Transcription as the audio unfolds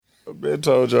I been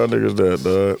told y'all niggas that,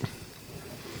 dog.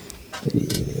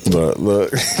 But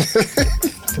look.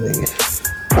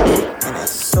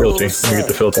 Filthy. Let me get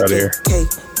the filth out of here.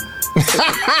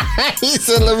 He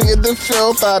said, let me get the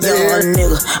filth out of here.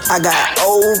 Nigga, I got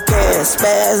old cash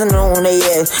spazzing on they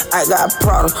ass. I got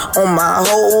product on my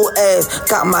whole ass.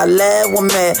 Got my lab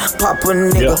one mad. Pop a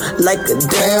nigga like a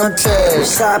damn tag.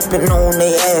 Shopping on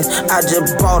they ass. I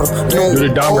just bought a new Do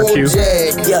the Dahmer cue.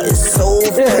 Yeah, it's so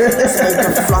fat.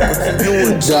 Smoking flopping.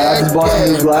 You a I just bought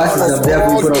some new glasses. I'm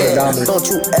definitely put on the Dahmer. Don't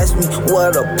you ask me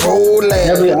what a pole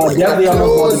ass. Definitely almost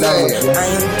bought the Dahmer. I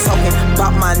ain't talking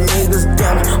about my niggas,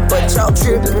 damn, but y'all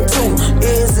tripping too.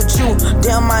 Is it you?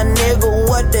 Damn, my nigga,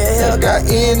 what the hell got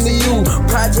into you?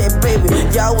 Project baby,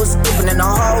 y'all was skipping in the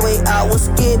hallway. I was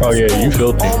skipping. Oh yeah, you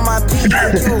filthy. On my people.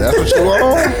 That's what you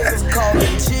on?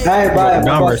 I ain't buying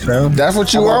Dahmer, man. That's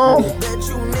what you on?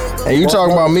 And you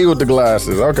talking about me with the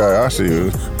glasses. Okay, I see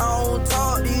you.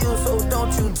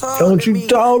 Don't you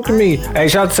talk to me. Hey,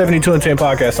 shout out to 72 and 10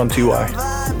 podcast on TY.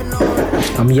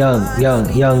 I'm young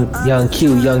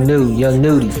Q, young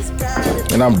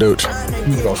nudie. And I'm Dooch.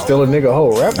 You gonna steal a nigga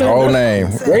whole rap? Whole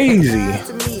name. Crazy.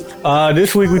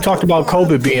 This week we talked about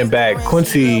Kobe being back.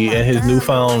 Quincy and his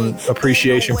newfound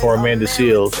appreciation for Amanda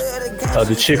Seales,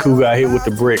 the chick who got hit with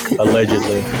the brick,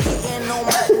 allegedly.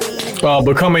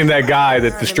 Becoming that guy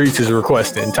that the streets is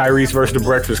requesting. Tyrese versus the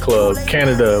Breakfast Club.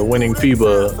 Canada winning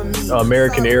FIBA.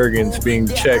 American arrogance being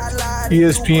checked.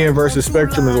 ESPN versus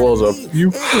Spectrum, as well as a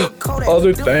few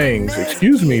other things.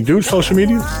 Excuse me, dude. Social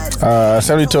media?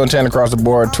 72 and 10 across the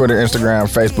board. Twitter, Instagram,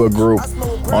 Facebook group.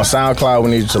 On SoundCloud,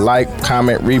 we need you to like,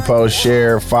 comment, repost,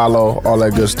 share, follow, all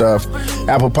that good stuff.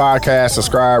 Apple Podcasts,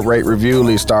 subscribe, rate, review,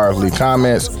 leave stars, leave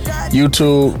comments.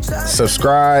 YouTube,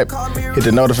 subscribe, hit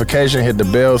the notification, hit the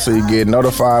bell so you get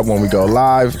notified when we go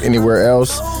live. Anywhere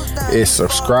else, it's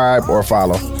subscribe or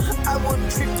follow.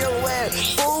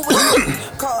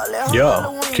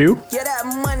 Yo, Q? Get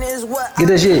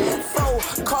that shit.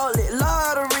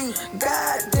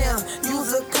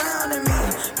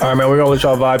 All right, man, we're going to let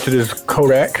y'all vibe to this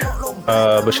Kodak.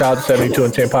 But shout out to 72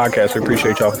 and 10 podcast. We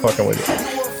appreciate y'all for fucking with it.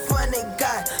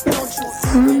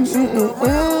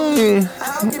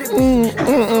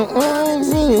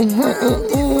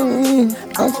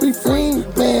 I'm free,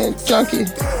 man, junkie.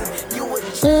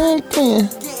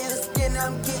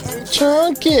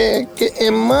 Junkie,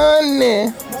 getting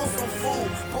money.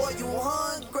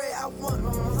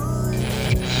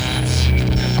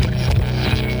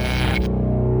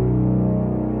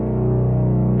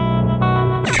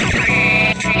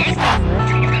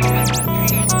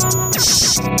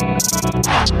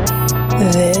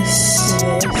 This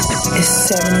is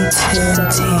 72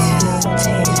 and 10.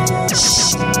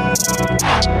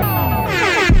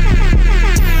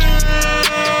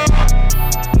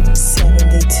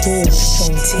 72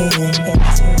 and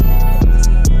 10.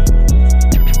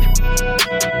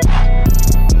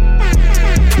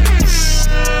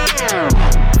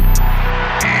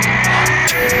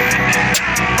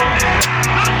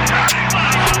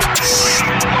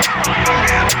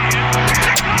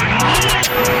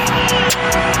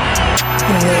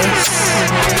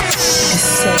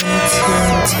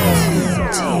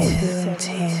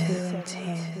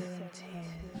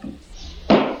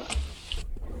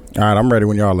 All right, I'm ready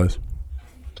when y'all is.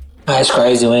 That's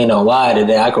crazy. We ain't no lie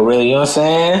today. I could really, you know what I'm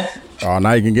saying? Oh,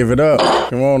 now you can give it up.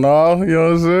 Come on, all. You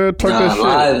know what I'm saying? Talk that shit.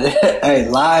 Live, hey,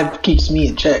 live keeps me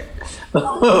in check.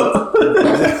 Live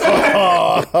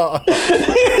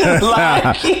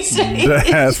keeps me.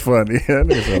 That's funny. That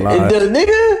nigga's a lie. The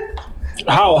nigga?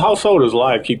 How so does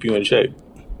live keep you in shape?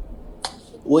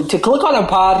 Well, to click on a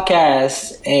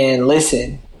podcast and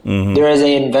listen, there is an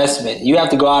investment. You have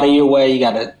to go out of your way. You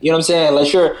gotta, you know what I'm saying?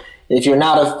 Unless if you're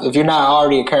not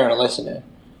already a current listener.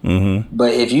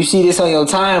 But if you see this on your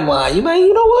timeline, you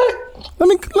know what? Let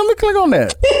me click on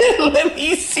that. Let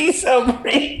me see something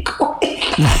real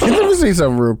quick. Let me see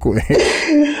something real quick.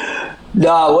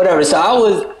 Nah, whatever. So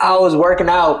I was working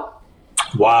out.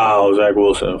 Wow, Zach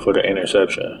Wilson for the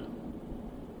interception.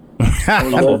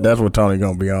 That's what Tony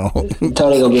gonna be on.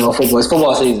 Tony gonna be on football. It's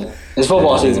football season. It's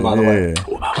football season, by the way.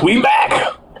 We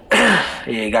back.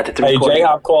 Yeah, got the 3 Hey, quarters.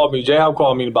 J-Hop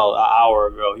called me about an hour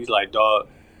ago. He's like, dog,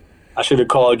 I should have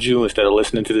called you instead of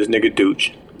listening to this nigga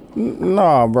Dooch.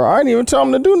 Nah, bro. I didn't even tell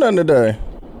him to do nothing today.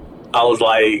 I was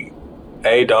like,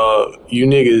 hey, dog, you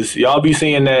niggas, y'all be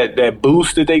seeing that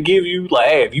boost that they give you? Like,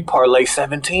 hey, if you parlay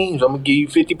 7 teams, I'm going to give you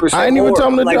 50% I didn't even tell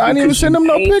him to do. I didn't even send him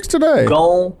no pics today.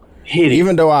 Go hit it.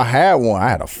 Even though I had one, I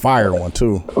had a fire one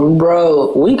too.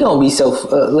 Bro, we gonna be so...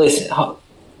 listen.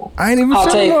 I ain't even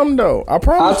send him though. I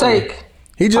promise. I'll take...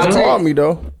 He just called me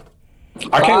though.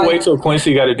 I can't wait till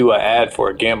Quincy got to do an ad for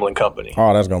a gambling company.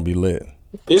 Oh, that's gonna be lit.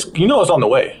 It's on the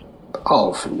way.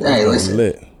 Oh, hey, listen.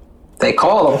 Lit. They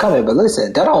call, I'm coming, but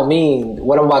listen, that don't mean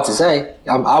what I'm about to say.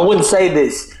 I wouldn't say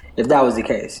this if that was the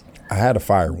case. I had to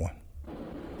fire one.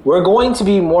 We're going to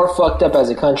be more fucked up as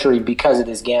a country because of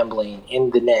this gambling in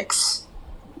the next,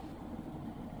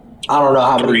 I don't know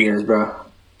how many years, bro.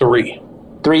 3.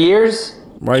 3 years?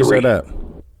 Why you say that?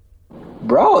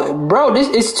 Bro, this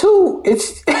is too,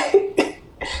 it's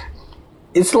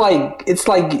like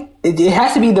it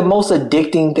has to be the most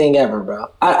addicting thing ever, bro.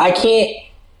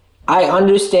 I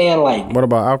understand, like... What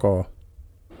about alcohol?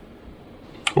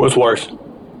 What's worse?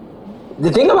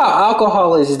 The thing about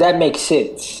alcohol is that makes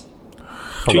sense.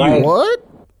 To you. What?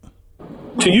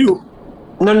 To you.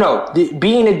 No.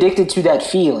 Being addicted to that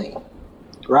feeling,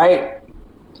 right?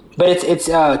 But it's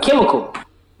chemical.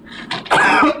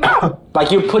 Like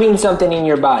you're putting something in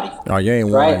your body. Oh, you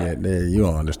ain't right? won yet. Yeah, you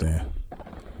don't understand.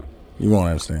 You won't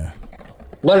understand.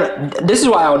 No. This is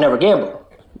why I would never gamble.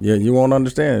 Yeah, you won't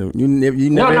understand. You never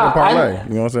hit the parlay. You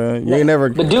know what I'm saying? You ain't never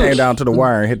came down to the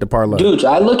wire and hit the parlay. Dude,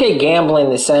 I look at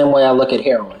gambling the same way I look at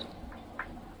heroin.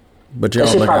 But you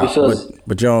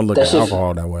don't look at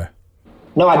alcohol that way.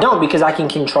 No, I don't, because I can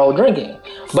control drinking.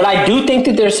 But I do think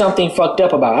that there's something fucked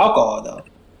up about alcohol, though,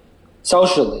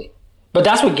 socially. But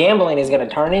that's what gambling is going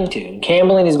to turn into.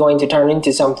 Gambling is going to turn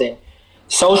into something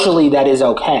socially that is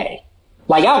okay.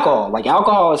 Like alcohol. Like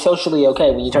alcohol is socially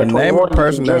okay when you turn 21. Name a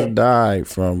person that's died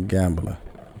from gambling.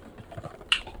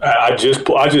 I just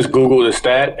googled the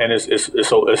stat and it's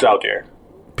out there.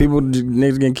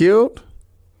 Niggas getting killed?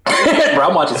 Bro,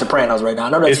 I'm watching Sopranos right now.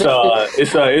 No,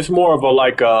 it's more of a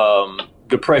like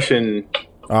depression,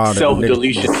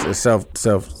 self-deletion,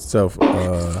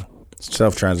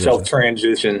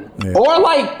 self-transition, yeah. Or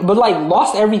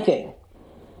lost everything.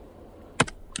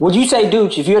 Would you say,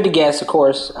 Dooch, if you had to guess, of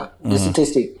course, the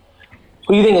statistic,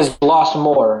 who do you think has lost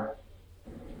more?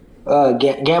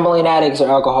 Gambling addicts or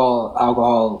alcohol I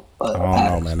don't addicts?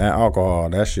 know, man. That alcohol,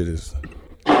 that shit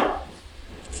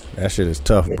is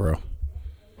tough, bro.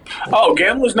 Oh,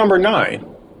 gambling's number 9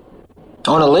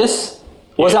 on the list.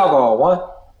 What's alcohol? 1.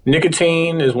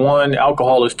 Nicotine is 1.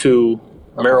 Alcohol is 2.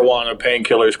 Marijuana,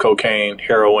 painkillers, cocaine,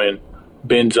 heroin,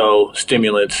 benzo,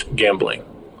 stimulants, gambling.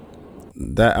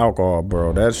 That alcohol,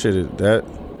 bro. That shit is that.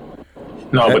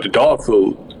 No, but the dog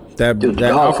food. That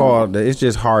alcohol, it's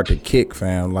just hard to kick,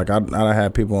 fam. Like I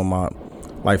had people in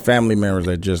my family members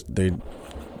that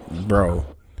bro.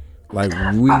 Like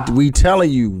we telling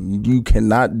you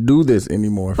cannot do this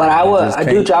anymore. But I would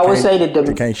say that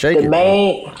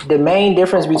the main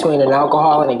difference between an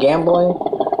alcohol and a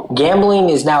gambling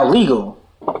is now legal.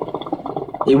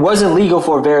 It wasn't legal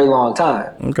for a very long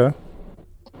time. Okay.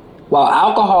 While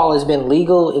alcohol has been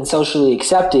legal and socially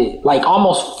accepted, like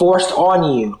almost forced on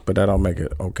you. But that don't make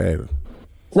it okay.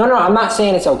 No, I'm not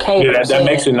saying it's okay. Yeah, that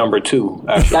makes it number 2.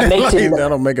 That makes it. That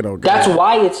don't make it okay. That's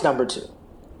why it's number 2.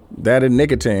 That and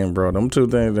nicotine, bro. Them two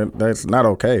things, that's not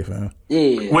okay, fam.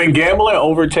 Yeah. When gambling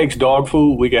overtakes dog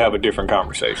food, we can have a different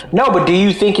conversation. No, but do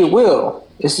you think it will?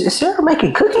 Is Sarah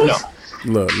making cookies?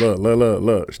 No.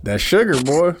 Look. That sugar,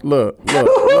 boy. Look. That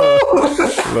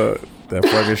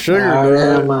fucking sugar, I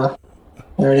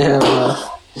already have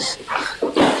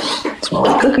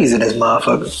small cookies in this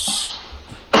motherfucker.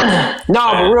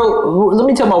 No, but let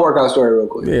me tell my workout story real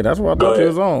quick. Yeah, that's what I thought you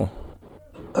was on.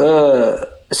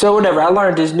 So whatever, I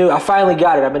learned this new. I finally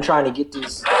got it. I've been trying to get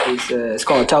this. It's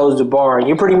called toes to bar, and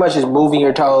you're pretty much just moving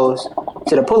your toes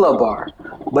to the pull-up bar,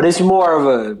 but it's more of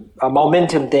a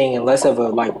momentum thing and less of a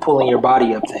like pulling your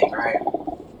body up thing, right?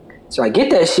 So I get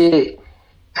that shit,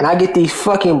 and I get these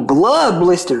fucking blood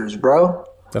blisters, bro.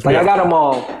 That's like I got them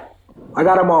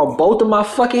on both of my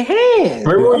fucking hands.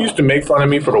 Everyone used to make fun of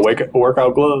me for the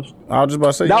workout gloves. I was just about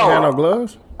to say, you had no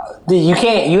gloves? You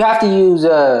can't. You have to use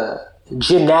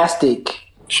gymnastic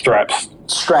straps.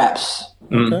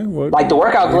 Okay, well, like the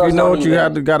workout gloves. If you know what you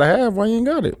gotta have, why you ain't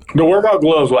got it? The workout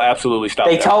gloves will absolutely stop.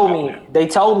 They told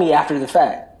me after the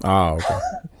fact. Oh, okay.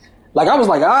 Like I was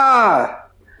like,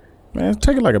 man,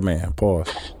 take it like a man.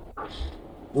 Pause.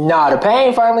 Nah, the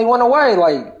pain finally went away.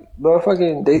 Like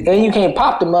motherfucking, and you can't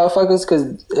pop the motherfuckers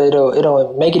because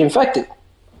it'll make it infected.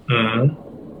 Mm-hmm.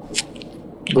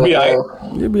 But,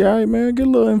 You'll be alright, man. Get a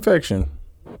little infection.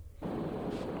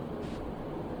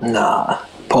 Nah.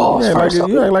 Pause. Yeah,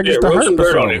 you act like it's the hurt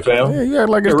or something. Fam. Yeah, you act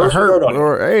like it's the hurt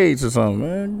or AIDS or something,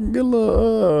 man. Get a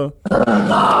little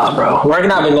nah, bro.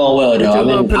 Working out been going well, though. Get a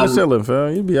little penicillin,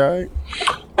 fam. You be alright.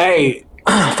 Hey,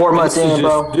 4 months in,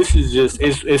 bro. This is just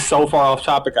it's so far off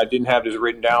topic. I didn't have this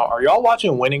written down. Are y'all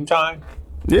watching Winning Time?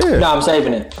 Yeah. No, I'm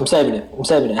saving it. I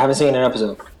haven't seen an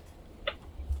episode.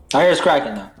 I hear it's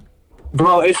cracking though.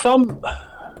 Bro, it's some.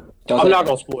 Don't I'm they- not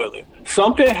gonna spoil it.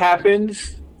 Something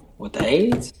happens. with the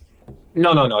AIDS.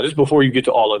 No. Just before you get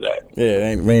to all of that,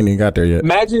 Yeah, we ain't even got there yet.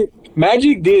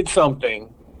 Magic did something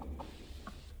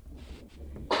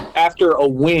after a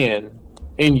win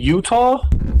in Utah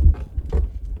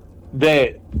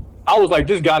that I was like,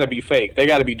 this got to be fake. They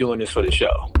got to be doing this for the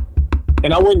show.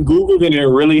 And I went and Googled and it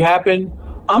really happened.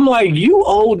 I'm like, you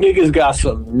old niggas got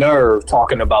some nerve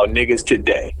talking about niggas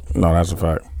today. No, that's a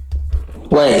fact.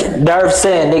 Wait, Nerve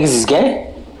saying niggas is gay?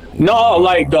 No,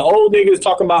 like the old niggas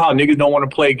talking about how niggas don't want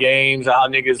to play games, how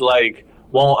niggas like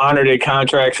won't honor their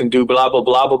contracts and do blah, blah,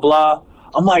 blah, blah, blah.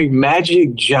 I'm like,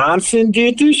 Magic Johnson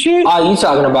did this shit? Oh, you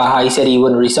talking about how he said he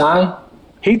wouldn't resign?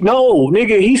 He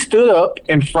stood up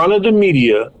in front of the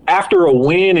media after a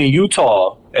win in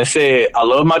Utah and said, I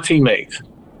love my teammates,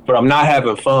 but I'm not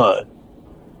having fun.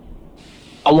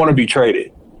 I want to be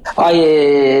traded. Oh,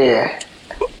 yeah.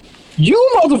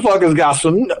 You motherfuckers got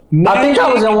some. I think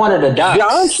that was in one of the docs.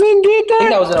 Johnson did that? I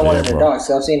think that was in one of the docs.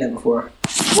 I've seen that before.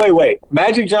 Wait.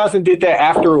 Magic Johnson did that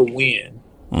after a win.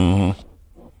 Mm-hmm.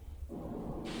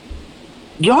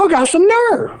 Y'all got some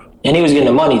nerve. And he was getting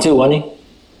the money too, wasn't he?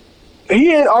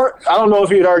 I don't know if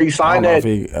he had already signed that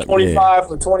 25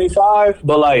 for 25,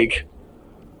 but like,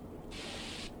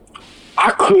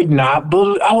 I could not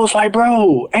believe. I was like,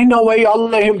 bro, ain't no way y'all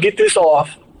let him get this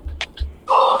off.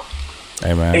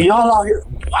 Hey, man. And y'all out here,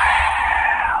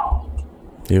 wow.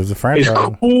 He was a franchise.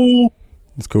 It's cool.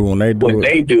 It's cool when they do when it.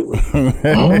 they do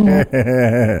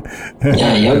it.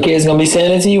 Yeah, your kid's gonna be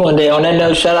saying it to you one day. On that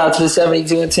note, shout out to the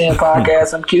 72 and 10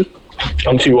 podcast. I'm Q.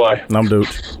 I'm TY. I'm dude.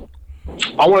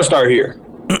 I want to start here.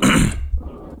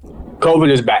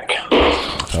 COVID is back.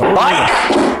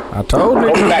 I told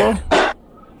COVID niggas, back.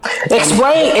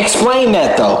 bro. Explain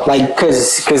that though, like,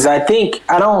 cause I think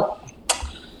I don't.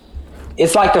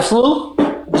 It's like the flu.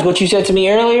 Is what you said to me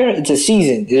earlier. It's a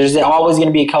season. There's always going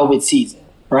to be a COVID season,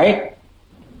 right?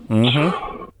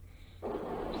 Mm-hmm.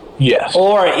 Yes.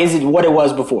 Or is it what it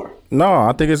was before? No,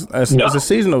 I think it's a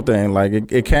seasonal thing. Like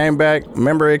it came back.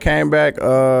 Remember, it came back.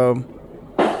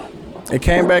 It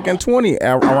came back in 20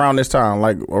 around this time,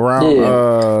 like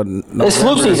around. It's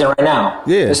flu season right now.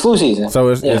 Yeah, it's flu season. So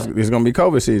it's gonna be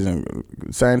COVID season,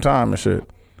 same time and shit.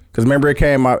 Because remember, it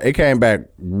came back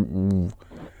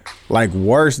like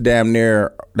worse, damn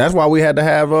near. That's why we had to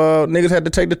have niggas had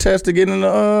to take the test to get in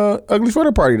the ugly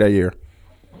sweater party that year.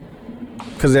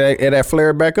 Because it had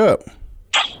flared back up.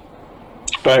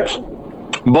 Facts.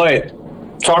 But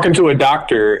talking to a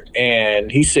doctor,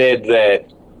 and he said that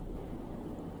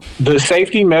the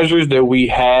safety measures that we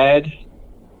had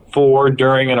for,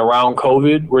 during, and around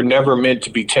COVID were never meant to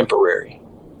be temporary.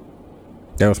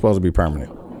 They were supposed to be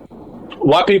permanent.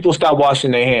 Why people stop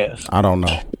washing their hands? I don't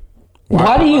know.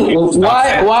 Why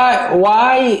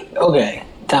okay,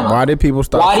 time out. Why did people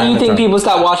stop? Why do you think people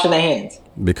stop washing their hands?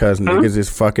 Because niggas is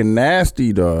fucking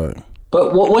nasty, dog.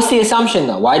 But what's the assumption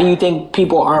though? Why do you think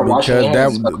people aren't washing their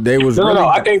hands? They was No,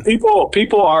 I think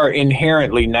people are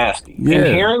inherently nasty. Yeah.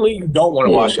 Inherently, you don't want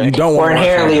to wash your hands. You don't or want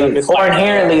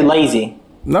inherently lazy.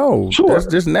 No, Sure. That's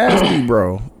just nasty,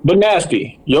 bro. But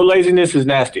nasty. Your laziness is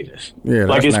nastiness. Yeah,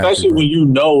 like that's especially nasty, when you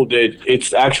know that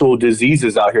it's actual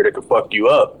diseases out here that can fuck you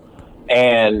up.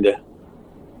 And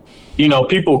you know,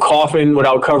 people coughing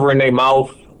without covering their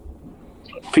mouth.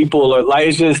 People are like,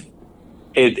 it's just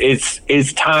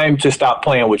it's time to stop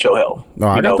playing with your health. No,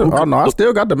 I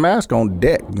still got the mask on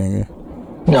deck, nigga.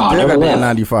 No, I Still never got that left.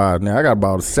 95 now. I got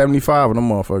about 75 of them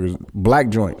motherfuckers, black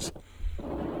joints.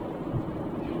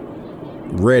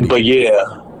 Ready. But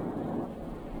yeah.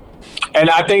 And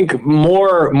I think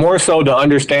more so the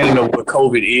understanding of what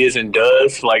COVID is and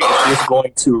does, like it's just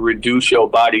going to reduce your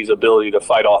body's ability to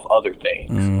fight off other things.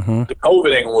 Mm-hmm. The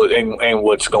COVID ain't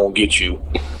what's gonna get you.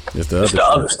 It's the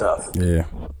other stuff. Yeah.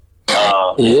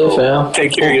 Fam.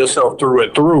 Take care of yourself through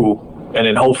and through, and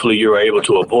then hopefully you're able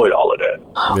to avoid all of that.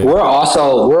 Yeah. We're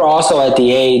also at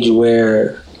the age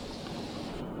where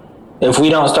if we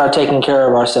don't start taking care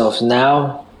of ourselves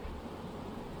now,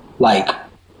 like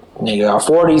nigga, our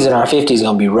 40s and our 50s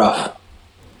gonna be rough.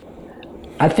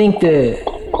 I think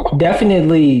that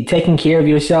definitely taking care of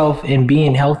yourself and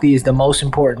being healthy is the most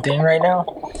important thing right now.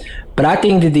 But I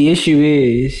think that the issue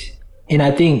is, and I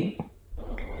think,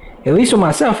 at least for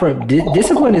myself, bro,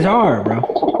 discipline is hard, bro.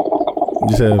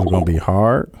 You said it was gonna be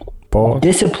hard. Pause.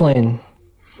 Discipline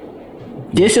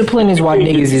is why Did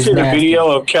niggas you is see the nasty.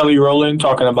 video of Kelly Rowland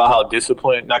talking about how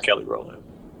disciplined? Not Kelly Rowland.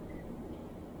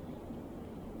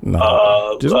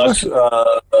 No.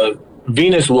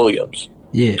 Venus Williams.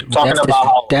 Yeah, Talking about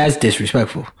how- that's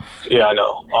disrespectful. Yeah, I know.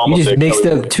 I You almost just said mixed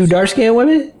Kelly up two dark skinned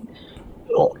women?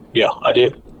 Rowland. Oh, yeah, I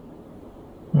did.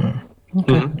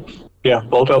 Yeah,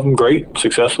 both of them great,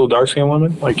 successful, dark-skinned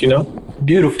women. Like, you know.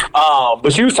 Beautiful.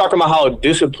 But she was talking about how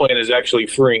discipline is actually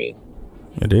freeing.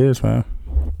 It is, man.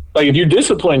 Like, if you're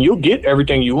disciplined, you'll get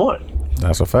everything you want.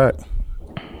 That's a fact.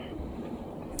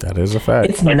 That is a fact.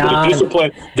 It's Like, not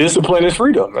discipline is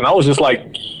freedom. And I was just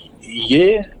like,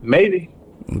 yeah, maybe.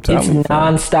 I'm telling it's you,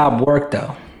 fam. nonstop work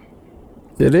though.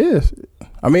 It is.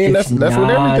 I mean, It's that's with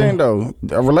everything though.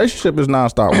 A relationship is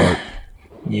nonstop work.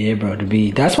 Yeah, bro.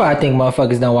 That's why I think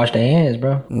motherfuckers don't wash their hands,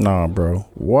 bro. Nah, bro.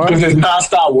 What? Because it's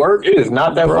nonstop work. It is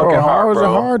not that Bro, fucking how hard, is it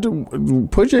bro. hard to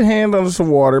put your hand under some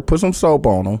water, put some soap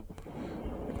on them,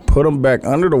 put them back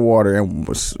under the water,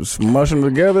 and smush them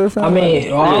together? Fam? I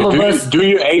mean, all of us. Do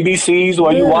your ABCs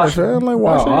while you wash. fam, like,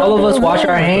 wash your All of us goddamn wash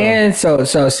our hands, so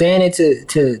saying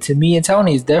it to me and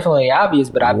Tony is definitely obvious.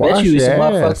 But I bet Wash you some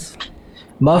your ass.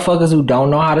 motherfuckers who don't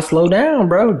know how to slow down,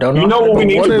 bro. Don't know. You know how to what we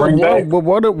need to bring back?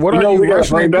 What You are know you we gotta rushing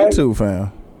to bring get back? to,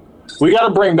 fam? We got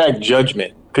to bring back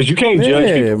judgment. Because you can't judge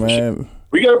Yeah, people. man.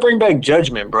 We got to bring back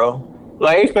judgment, bro.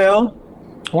 Like, hey, fam, you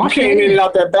Wash came your in and hands.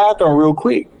 out that bathroom real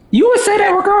quick. You would say that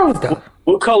regardless, though.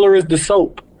 What color is the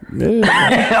soap?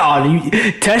 Yeah. Oh,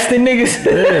 you testing niggas?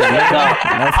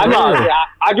 I know.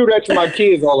 I do that to my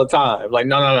kids all the time. Like,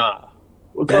 no.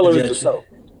 What color is the soap?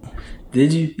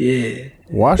 Did you? Yeah.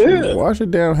 Wash your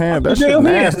damn hand. That shit Damn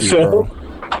nasty, hand, bro.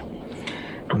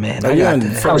 Man, Like, I you got done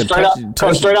that. fucking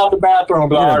Come straight out the bathroom.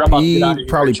 Blah, You I'm done about to get out of here.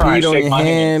 probably Try and peed on shake your my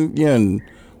hand. You done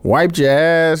wiped your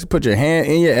ass, put your hand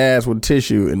in your ass with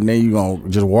tissue, and then you gonna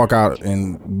just walk out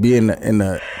and be in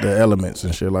the elements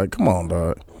and shit. Like, come on,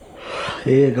 dog.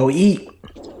 Yeah, go eat.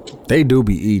 They do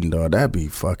be eating, dog. That be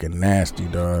fucking nasty,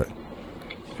 dog.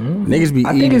 Niggas be I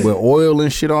think eating it's- with oil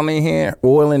and shit on their hand,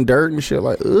 oil and dirt and shit.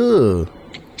 Like, ugh.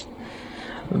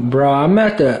 Bro, I'm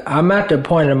at the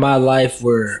point in my life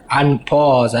where I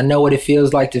pause. I know what it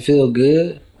feels like to feel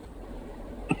good.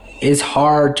 It's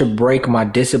hard to break my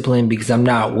discipline because I'm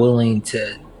not willing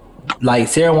to. Like,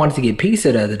 Sarah wanted to get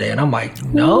pizza the other day, and I'm like,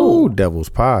 no, Ooh, devil's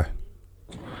pie.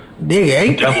 nigga,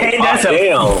 ain't that's a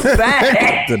Damn.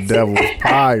 fact. The devil's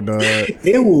pie, dog.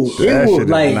 It will That shit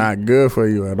like. is not good for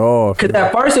you at all. Cause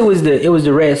at first it was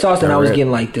the red sauce, and I was red-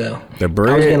 getting like the bread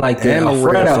I was getting like the and the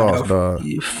red Alfredo. sauce,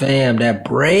 dog. Fam, that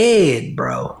bread,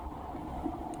 bro.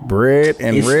 Bread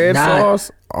and It's red not-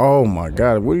 sauce? Oh my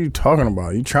God. What are you talking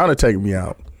about? You trying to take me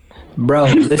out? Bro,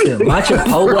 listen, my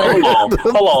Chipotle.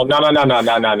 Hold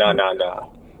on.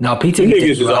 No. No, pizza. You be niggas thick,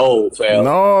 is bro. old, fam.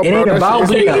 No, It bro. ain't that about shit-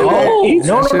 being that old. shit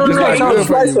No, just no, not good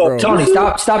for you, bro. Tony,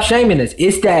 stop shaming us.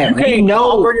 It's that we I'm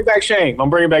know. bringing back shame.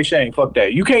 Fuck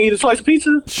that. You can't eat a slice of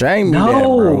pizza? Shame me, No. that,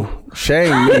 bro.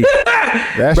 Shame me.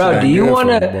 That Bro, shit do ain't you good for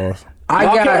wanna- boss. I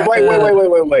Y'all got can't-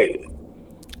 wait.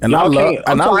 And I Y'all love, can't.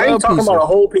 and I I ain't love talking pizza. about a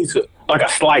whole pizza, like a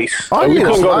slice. I Like, we need a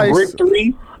couldn't go to slice. Brick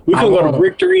 3. We couldn't go to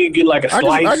Brick 3 and get like a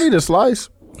slice. I need a slice.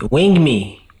 Wing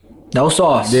me, no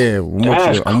sauce. Yeah,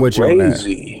 I'm with you on that.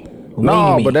 crazy.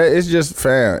 No, me. but it's just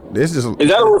fair. It's just Is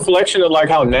that a reflection of like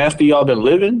how nasty y'all been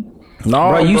living? no,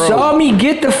 Bro, you saw me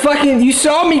get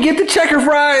the checker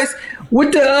fries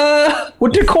with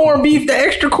the corned beef, the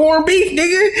extra corned beef,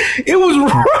 nigga. It was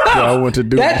rough. Y'all went to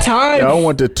do that time. Y'all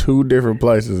went to two different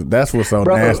places. That's what's so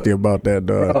Bro. nasty about that,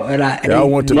 dog. Bro, and Y'all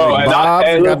went to Bro, Big and Bob's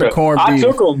and got the look, corned beef.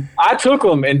 I took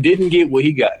him and didn't get what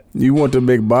he got. You went to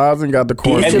Big Bob's and got the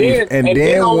corned And beef, then- and and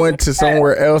then then went to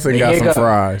somewhere else and got Here some go.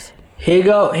 fries. Here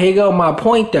go my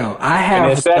point though. I And have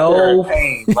then sat there in no.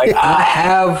 pain. Like, I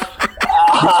have.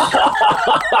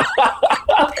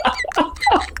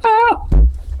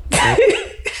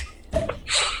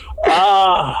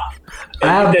 I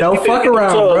have no fuck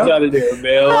around, bro. Out of there,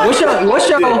 man. What's your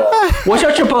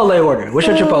Chipotle order? What's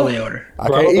your Chipotle order? I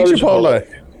can't eat Chipotle.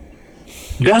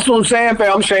 That's what I'm saying,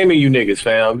 fam. I'm shaming you niggas,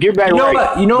 fam. Get back You know right.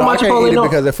 what? You know No, what I my can't Chipotle eat it no?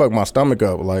 because it fucked my stomach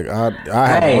up. Like I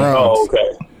have Hey. runs. Oh,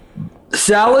 okay.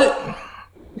 Salad,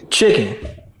 chicken.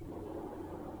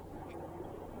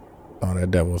 Oh,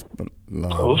 that devil's no.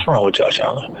 What's wrong with y'all,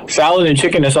 Sean? Salad and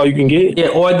chicken, that's all you can get? Yeah,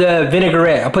 or the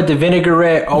vinaigrette. I put the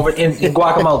vinaigrette over in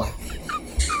guacamole.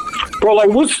 Bro, like,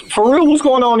 what's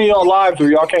going on in y'all lives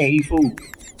where y'all can't eat food?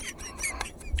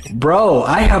 Bro,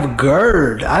 I have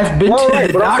GERD. I've been All to right,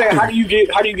 the but I'm doctor. saying,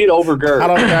 how do you get over GERD? I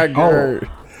don't got GERD.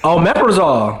 Oh,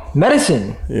 Meprazole,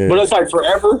 medicine. Yeah. But it's like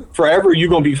forever you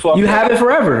gonna be fucked You up. have it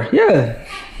forever. Yeah.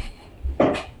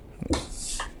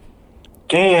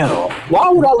 Damn. Why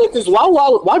would I let this? Why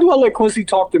do I let Quincy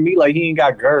talk to me like he ain't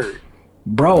got GERD?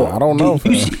 Bro, I don't know, you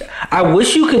fam. see, I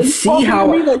wish you could see talking how,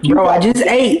 to me like you bro. I got- just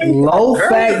ate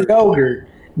low-fat yogurt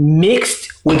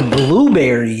mixed with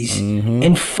blueberries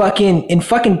and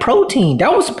fucking protein.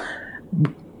 That was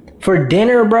for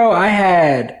dinner, bro. I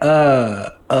had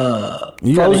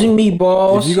You frozen gotta-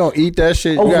 meatballs. If you gonna eat that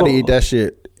shit, you Over- gotta eat that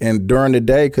shit and during the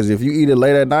day, because if you eat it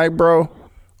late at night, bro,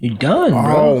 you done,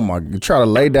 bro. Oh my! You try to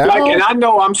lay down. Like, and I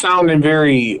know I'm sounding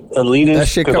very elitist. That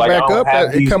shit come like, back up.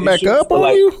 It come back up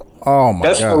on you. Oh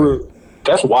my god!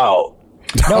 That's wild.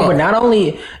 No, but not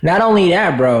only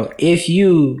that, bro. If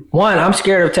you I'm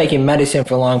scared of taking medicine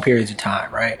for long periods of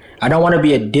time. Right? I don't want to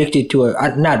be addicted to it.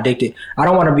 Not addicted. I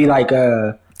don't want to be like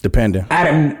dependent.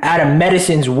 At a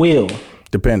medicine's will.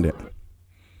 Dependent.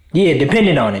 Yeah,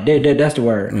 dependent on it. That's the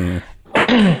word. Mm.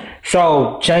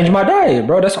 So change my diet,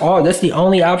 bro. That's all. That's the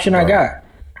only option I got.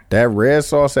 That red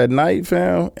sauce at night,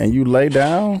 fam, and you lay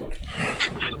down.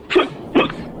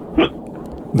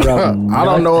 Bro, I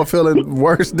don't know a feeling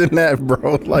worse than that,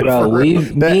 bro. Like, bro,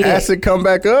 that acid come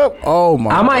back up. Oh my!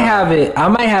 I might have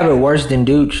it worse than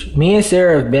Dooch. Me and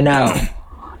Sarah have been out,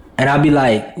 and I'll be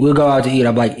like, we'll go out to eat.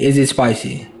 I'm like, is it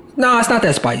spicy? No, it's not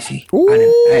that spicy.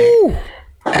 Ooh.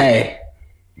 Hey,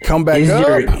 come back up. Is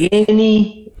there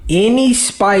any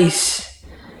spice,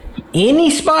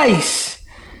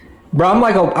 bro? I'm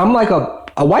like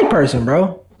a white person,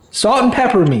 bro. Salt and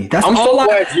pepper me. That's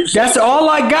all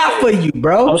I got for you,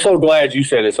 bro. I'm so glad you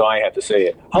said it, so I ain't have to say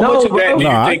it. How much of that do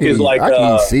you think is like? I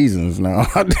can eat seasons now.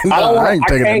 I ain't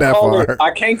taking it that far.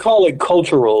 I can't call it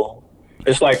cultural.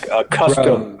 It's like a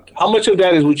custom. Bro. How much of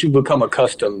that is what you become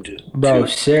accustomed to? Bro,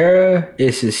 Sarah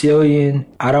is Sicilian.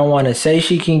 I don't want to say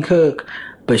she can cook,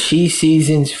 but she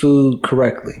seasons food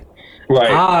correctly.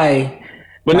 Right.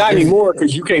 But not anymore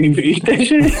because you can't even eat that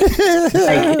shit.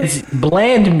 Like, it's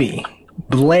bland me.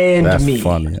 That's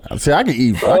funny. See, I can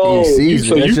eat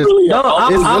seasoning. So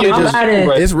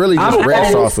it's really just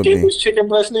red sauce with me. Chicken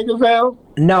breast nigga, Val?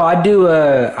 No, I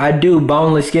do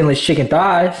boneless, skinless chicken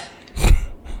thighs.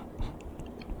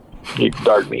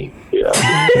 Dark meat. Yeah.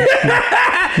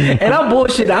 And I'm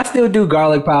bullshit. I still do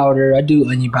garlic powder. I do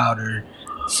onion powder,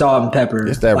 salt and pepper.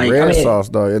 It's that red sauce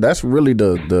though. That's really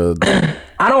the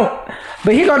I don't.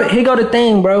 But here go the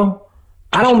thing, bro.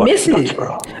 I don't miss it.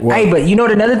 Hey, but you know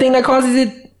what another thing that causes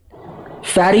it?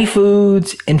 Fatty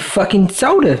foods and fucking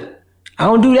soda. I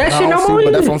don't do that shit no more.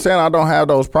 But that's what I'm saying. I don't have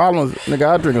those problems. Nigga,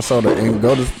 I drink a soda and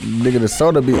go to the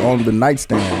soda be on the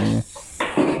nightstand, man.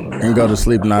 And go to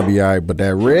sleep and I be alright. But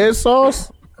that red sauce?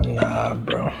 Nah,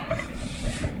 bro.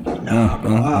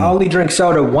 I only drink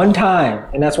soda one time,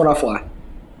 and that's when I fly.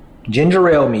 Ginger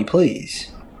ale me, please.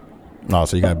 No,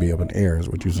 so you gotta be up in the air is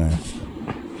what you're saying.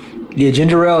 Yeah,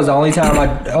 ginger ale is the only time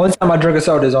I drink a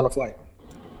soda is on a flight.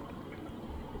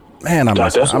 Man, I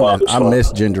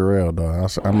miss ginger ale though.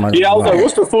 I'm like, I was like,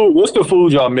 what's the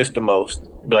food y'all miss the most?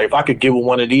 Like, if I could get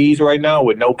one of these right now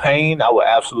with no pain, I would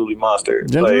absolutely monster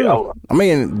it. Ginger ale.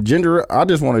 Ginger. I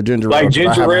just want a ginger ale. Like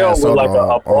ginger ale with like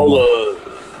a bowl of,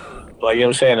 like, you know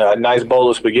what I'm saying, a nice bowl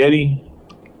of spaghetti.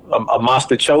 A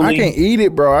mostaccioli. I can't eat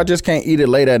it, bro. I just can't eat it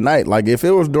late at night. Like, if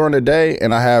it was during the day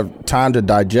and I have time to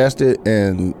digest it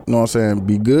and, you know what I'm saying,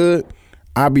 be good,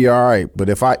 I'd be all right. But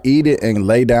if I eat it and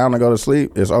lay down and go to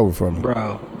sleep, it's over for me.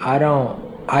 Bro,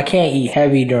 I can't eat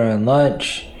heavy during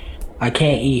lunch. I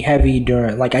can't eat heavy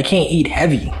I can't eat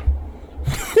heavy.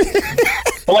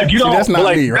 Like, you don't. That's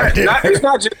not me, right? It's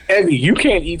not just heavy. You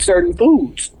can't eat certain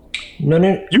foods. No.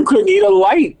 You couldn't eat a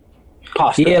light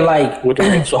pasta. Yeah, like with the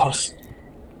red sauce.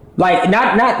 Like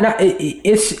not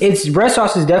it's red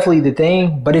sauce is definitely the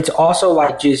thing, but it's also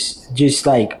like just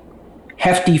like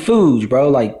hefty foods, bro.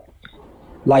 Like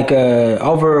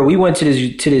we went to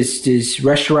this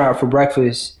restaurant for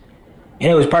breakfast,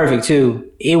 and it was perfect too.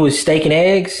 It was steak and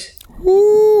eggs.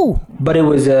 Ooh. But it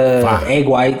was egg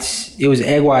whites. It was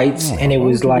egg whites, and it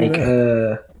was like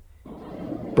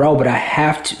bro, but I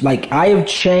have to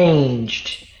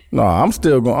changed. No, I'm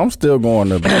still going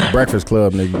to Breakfast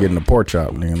Club, nigga, getting the pork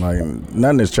chop, nigga. Like,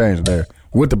 nothing has changed there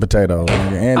with the potatoes.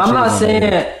 Nigga, and I'm not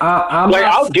saying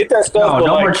I'll get that stuff.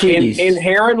 No more cheese.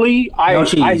 Inherently, I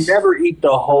never eat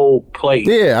the whole plate.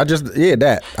 Yeah,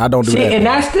 that I don't do that. And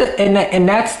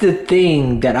that's the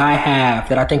thing that I have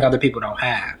that I think other people don't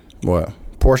have. What?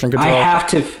 Portion control. I have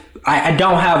to. I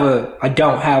don't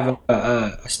have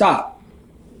a stop.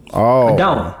 Oh, I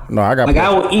don't. No, I got. Like,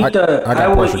 I will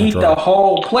eat the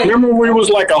whole plate. Remember when it was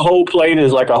like a whole plate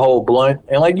is like a whole blunt,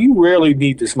 and like you rarely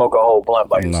need to smoke a whole blunt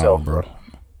by yourself, bro.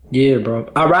 Yeah, bro.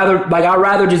 I'd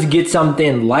rather just get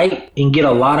something light and get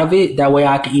a lot of it. That way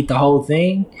I can eat the whole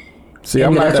thing. See,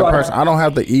 I'm not that person. I don't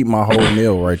have to eat my whole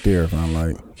meal right there. If I'm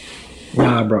like,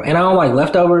 nah, bro. And I don't like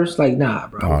leftovers. Like, nah,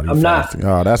 bro. I'm not.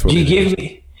 Oh, that's what.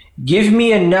 Give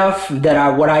me enough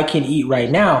that what I can eat right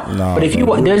now. No, but if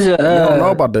bro, there's a you don't know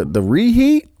about the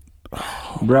reheat,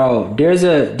 bro. There's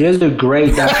a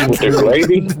great documentary.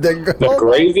 The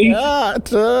gravy.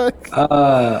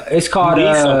 It's called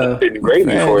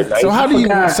gravy for it. So how do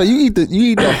you? So you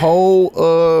eat the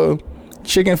whole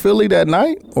chicken Philly that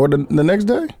night or the next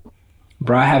day?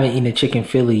 Bro, I haven't eaten a chicken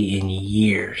Philly in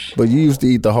years. But you used to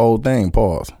eat the whole thing.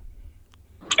 Pause.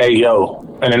 Hey,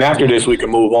 yo. And then after this, we can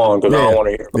move on because I don't want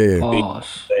to hear. Yeah.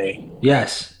 Pause.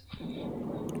 Yes.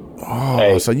 Oh,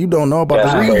 hey, so you don't know about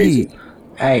the reheat. Crazy.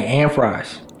 Hey, and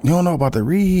fries. You don't know about the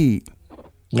reheat.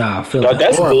 Nah, I feel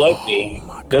that's gluttony.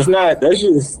 That's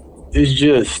just, it's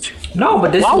just. No,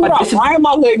 but this why am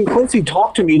I letting Quincy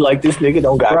talk to me like this nigga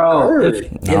don't got bro,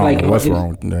 what's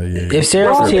wrong? If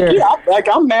Sarah's here,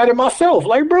 I'm mad at myself.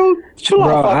 Like, bro, chill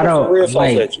out. I don't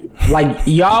like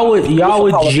y'all would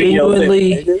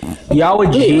genuinely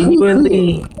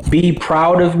be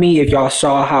proud of me if y'all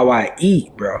saw how I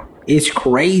eat, bro. It's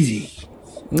crazy.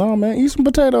 No, man, eat some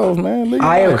potatoes, man.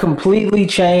 I have completely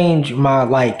changed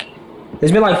my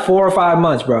it's been like 4 or 5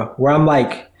 months, bro, where I'm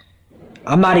like,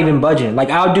 I'm not even budging. Like,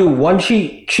 I'll do one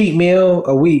cheat meal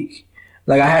a week.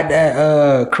 Like, I had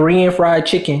that Korean fried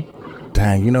chicken.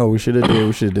 Dang, you know what we should have did?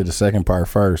 We should have did the second part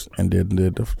first and did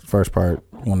the first part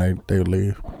when they would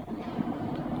leave.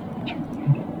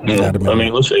 Yeah. I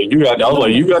mean, listen, you got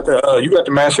the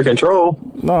master control.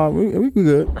 No, we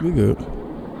good. We good.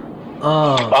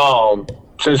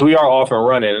 Since we are off and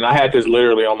running, and I had this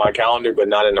literally on my calendar, but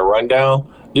not in the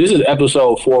rundown. This is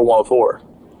episode 414.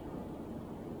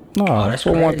 No, that's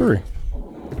 413.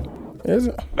 Is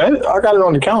it? I got it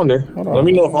on the calendar. Let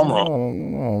me know if I'm wrong.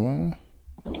 Oh, man.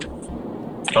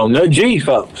 On the G,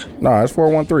 folks. No, it's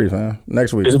 413, man.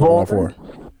 Next week is 414.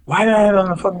 Why did I have it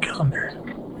on the fucking calendar?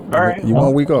 All right. You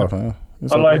 1 week off, man.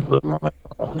 It's all right.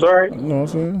 It's all right. You know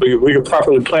what I'm saying? We can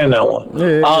properly plan that one.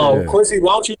 Yeah. Quincy,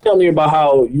 why don't you tell me about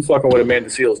how you fucking with Amanda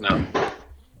Seales now?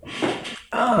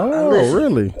 Oh,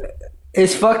 really?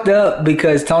 It's fucked up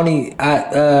because Tony,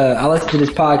 I listened to this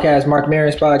podcast, Mark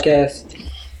Maron's podcast,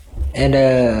 and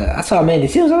I saw Amanda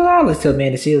Seales. I listened to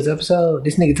Amanda Seales episode.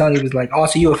 This nigga Tony was like, "Oh,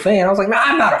 so you a fan?" I was like, "No,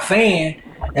 I'm not a fan."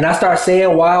 And I started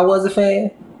saying why I was a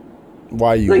fan.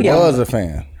 Why you was a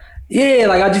fan? Yeah,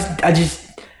 like I just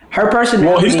her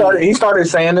personality. Well, he started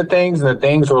saying the things, and the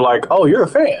things were like, "Oh, you're a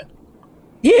fan."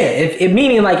 Yeah, if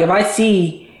meaning like if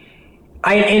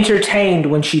I am entertained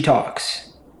when she talks.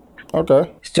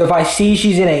 Okay. So if I see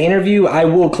she's in an interview, I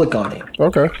will click on it.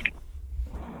 Okay.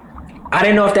 I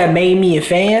didn't know if that made me a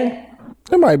fan.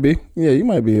 It might be. Yeah, you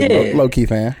might be a low-key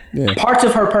fan. Yeah. Parts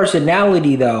of her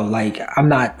personality, though, like,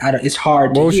 it's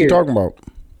hard to hear. What was she talking about?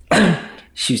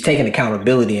 She was taking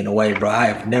accountability in a way, bro. I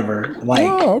have never, like...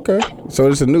 Oh, okay. So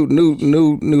it's a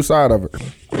new side of her.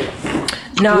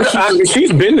 No,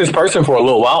 she's been this person for a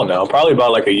little while now. Probably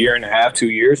about like a year and a half,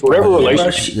 2 years, whatever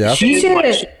relationship. She's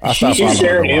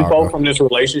sharing info from this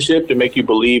relationship to make you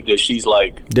believe that she's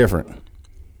like different.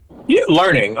 Yeah,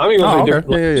 learning. I mean,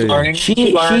 learning.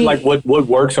 She learned like what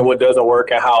works and what doesn't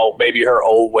work, and how maybe her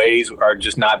old ways are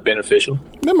just not beneficial.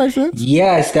 That makes sense.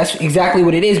 Yes, that's exactly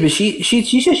what it is. But she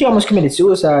said she almost committed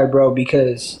suicide, bro,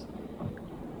 because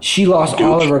she lost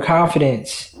all of her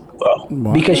confidence.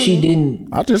 Because she didn't.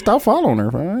 I just stopped following her.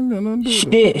 Man. She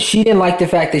didn't like the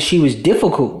fact that she was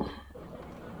difficult,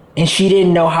 and she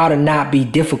didn't know how to not be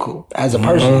difficult as a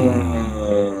person.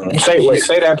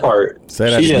 Say that part.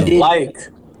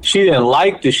 She didn't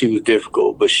like that she was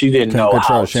difficult, but she didn't know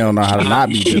how. She don't know how to not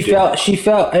be difficult. She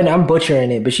felt, and I'm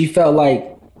butchering it, but she felt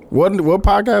like. What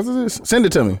podcast is this? Send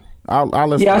it to me. I'll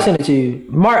listen. Yeah, I'll send it to you,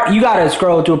 Mark. You gotta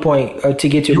scroll to a point to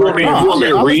get to. You want me to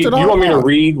read? You want me to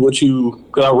read what you?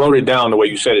 Because I wrote it down the way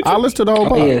you said it. I'll listen to the whole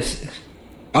podcast. Yes.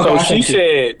 Okay, so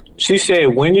she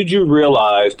said, when did you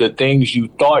realize the things you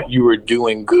thought you were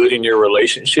doing good in your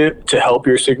relationship to help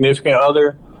your significant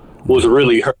other was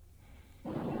really hurt?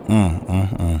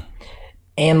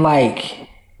 And like,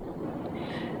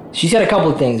 she said a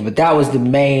couple of things, but that was the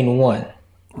main one.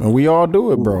 And we all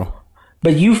do it, bro.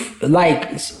 But you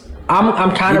like.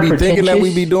 I'm kind of pretentious. Thinking that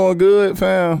we be doing good,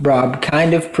 fam. Bro, I'm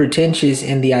kind of pretentious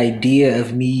in the idea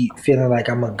of me feeling like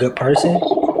I'm a good person.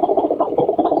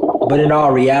 But in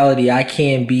all reality, I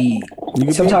can be...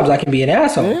 Sometimes I can be an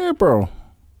asshole. Yeah, bro.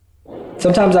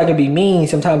 Sometimes I can be mean.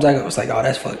 Sometimes it's like, oh,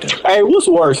 that's fucked up. Hey, what's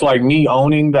worse? Like me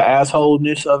owning the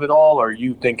assholeness of it all, or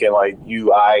you thinking like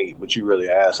but you really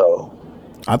an asshole?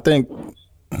 I think...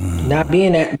 Not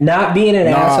being an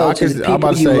asshole to the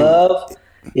people you love...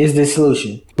 is the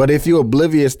solution. But if you're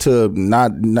oblivious to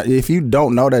if you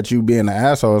don't know that you being an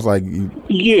asshole, it's like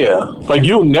like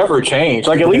you'll never change.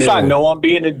 Like at least I know I'm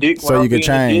being a dick. So you can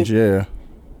change, yeah.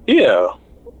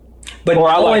 But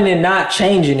knowing and not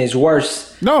changing is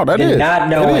worse. No, that is not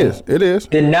knowing. It is.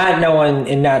 Than not knowing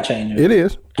and not changing. It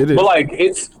is. But like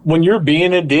it's when you're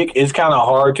being a dick, it's kind of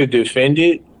hard to defend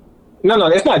it. No,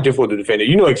 it's not difficult to defend it.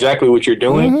 You know exactly what you're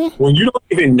doing. When you don't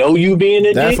even know you being a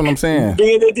dick. That's what I'm saying.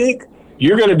 Being a dick.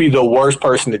 you're going to be the worst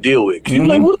person to deal with. You're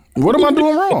like, what am I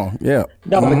doing wrong? Yeah.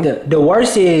 No, but the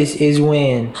worst is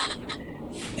when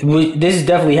this has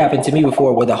definitely happened to me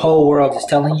before, where the whole world is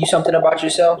telling you something about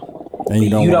yourself, and you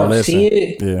don't see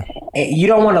it. Yeah. And you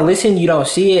don't want to listen. You don't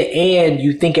see it, and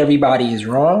you think everybody is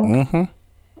wrong. Mm-hmm.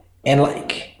 And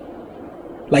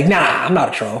nah, I'm not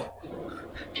a troll.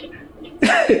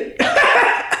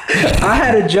 I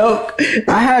had a joke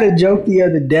the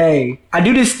other day. I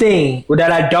do this thing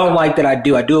that I don't like that I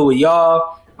do. I do it with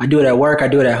y'all. I do it at work. I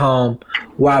do it at home,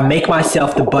 where I make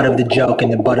myself the butt of the joke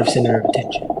and the butt of center of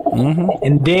attention. Mm-hmm.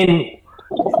 And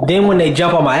then when they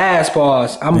jump on my ass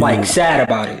balls, I'm like sad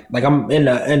about it. Like I'm in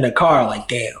the car, like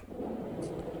damn.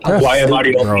 Why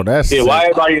everybody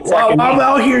attacking I'm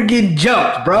out here getting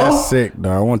jumped, bro. That's sick,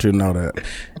 though. I want you to know that.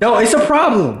 No, it's a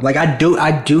problem. Like I do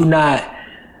not.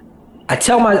 I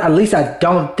tell at least I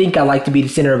don't think I like to be the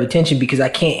center of attention because I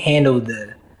can't handle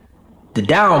the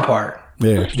down part.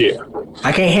 Yeah.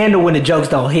 I can't handle when the jokes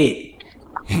don't hit.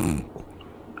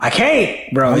 I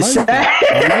can't, bro. It's sad.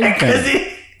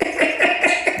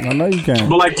 I know you can.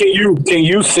 But like, can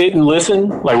you sit and listen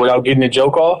like without getting the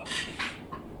joke off?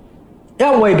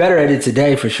 Yeah, I'm way better at it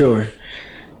today for sure.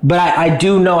 But I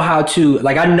do know how to,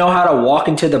 like, I know how to walk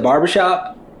into the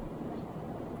barbershop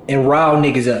and rile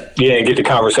niggas up. Yeah, and get the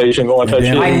conversation going.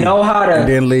 I know how to. And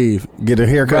then leave. Get a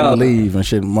haircut and leave and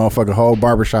shit. Motherfucker, whole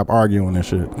barbershop arguing and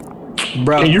shit.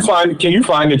 Bro. Can you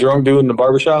find the drunk dude in the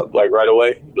barbershop, like, right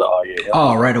away? Oh, yeah.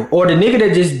 Oh, right away. Or the nigga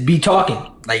that just be talking.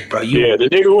 Like, bro, Yeah, the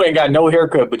nigga who ain't got no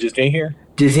haircut but just in here.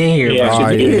 Just in here, yeah, bro.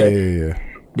 Yeah.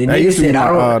 That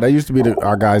used to be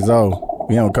our guy Zoe.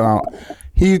 He don't come out.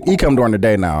 He come during the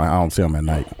day now. I don't see him at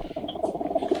night.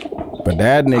 But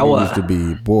that nigga used to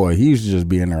be, boy, he used to just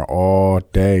be in there all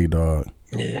day, dog.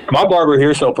 Yeah. My barber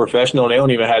here's so professional, they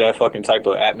don't even have that fucking type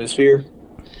of atmosphere.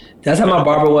 That's how my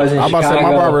barber was in Chicago. I'm about to say,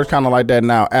 my barber is kind of like that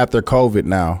now. After COVID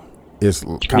now, it's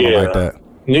kind of like that.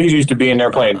 Niggas used to be in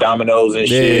there playing dominoes and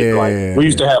shit. Like, we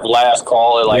used to have last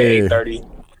call at like 8:30.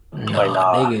 Like,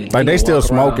 nah. Like, they still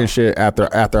smoking shit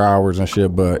after hours and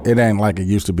shit, but it ain't like it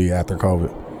used to be after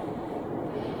COVID.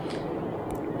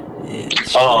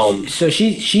 So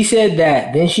she said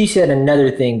that. Then she said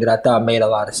another thing that I thought made a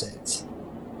lot of sense.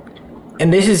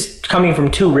 And this is coming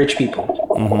from two rich people.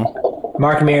 Mm-hmm.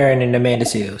 Mark Maron and Amanda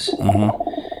Seals.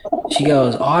 Mm-hmm. She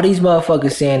goes, all these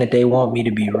motherfuckers saying that they want me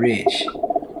to be rich,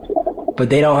 but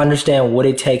they don't understand what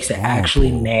it takes to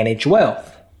actually manage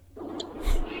wealth.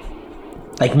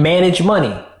 Like, manage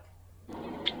money.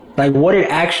 Like, what it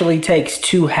actually takes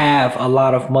to have a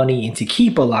lot of money and to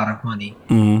keep a lot of money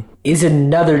is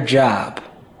another job.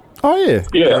 Oh, yeah.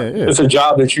 Yeah. It's a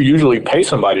job that you usually pay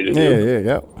somebody to do.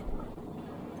 Yeah.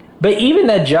 But even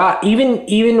that job,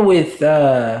 even with,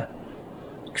 because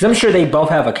I'm sure they both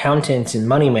have accountants and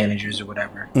money managers or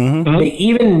whatever. Mm-hmm. But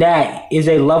even that is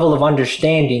a level of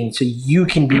understanding so you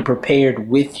can be prepared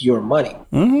with your money.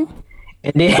 Mm-hmm.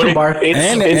 And then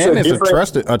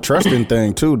it's a trusting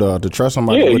thing too, though. To trust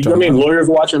somebody. Yeah, lawyers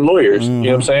watching lawyers. Mm-hmm. You know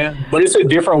what I'm saying? But it's a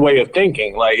different way of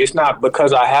thinking. Like, it's not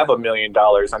because I have $1 million,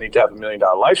 I need to have $1 million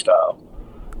lifestyle.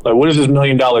 Like, what does this $1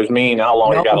 million mean? How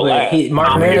long it gotta last?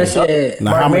 Mark Maron said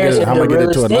the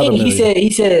realest thing.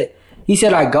 He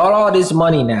said, I got all this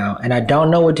money now, and I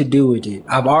don't know what to do with it.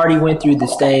 I've already went through the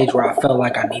stage where I felt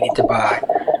like I needed to buy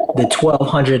the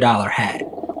 $1,200 hat.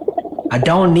 I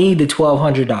don't need the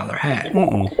 $1,200 hat.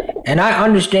 Mm-mm. And I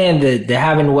understand the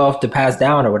having wealth to pass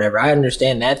down or whatever. I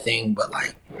understand that thing, but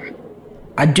like,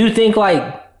 I do think like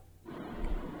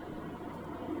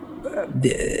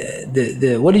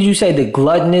the what did you say? The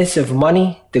gluttonous of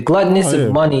money. The gluttonous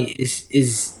of money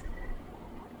is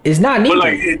not needed. But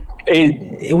like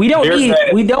we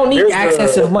don't need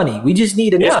access of money. We just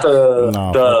need enough. The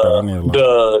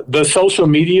social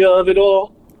media of it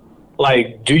all.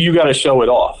 Like, do you got to show it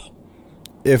off?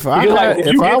 If I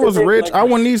was rich, I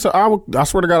wouldn't need. I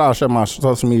swear to God, I'll shut my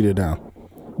social media down.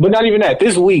 But not even that.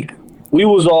 This week, we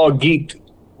was all geeked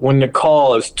when the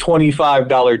cause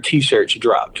 $25 T-shirts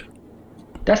dropped.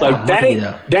 That's like not that. Money,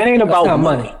 though. That ain't about not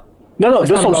money. No,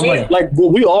 that's what I'm saying. Like,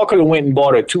 well, we all could have went and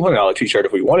bought a $200 T-shirt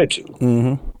if we wanted to.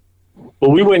 Mm-hmm. But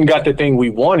we went and got the thing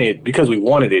we wanted because we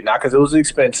wanted it, not because it was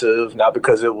expensive, not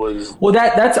because it was. Well,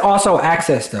 that's also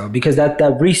access though, because that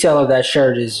resale of that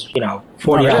shirt is $40.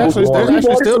 They're actually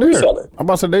still there. I'm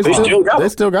about to say they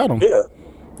still got them. Yeah,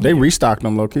 they restocked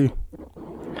them low key.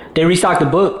 They restocked the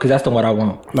book because that's the one I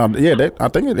want. No, yeah, I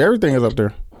think everything is up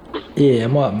there. Yeah,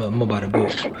 I'm about a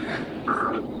book.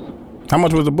 How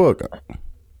much was the book?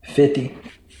 $50.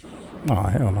 Oh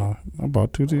hell no! I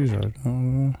bought 2 T-shirts.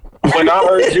 when I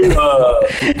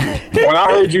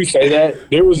heard you say that,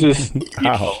 there was this,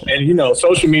 and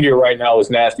social media right now is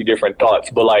nasty, different thoughts.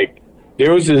 But like,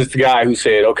 there was this guy who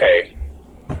said, okay,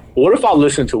 what if I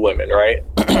listen to women, right?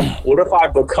 What if I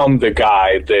become the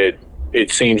guy that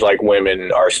it seems like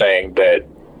women are saying that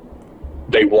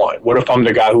they want? What if I'm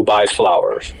the guy who buys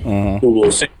flowers, who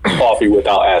will send you coffee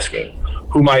without asking,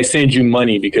 who might send you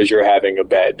money because you're having a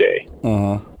bad day,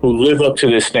 who live up to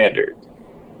this standard?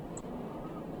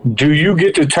 Do you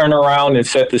get to turn around and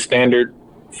set the standard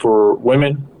for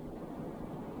women?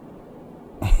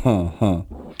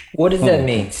 What does that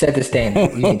mean? Set the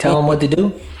standard. You can tell them what to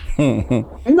do?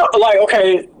 No, like,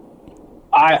 okay,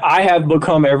 I have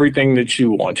become everything that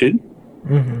you wanted.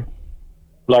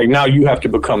 Like, now you have to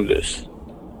become these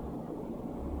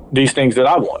things that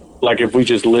I want. Like, if we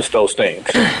just list those things.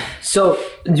 So,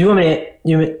 do you want me to?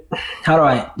 Do you want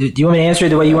me to answer it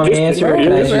the way you want me to answer it?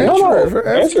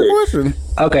 Answer the question.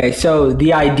 Okay, so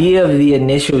the idea of the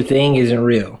initial thing isn't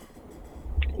real.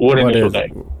 What initial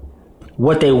thing?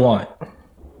 What they want.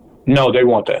 No, they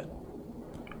want that.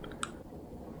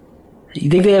 You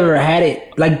think they ever had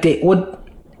it? Like, they what?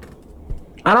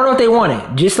 I don't know if they want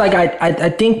it. Just like I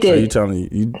think that So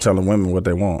you telling women what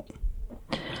they want.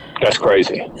 That's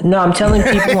crazy. No, I'm telling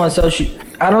people on social.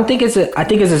 I think it's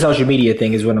a social media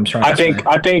thing. Is what I'm trying to say.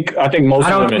 I think most. I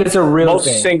don't think it's a real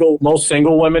thing. Most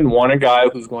single women want a guy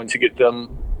who's going to get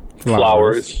them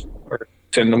flowers or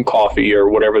send them coffee or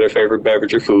whatever their favorite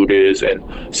beverage or food is,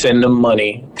 and send them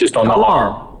money just on the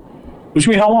arm. What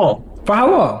you mean? How long? For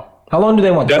how long? How long do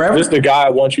they want? That's just the guy I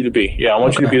want you to be. Yeah, I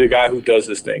want you to be the guy who does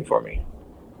this thing for me,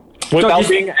 without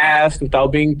being asked,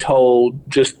 without being told,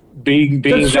 just being.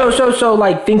 So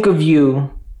like, think of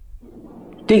you.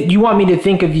 You want me to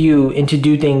think of you and to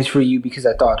do things for you because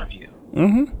I thought of you.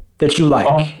 That you like,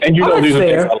 and you know these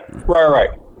are things. Right.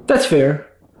 That's fair.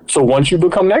 So once you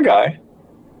become that guy,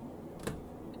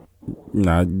 you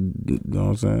know what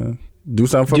I'm saying? Do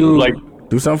something for me.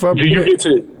 Do something for me.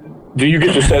 Do you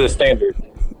get to set a standard?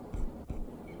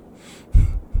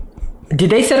 Did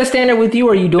they set a standard with you,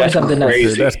 or are you doing something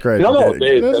else? That's crazy. No,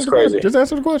 that's crazy. Just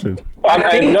answer the question.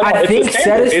 I think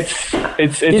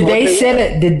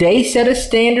did they set a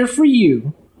standard for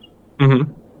you?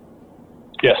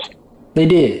 Yes. They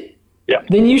did. Yeah.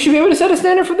 Then you should be able to set a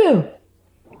standard for them.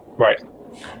 Right.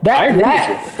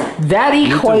 That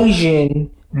equation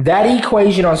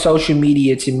on social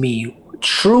media, to me,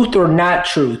 truth or not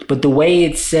truth, but the way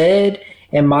it's said,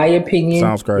 in my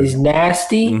opinion, is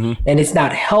nasty, and it's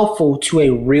not helpful to a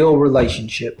real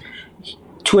relationship.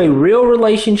 To a real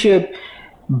relationship,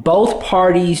 both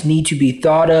parties need to be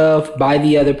thought of by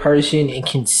the other person and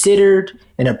considered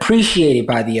and appreciated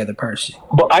by the other person.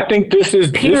 But I think this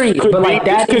is period.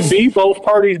 This could be both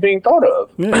parties being thought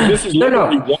of. Yeah. This is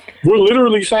we're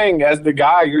literally saying, as the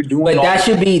guy, you're doing. But that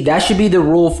should be the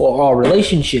rule for all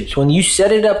relationships. When you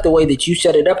set it up the way that you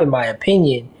set it up, in my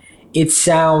opinion, it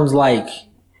sounds like,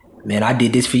 man, I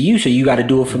did this for you, so you got to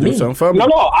do it for me. No,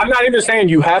 I'm not even saying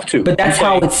you have to. But that's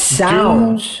how it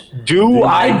sounds.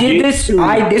 I did this?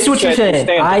 This is what you're saying.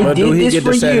 I did this for you. He get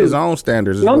to set his own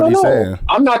standards. No.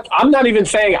 I'm not even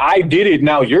saying I did it.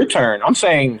 Now your turn. I'm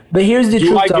saying. But here's the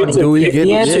truth.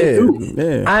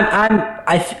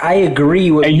 I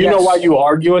agree with. And you know why you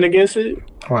arguing against it?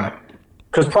 Why?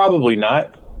 Because probably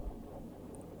not.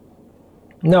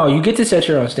 No, you get to set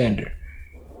your own standard.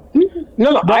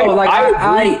 No,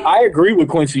 I agree with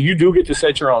Quincy. You do get to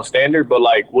set your own standard, but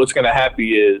like, what's going to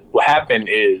happen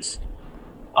is,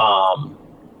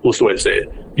 what's the way to say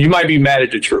it? You might be mad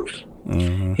at the truth.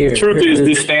 The truth is,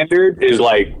 this standard is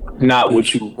like not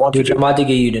what you want to do. I'm about to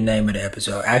give you the name of the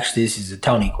episode. Actually, this is a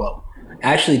Tony quote.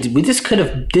 Actually, this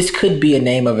could be a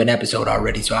name of an episode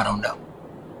already, so I don't know.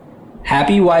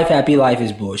 Happy wife, happy life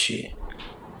is bullshit.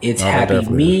 It's happy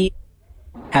me,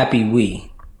 happy we.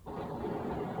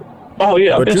 Oh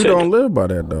yeah, but you don't live by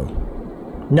that though.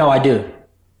 No, I do.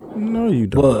 No, you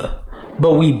don't.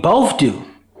 But we both do.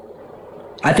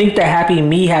 I think the happy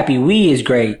me, happy we is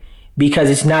great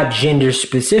because it's not gender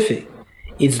specific.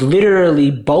 It's literally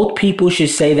both people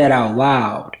should say that out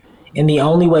loud. And the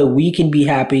only way we can be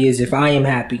happy is if I am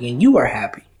happy and you are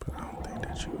happy. But I don't think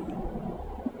that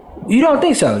you don't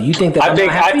think so? You think that I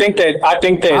think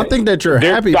that you're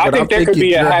happy, but I think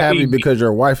you're happy because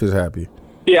your wife is happy.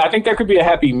 Yeah, I think there could be a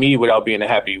happy me without being a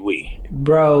happy we.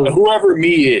 Bro. Whoever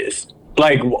me is.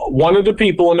 Like, one of the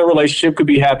people in the relationship could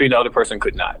be happy and the other person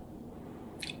could not.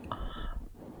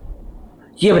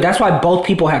 Yeah, but that's why both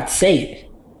people have to say it.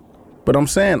 But I'm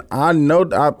saying, I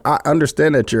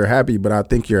understand that you're happy, but I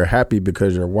think you're happy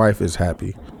because your wife is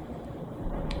happy.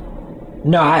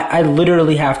 No, I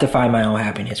literally have to find my own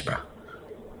happiness, bro.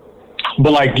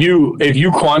 But like if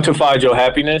you quantified your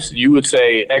happiness, you would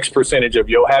say X percentage of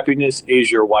your happiness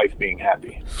is your wife being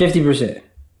happy. 50%.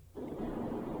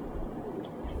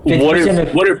 What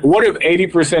if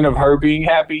 80% of her being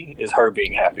happy is her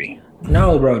being happy?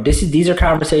 No, bro. These are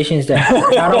conversations that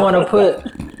I don't want to put.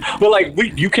 But like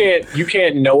you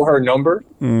can't know her number.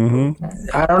 Mm-hmm.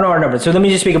 I don't know her number. So let me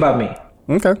just speak about me.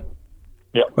 Okay.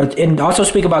 Yeah. But and also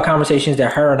speak about conversations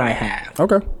that her and I have.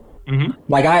 Okay. Mm-hmm.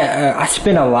 Like I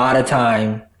spend a lot of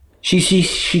time. She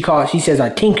says I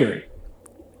tinker.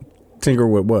 Tinker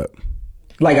with what?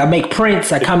 Like I make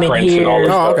prints. I come in Prints here.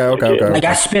 Oh, okay. Like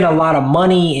I spend a lot of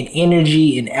money and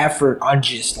energy and effort on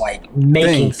just like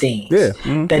making things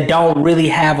that don't really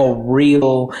have a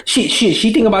real. She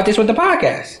think about this with the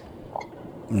podcast.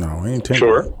 No, I ain't tinker.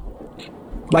 Sure.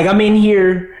 Like I'm in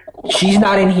here. She's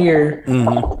not in here,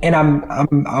 and I'm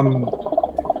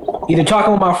either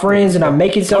talking with my friends and I'm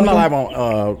making something. I'm not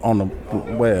live on the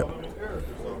web.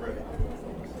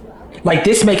 Like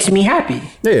this makes me happy.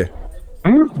 Yeah.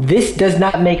 This does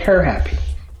not make her happy.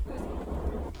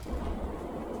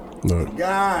 Look.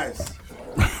 Guys.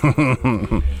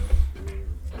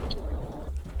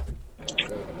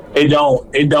 It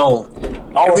don't.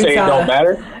 I don't say it don't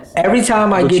matter. Every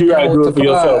time I But get you gotta done do with it the for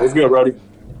yourself. It's pod, good, Brody.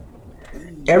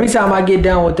 every time I get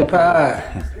done with the pod,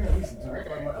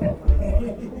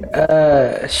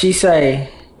 she say,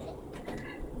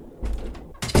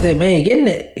 man, get in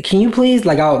it. Can you please,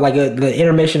 like, the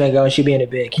intermission I go and she be in the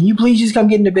bed. Can you please just come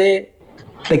get in the bed?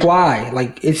 Like, why?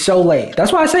 Like, it's so late.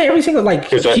 That's why I say every single, like,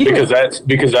 Because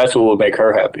that's what will make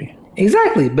her happy.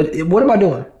 exactly. But what am I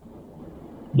doing?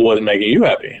 What's making you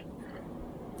happy?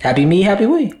 Happy me, happy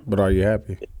we. But are you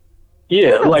happy?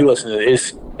 Yeah, like listen,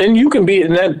 you can be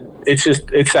in that.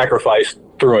 It's sacrifice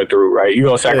through and through, right? You're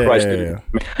gonna sacrifice to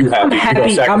make you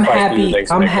happy. I'm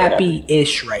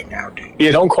happy-ish right now, dude.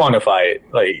 Yeah, don't quantify it.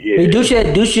 Like, yeah. Hey,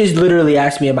 Douche just literally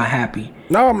asked me, am I happy?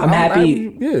 No, I'm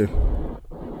happy. Yeah.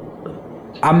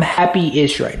 I'm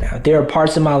happy-ish right now. There are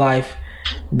parts of my life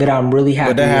that I'm really happy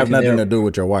with. But that have nothing to do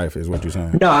with your wife, is what you're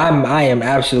saying. No, I am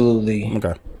absolutely.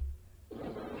 Okay.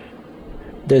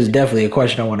 There's definitely a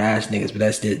question I want to ask niggas, but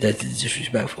that's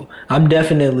disrespectful. I'm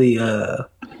definitely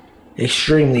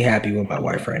extremely happy with my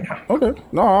wife right now. Okay.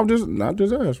 No, I'm just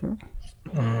asking.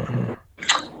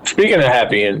 Speaking of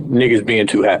happy and niggas being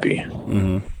too happy,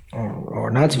 or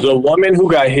not too. the woman who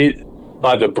got hit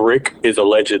by the brick is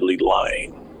allegedly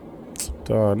lying.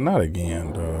 Dog, not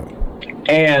again, dog.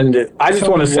 And I just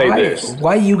want to say this.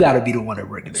 Why you got to be the one to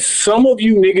bring it? Some of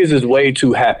you niggas is way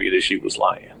too happy that she was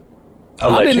lying.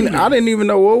 I didn't even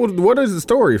know what is the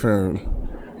story from.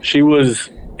 She was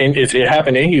it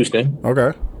happened in Houston.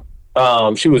 Okay.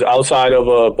 She was outside of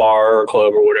a bar or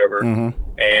club or whatever,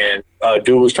 and a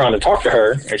dude was trying to talk to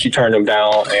her, and she turned him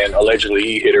down, and allegedly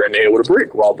he hit her in the head with a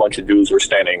brick while a bunch of dudes were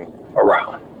standing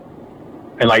around,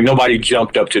 and like nobody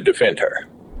jumped up to defend her.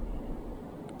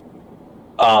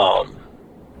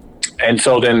 And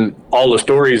so then all the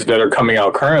stories that are coming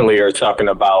out currently are talking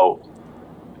about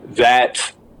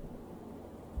that.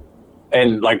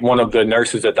 And like one of the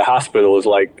nurses at the hospital is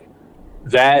like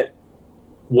that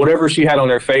whatever she had on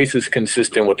her face is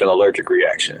consistent with an allergic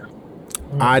reaction.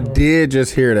 I did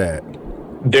just hear that.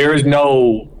 There is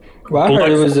no. Well, I heard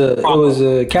it was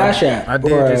a Cash App. I did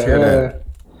just hear that.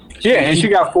 Yeah, and she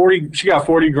got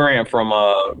 40 grand from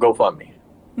GoFundMe.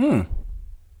 And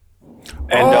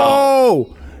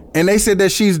and they said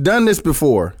that she's done this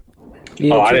before.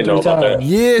 Yeah, I didn't know about that.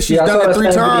 Yeah, she's done it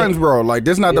 3 times, video. bro. Like,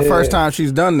 this is not the first time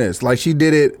she's done this. Like, she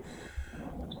did it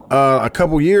a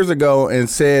couple years ago and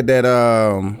said that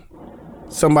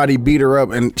somebody beat her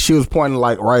up, and she was pointing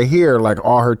like right here, like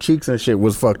all her cheeks and shit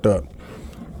was fucked up.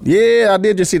 Yeah, I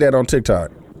did just see that on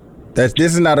TikTok. This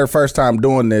is not her first time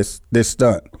doing this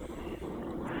stunt.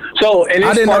 So, and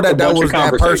I didn't know that was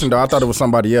that person though. I thought it was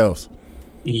somebody else.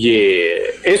 Yeah,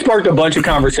 it sparked a bunch of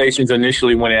conversations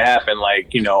initially when it happened,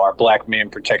 like, you know, are black men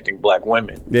protecting black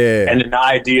women? Yeah. And then the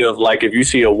idea of, like, if you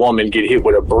see a woman get hit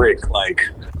with a brick, like,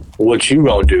 what you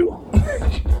gonna do?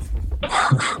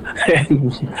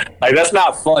 And, like, that's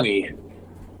not funny.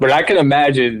 But I can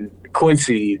imagine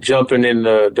Quincy jumping in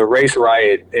the race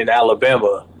riot in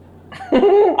Alabama.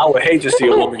 I would hate to see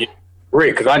a woman get a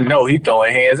brick because I know he's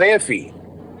throwing hands and feet.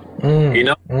 You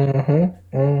know?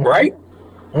 Right?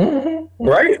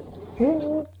 Right?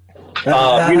 You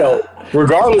know,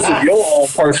 regardless of your own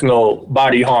personal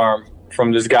body harm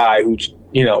from this guy who,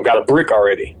 you know, got a brick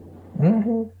already.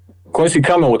 Quincy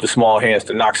coming with the small hands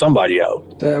to knock somebody out.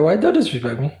 Why don't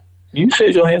disrespect me? You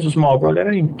said your hands were small, bro. That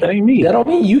ain't me. That don't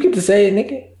mean you get to say it,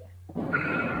 nigga.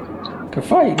 Can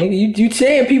fight, nigga. You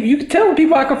saying people? You can tell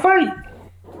people I can fight.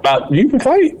 You can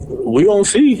fight. We gonna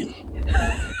see.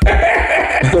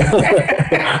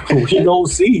 We gonna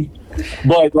see.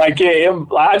 But like, yeah,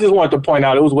 I just wanted to point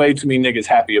out it was way too many niggas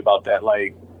happy about that.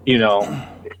 Like, you know,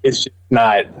 it's just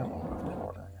not.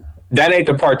 That ain't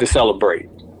the part to celebrate.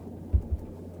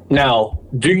 Now,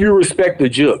 do you respect the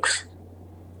jukes?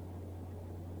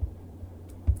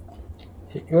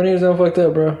 You want to hear something fucked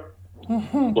up, bro?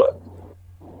 What?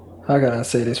 How can I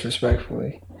say this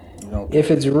respectfully?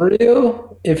 If it's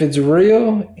real,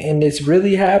 and it's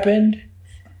really happened,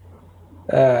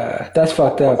 that's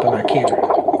fucked up, and I care.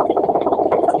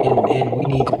 And we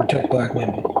need to protect black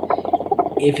women.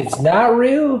 If it's not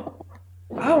real,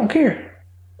 I don't care.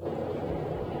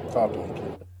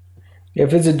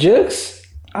 If it's a jukes,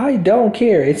 I don't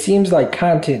care. It seems like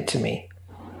content to me.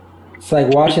 It's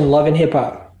like watching Love and Hip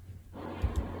Hop.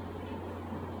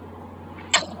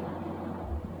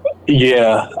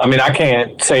 Yeah, I mean, I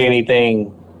can't say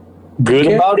anything good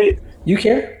about it. You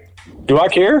care? Do I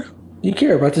care? You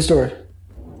care about the story?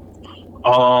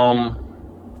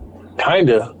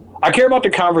 Kinda. I care about the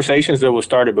conversations that was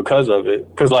started because of it.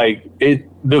 Because like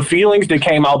the feelings that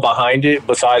came out behind it,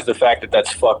 besides the fact that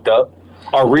that's fucked up,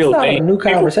 are real things. A new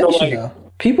conversation though.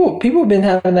 People have been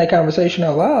having that conversation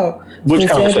out loud. Which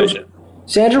conversation?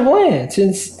 Sandra Bland.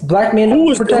 Since black men who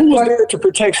was there to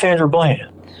protect Sandra Bland?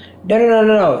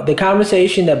 No. The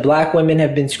conversation that black women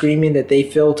have been screaming that they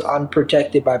felt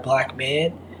unprotected by black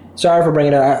men. Sorry for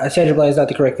bringing it up. Sandra Bland is not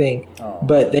the correct thing,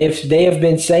 but they have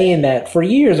been saying that for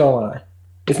years online.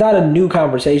 It's not a new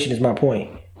conversation. Is my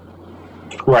point.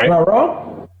 Right? Am I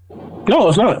wrong? No,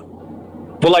 it's not.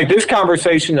 But like this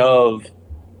conversation of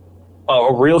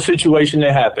a real situation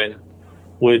that happened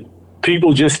with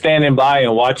people just standing by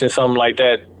and watching something like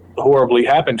that horribly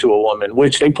happen to a woman,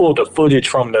 which they pulled the footage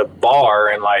from the bar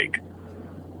and like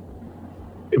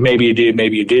maybe it did,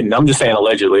 maybe it didn't. I'm just saying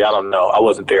allegedly. I don't know. I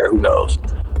wasn't there. Who knows?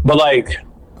 But like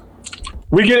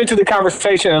we get into the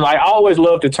conversation and like I always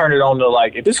love to turn it on to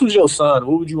like, if this was your son,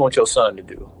 what would you want your son to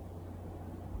do?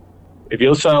 If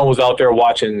your son was out there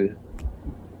watching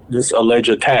this alleged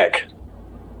attack,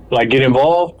 like get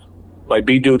involved, like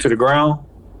beat dude to the ground,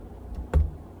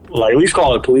 like at least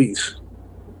call the police.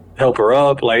 Help her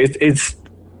up. Like it's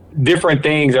different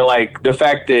things, and like the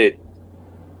fact that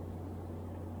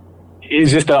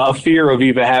it's just a fear of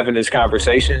even having this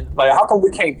conversation. Like, how come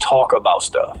we can't talk about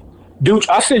stuff? Dude,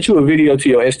 I sent you a video to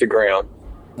your Instagram.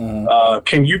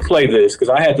 Can you play this? Because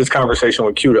I had this conversation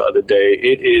with Q the other day.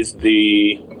 It is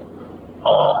the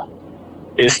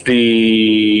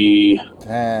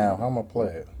Damn, I'm gonna play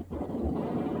it.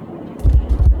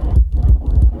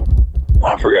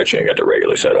 I forgot you ain't got the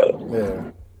regular setup.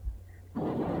 Yeah.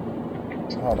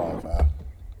 Hold on, fam.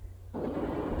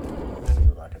 Let's see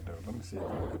what I can do. Let me see if I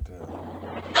can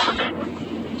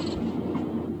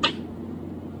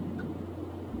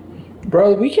do.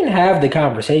 Bro, we can have the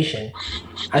conversation.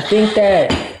 I think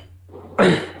that,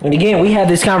 and again, we had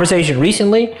this conversation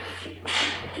recently.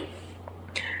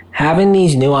 Having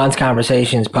these nuanced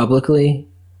conversations publicly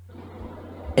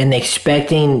and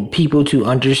expecting people to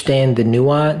understand the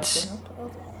nuance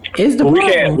is the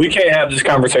problem. We can't have this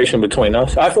conversation between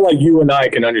us. I feel like you and I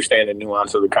can understand the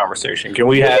nuance of the conversation. Can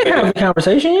we have the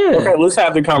conversation? Yeah. Okay, let's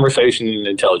have the conversation in an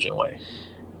intelligent way.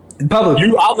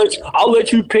 Publicly. I'll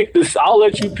let you pick this. I'll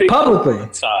let you pick publicly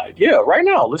side. Yeah, right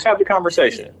now. Let's have the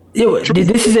conversation. Yeah,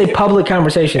 this is a public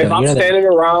conversation. If I'm standing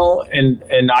around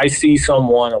and I see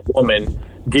someone, a woman,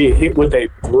 get hit with a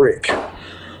brick,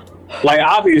 like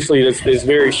obviously it's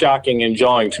very shocking and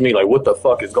jarring to me. Like, what the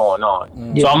fuck is going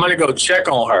on? So I'm gonna go check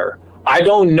on her. I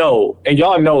don't know, and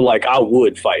y'all know, like I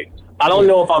would fight. I don't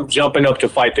know if I'm jumping up to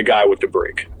fight the guy with the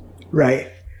brick.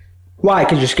 Right. Why?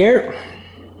 Because you're scared?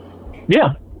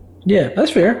 Yeah. Yeah, that's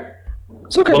fair.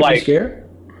 It's okay to be scared.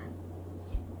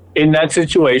 In that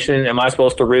situation, am I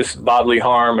supposed to risk bodily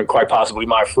harm and quite possibly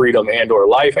my freedom and or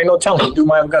life? Ain't no telling. Dude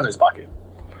might have a gun in his pocket.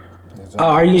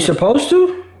 Are you supposed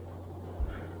to?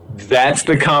 That's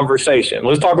the conversation.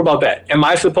 Let's talk about that. Am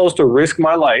I supposed to risk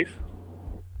my life,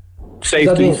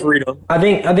 safety, freedom? I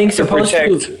think supposed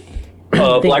to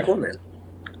protect black women.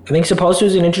 I think supposed to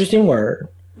is an interesting word.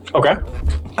 Okay.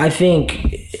 I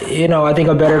think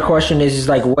a better question is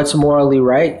like what's morally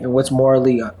right and what's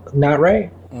morally not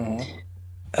right.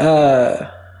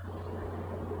 I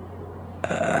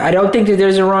don't think that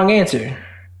there's a wrong answer.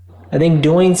 I think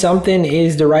doing something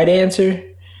is the right answer.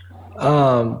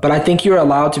 But I think you're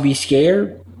allowed to be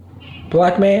scared,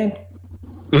 black man.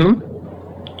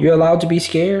 You're allowed to be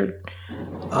scared.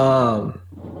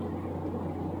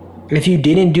 If you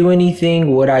didn't do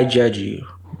anything, would I judge you?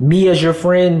 Me as your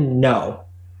friend? No.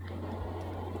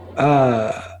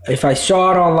 if I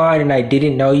saw it online and I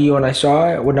didn't know you and I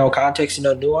saw it with no context and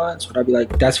no nuance, would I be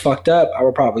like, that's fucked up? I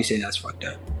would probably say that's fucked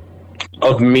up.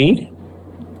 Of me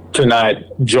to not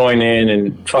join in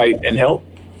and fight and help?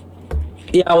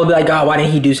 Yeah, I would be like, oh, why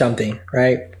didn't he do something,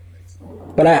 right?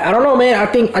 But I don't know, man. I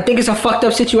think it's a fucked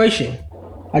up situation.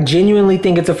 I genuinely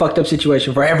think it's a fucked up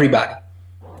situation for everybody.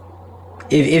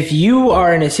 If you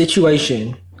are in a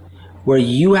situation where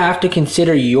you have to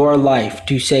consider your life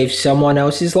to save someone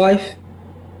else's life,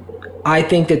 I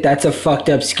think that's a fucked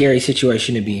up, scary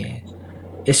situation to be in.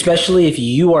 Especially if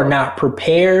you are not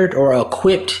prepared or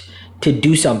equipped to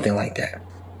do something like that.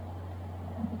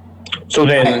 So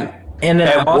then,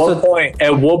 at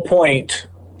what point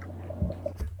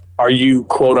are you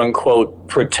quote unquote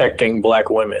protecting black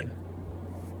women?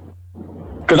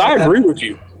 Because I agree with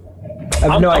you. I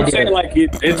have no idea. I'm saying like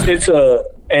it's a,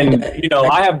 and you know,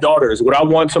 I have daughters. Would I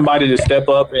want somebody to step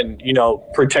up and, you know,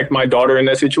 protect my daughter in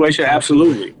that situation?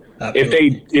 Absolutely.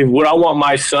 If would I want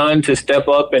my son to step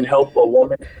up and help a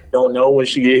woman who don't know when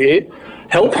she get hit?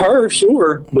 Help her,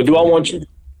 sure. But do I want you to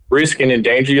risk and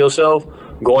endanger yourself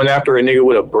going after a nigga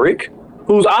with a brick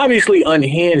who's obviously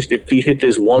unhinged if he hit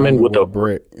this woman with a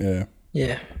brick?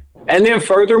 Yeah. And then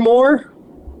furthermore,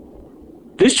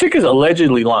 this chick is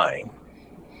allegedly lying.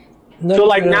 So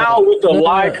like now with the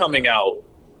lie coming out,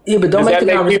 yeah, but don't make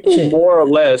the conversation more or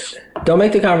less. Don't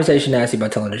make the conversation nasty by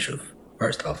telling the truth.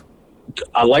 First off,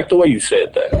 I like the way you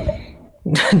said that.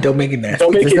 Don't make it nasty.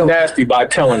 Don't make it nasty by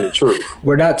telling the truth.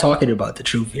 We're not talking about the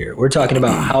truth here. We're talking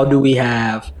about how do we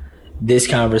have this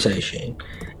conversation.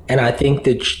 And I think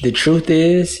that the truth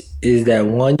is that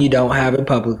one, you don't have it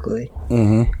publicly,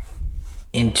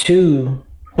 and two,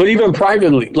 but even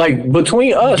privately, like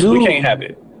between us, we can't have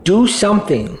it. Do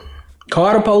something.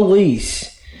 Call the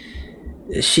police.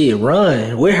 Shit,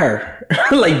 run with her.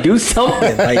 Like, do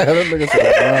something. Like,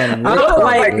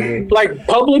 like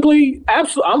publicly.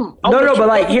 Absolutely. No, but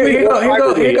like here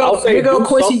go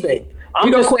Quincy.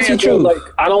 I'm just saying, Truth. Like,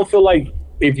 I don't feel like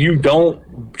if you don't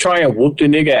try and whoop the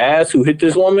nigga ass who hit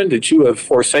this woman, that you have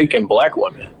forsaken black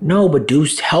women. No, but do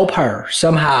help her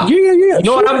somehow. Yeah. You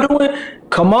know what I'm doing?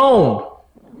 Come on.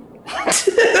 That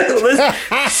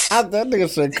nigga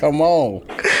said, "Come on."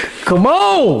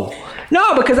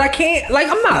 No, because I can't. Like,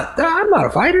 I'm not a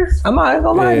fighter. I'm not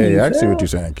gonna lie to you. Yeah, I see what you're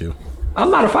saying, Q.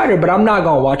 I'm not a fighter, but I'm not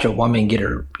gonna watch a woman get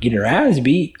her ass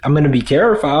beat. I'm gonna be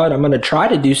terrified. I'm gonna try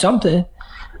to do something.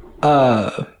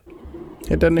 I'm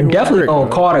definitely gonna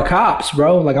call the cops,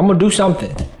 bro. Like, I'm gonna do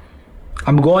something.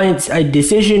 A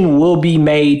decision will be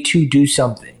made to do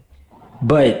something,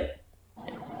 but.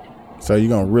 So you're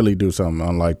gonna really do something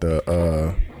unlike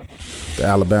the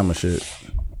Alabama shit.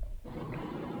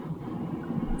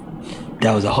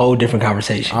 That was a whole different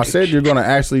conversation. I said you're gonna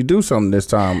actually do something this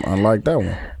time, unlike that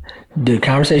one. The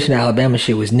conversation Alabama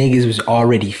shit was niggas was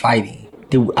already fighting.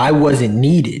 I wasn't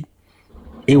needed.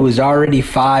 It was already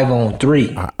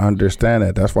 5-on-3. I understand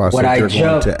that. That's why I said you're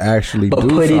going to actually do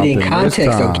something. But put it in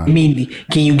context. So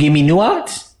can you give me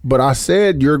nuance? But I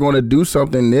said you're going to do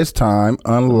something this time,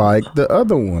 unlike the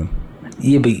other one.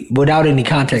 Yeah, but without any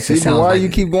context, it sounds why like you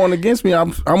keep going against me?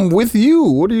 I'm with you.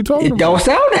 What are you talking about? It don't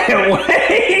sound that way.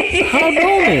 How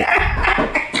don't it?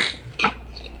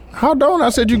 How don't I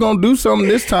said you're gonna do something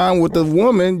this time with the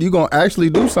woman? You're gonna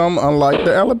actually do something unlike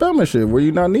the Alabama shit where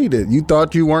you're not needed. You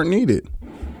thought you weren't needed.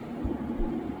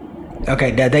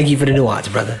 Okay, Dad. Thank you for the nuance,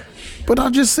 brother. But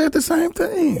I just said the same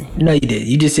thing. No, you did.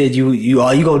 You just said you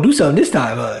gonna do something this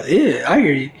time. Yeah, I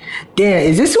hear you. Dan,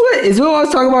 is what I was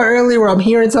talking about earlier? Where I'm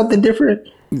hearing something different?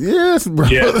 Yes, bro.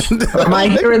 Yes. Am I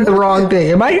hearing the wrong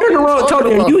thing? Am I hearing the wrong?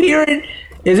 Tony, are you hearing?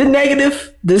 Is it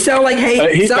negative? Does it sound like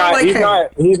hate? He's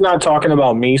not talking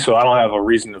about me, so I don't have a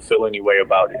reason to feel any way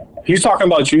about it. He's talking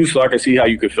about you, so I can see how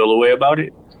you could feel a way about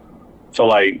it. So,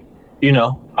 like, you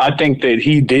know, I think that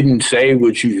he didn't say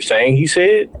what you were saying he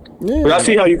said, but I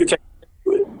see how you could change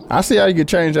it. I see how you could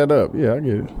change that up. Yeah, I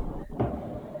get it.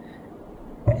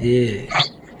 Yeah.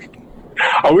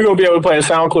 Are we going to be able to play a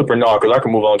sound clip or not? Because I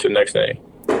can move on to the next thing.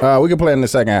 We can play in the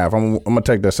second half. I'm going to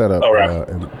take that setup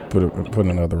and put it in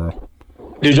another room.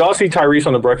 Did y'all see Tyrese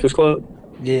on The Breakfast Club?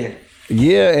 Yeah.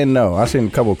 Yeah and no. I seen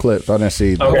a couple clips. I didn't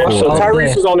see. Okay, so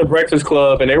Tyrese was on The Breakfast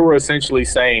Club, and they were essentially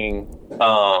saying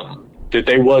that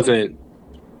they wasn't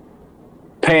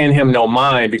paying him no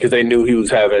mind because they knew he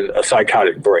was having a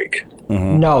psychotic break.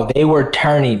 Mm-hmm. No, they were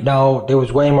turning. No, there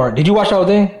was way more. Did you watch the whole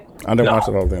thing? I didn't watch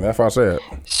the whole thing. That's what I said.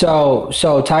 So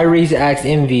Tyrese asked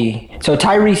Envy. So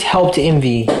Tyrese helped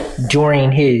Envy with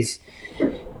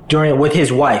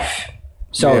his wife.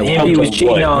 So Envy was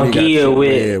cheating on Gia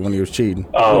with when he was cheating.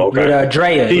 Oh, okay. With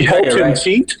Drea. He helped him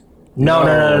cheat?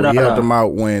 No. He helped him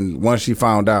out once she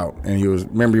found out, and he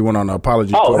went on an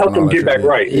apology tour. Oh, helped him get back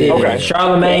right. Yeah. Okay.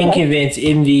 Charlamagne convinced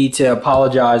Envy to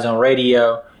apologize on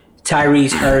radio.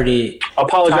 Tyrese heard it.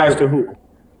 Apologize to who?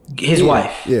 His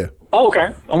wife. Yeah. Oh,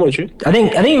 okay. I'm with you. I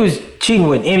think he was cheating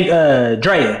with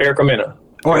Drea. Erica Mena.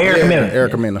 Or Erica Mena.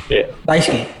 Erica Mena. Yeah. Light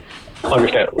skin.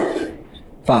 Understandable.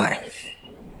 Fine.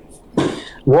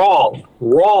 Wrong.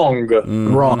 Wrong.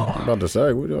 I'm about to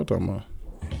say, what y'all talking about?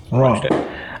 Wrong.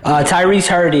 Tyrese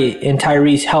heard it, and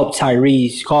Tyrese helped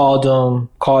Tyrese.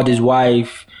 Called his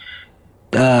wife.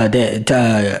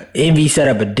 Envy set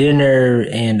up a dinner,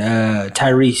 and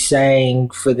Tyrese sang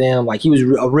for them. Like, he was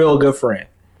a real good friend.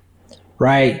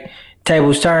 Right?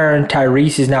 Tables turned.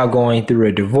 Tyrese is now going through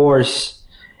a divorce,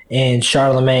 and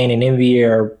Charlamagne and Envy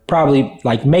are probably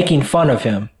like making fun of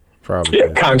him. Probably.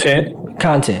 Yeah,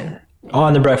 content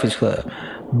on the Breakfast Club.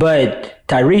 But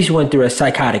Tyrese went through a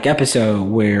psychotic episode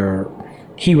where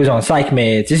he was on psych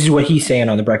meds. This is what he's saying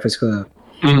on the Breakfast Club.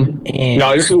 Mm-hmm. And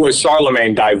no, this is what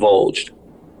Charlamagne divulged.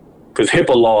 Because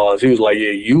HIPAA laws, he was like, yeah,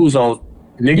 you was on...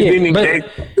 Nigga didn't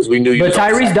because we knew you. But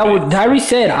Tyrese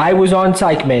said, I was on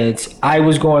psych meds. I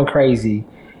was going crazy.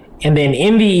 And then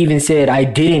Envy even said, I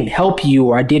didn't help you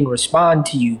or I didn't respond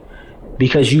to you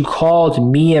because you called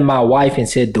me and my wife and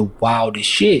said the wildest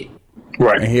shit.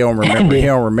 Right. And he don't remember. He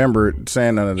don't remember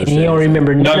saying none of this shit. He don't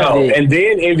remember none of it. And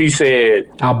then Envy said,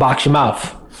 I'll box your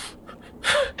mouth.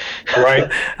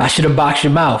 Right. I should have boxed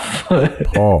your mouth.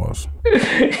 Pause.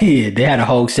 Yeah, they had a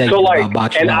whole segment about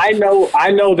boxing. And I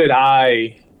know that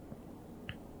I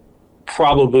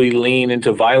probably lean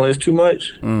into violence too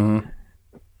much. Mm-hmm.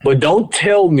 But don't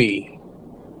tell me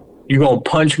you're gonna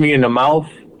punch me in the mouth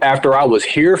after I was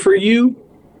here for you.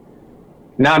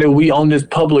 Now that we on this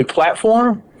public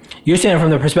platform. You're saying from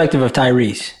the perspective of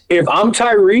Tyrese. If I'm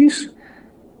Tyrese,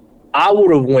 I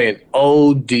would have went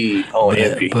OD on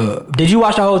Envy. Did you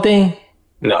watch the whole thing?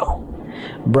 No.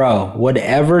 Bro,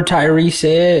 whatever Tyrese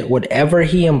said, whatever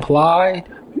he implied,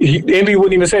 Envy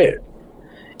wouldn't even say it.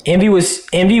 Envy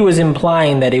was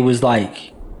implying that it was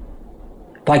like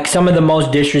some of the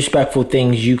most disrespectful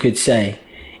things you could say.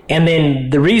 And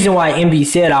then the reason why Envy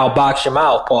said I'll box your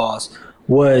mouth, pause,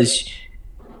 was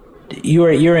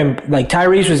you're like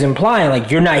Tyrese was implying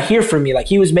like you're not here for me. Like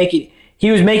he was making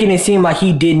it seem like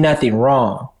he did nothing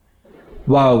wrong.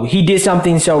 Well, he did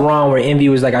something so wrong where Envy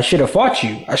was like, I should have fought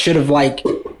you. I should have, you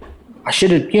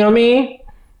know what I mean?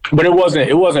 But it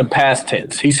wasn't past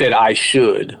tense. He said, I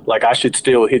should. Like, I should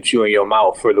still hit you in your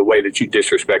mouth for the way that you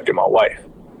disrespected my wife.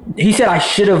 He said, I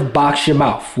should have boxed your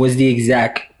mouth was the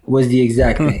exact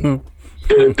thing.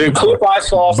 The clip I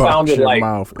saw sounded like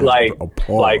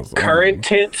current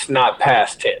tense, not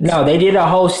past tense. No, they did a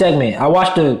whole segment. I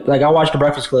watched the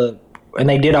Breakfast Club, and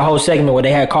they did a whole segment where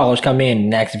they had callers come in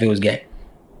and ask if it was gay.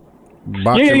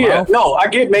 Yeah. No, I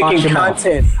get making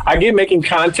content. I get making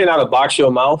content out of box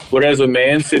your mouth. But as a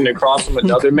man sitting across from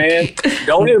another man,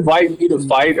 don't invite me to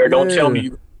fight or don't tell me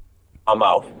you my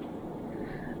mouth.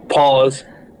 Pause,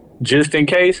 just in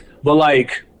case. But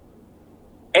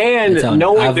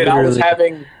knowing that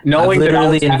I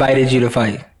was invited you to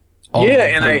fight.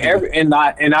 And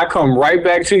I come right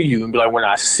back to you and be like, when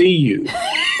I see you.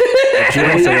 You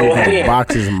don't say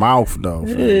box his mouth though.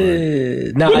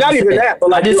 No, not even that.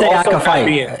 But I just say I can fight.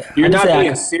 You're not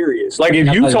being serious. Like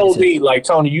if you told me, like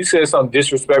Tony, you said something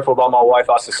disrespectful about my wife,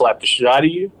 I should slap the shit out of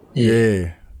you.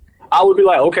 Yeah. I would be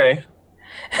like, okay.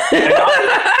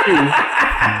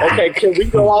 Okay, can we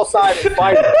go outside and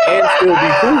fight and still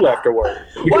be cool afterward?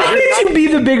 Why did you be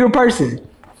the bigger person?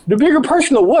 The bigger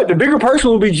person of what? The bigger person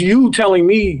will be you telling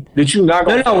me that you're not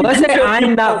going to No, let's say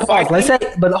I'm not fight. Let's say,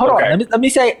 but hold on. Let me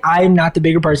say I'm not the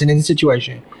bigger person in the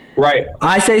situation. Right.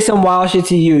 I say some wild shit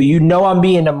to you. You know I'm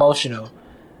being emotional.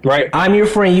 Right. I'm your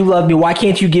friend. You love me. Why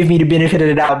can't you give me the benefit of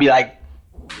the doubt and be like,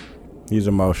 he's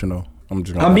emotional. I'm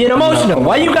being emotional.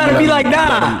 Why you gotta be like,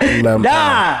 nah?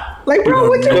 Like, bro,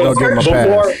 what you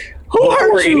Who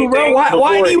hurt you, bro?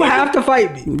 Why do you have to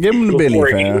fight me? Give him the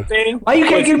Billy, fam. Why you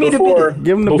can't give me the Billy?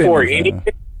 Give him the before Billy,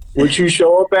 anything, what you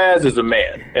show up as is a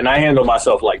man, and I handle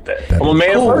myself like that. I'm a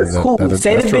man first. Cool.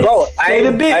 Say the bits. Say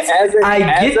the bits. As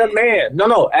a man.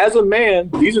 No. As a man,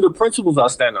 these are the principles I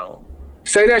stand on.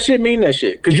 Say that shit, mean that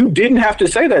shit. Because you didn't have to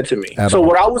say that to me. So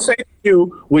what I would say to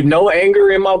you with no anger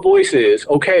in my voice is,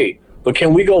 okay, but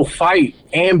can we go fight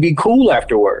and be cool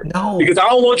afterward? No. Because I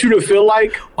don't want you to feel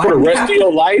like for the rest of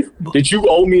your life that you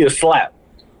owe me a slap.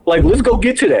 Like, let's go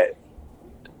get to that.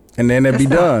 And then it'd be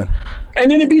done. And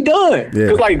then it'd be done.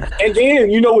 Yeah. And then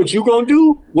you know what you gonna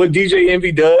do? What DJ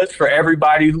Envy does for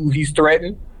everybody who he's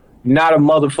threatened? Not a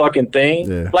motherfucking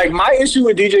thing. Yeah. Like, my issue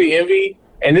with DJ Envy,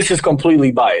 and this is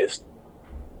completely biased,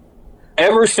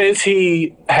 ever since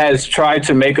he has tried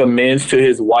to make amends to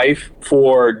his wife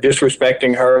for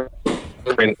disrespecting her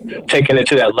and taking it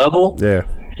to that level,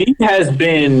 he has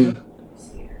been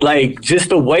like, just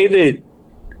the way that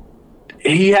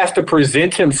he has to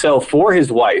present himself for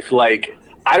his wife. Like,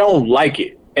 I don't like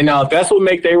it. And now, if that's what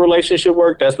make their relationship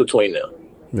work, that's between them.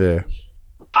 Yeah.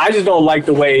 I just don't like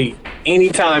the way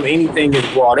anytime anything is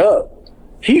brought up,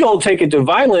 he gonna take it to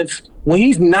violence when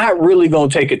he's not really gonna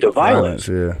take it to violence.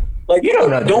 Yeah. Like, you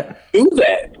don't do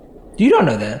that. You don't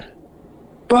know that,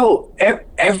 bro.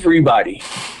 Everybody.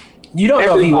 You don't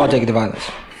know if he won't take it to violence.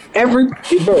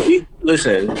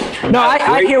 Listen. No,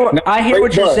 I hear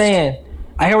what you're saying.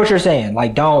 I hear what you're saying.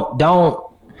 Like, don't.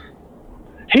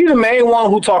 He's the main one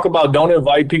who talk about don't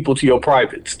invite people to your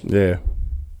privates. Yeah.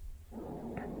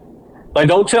 Like,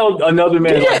 don't tell another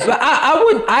man. Yeah, but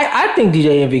I think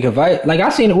DJ Envy could fight. Like,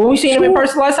 when we seen him in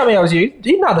person last time I was here,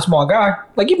 he's not a small guy.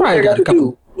 Like, he probably got a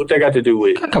couple. What they got to do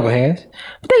with? A couple hands.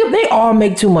 But they all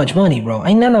make too much money, bro.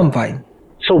 Ain't none of them fighting.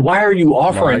 So why are you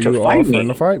offering to fight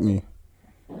me?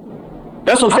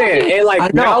 That's what I'm saying. And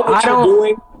like, now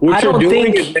what you're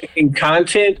doing is making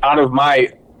content out of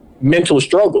my mental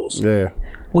struggles. Yeah.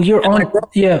 Well, you're on.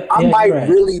 I might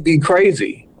really be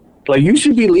crazy. Like, you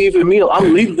should be leaving me. I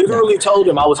literally told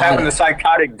him I was having a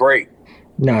psychotic break.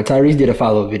 No, Tyrese did a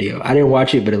follow-up video. I didn't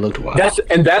watch it, but it looked wild.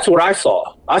 That's what I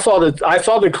saw. I saw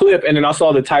the clip, and then I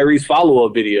saw the Tyrese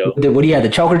follow-up video. What, he had the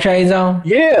choker chains on?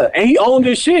 Yeah, and he owned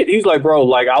his shit. He's like, bro,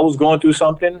 like, I was going through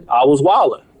something. I was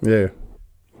wilding. Yeah.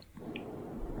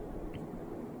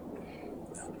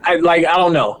 I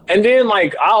don't know. And then,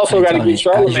 like, I also got to give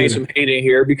Charlamagne some hate in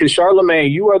here, because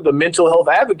Charlamagne, you are the mental health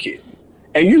advocate.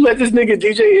 And you let this nigga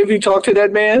DJ Envy talk to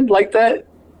that man like that?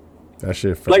 That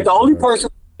shit. Like, the only person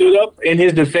who stood up in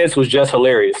his defense was just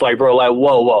hilarious. Like, bro, like,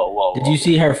 whoa. Did you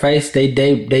see her face? They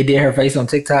did her face on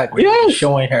TikTok. Yes.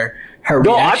 Showing her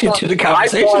reaction to the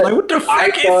conversation. Like, what the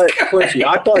fuck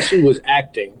I thought she was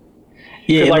acting.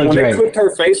 Yeah, like, when they flipped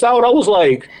her face out, I was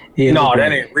like, no,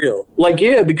 that ain't real. Like,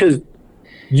 yeah, because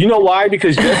you know why?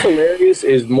 Because Just Hilarious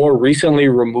is more recently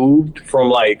removed from,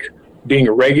 like,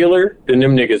 being regular than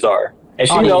them niggas are. And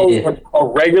she knows when a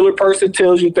regular person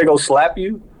tells you they go slap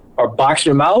you or box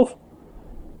your mouth,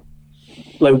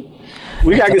 like,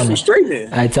 we got to get some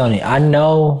straightening. I tell you, I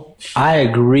know I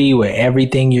agree with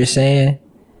everything you're saying,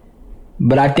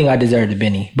 but I think I deserve the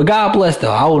Benny. But God bless,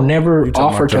 though. I will never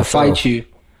offer to fight you.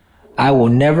 I will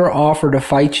never offer to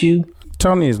fight you.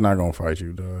 Tony is not going to fight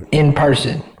you, dog. In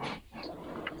person.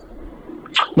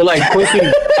 But like, Quincy,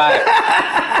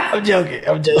 I'm joking.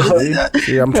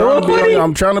 Yeah,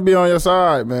 I'm trying to be on your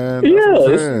side, man.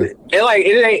 That's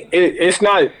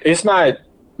it's not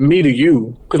me to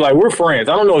you, because like, we're friends.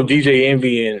 I don't know if DJ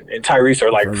Envy and Tyrese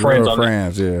are like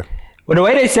friends. Yeah. Well, the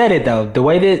way they said it, though, the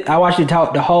way that I watched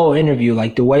the whole interview,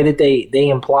 like the way that they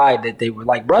implied that they were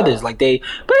like brothers, like they.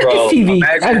 But it's TV.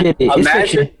 I get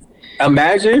it.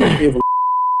 Imagine if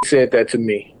said that to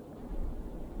me.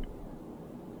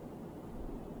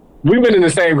 We've been in the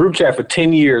same group chat for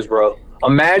 10 years, bro.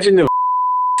 Imagine if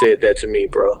said that to me,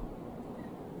 bro.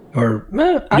 Or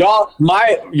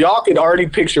y'all could already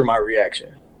picture my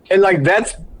reaction. And like,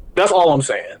 that's all I'm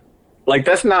saying. Like,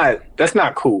 that's not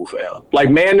cool, fam. Like,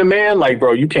 man to man, like,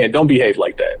 bro, don't behave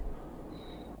like that.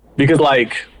 Because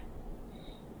like,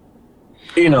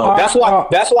 you know, that's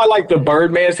why like the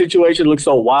Birdman situation looks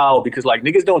so wild, because like,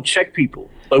 niggas don't check people.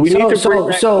 Like, we need to bring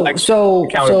back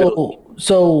accountability.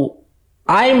 So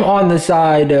I'm on the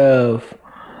side of,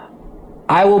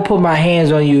 I will put my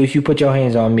hands on you if you put your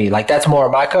hands on me. Like, that's more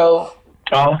of my code.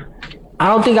 I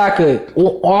don't think I could.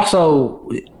 Also,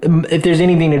 if there's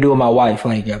anything to do with my wife,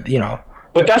 like, you know.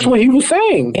 But that's what he was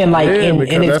saying. And like, and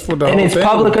it's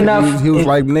public enough. He was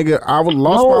like, nigga, I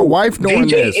lost my wife doing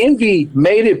this. DJ Envy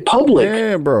made it public.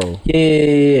 Yeah, bro.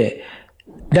 Yeah.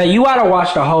 Now, you gotta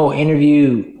watch the whole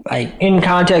interview, like, in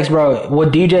context, bro.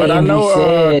 What DJ But Envy I know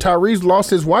said. Tyrese lost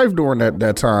his wife during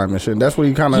that time and shit. That's what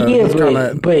he kind of.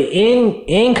 Yeah, but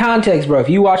in context, bro, if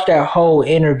you watch that whole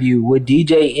interview, what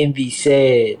DJ Envy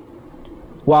said,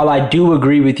 while I do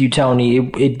agree with you,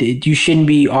 Tony, you shouldn't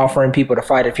be offering people to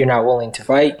fight if you're not willing to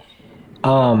fight.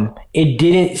 It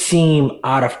didn't seem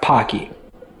out of pocket.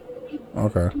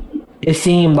 Okay. It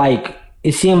seemed like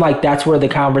that's where the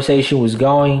conversation was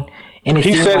going. And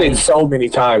he said it so many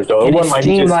times, though. It wasn't like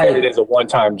he just said it as a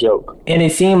one-time joke. And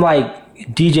it seemed like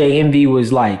DJ Envy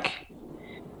was like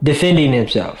defending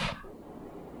himself.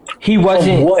 He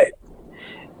wasn't. What?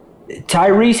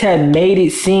 Tyrese had made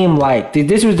it seem like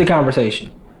this was the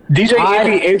conversation. DJ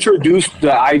Envy introduced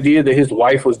the idea that his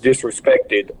wife was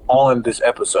disrespected on this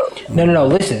episode. No.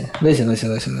 Listen.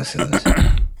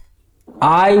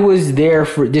 I was there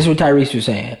for, this is what Tyrese was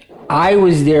saying. I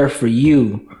was there for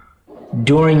you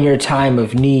during your time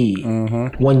of need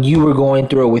when you were going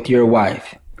through it with your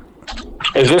wife.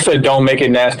 Is this a don't make it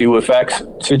nasty with facts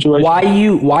situation?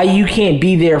 Why you can't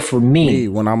be there for me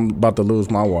when I'm about to lose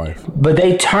my wife? But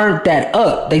they turned that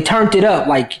up. They turned it up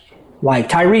like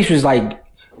Tyrese was like,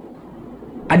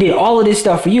 I did all of this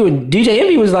stuff for you, and DJ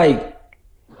Envy was like,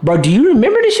 bro, do you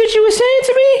remember the shit you were saying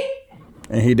to me?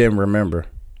 And he didn't remember.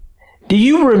 Do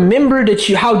you remember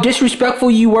how disrespectful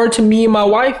you were to me and my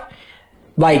wife?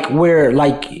 Like where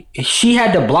like she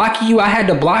had to block you, I had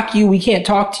to block you. We can't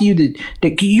talk to you.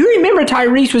 You remember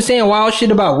Tyrese was saying wild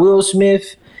shit about Will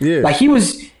Smith? Yeah, like he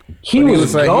was gone. He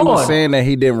was saying that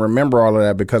he didn't remember all of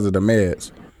that because of the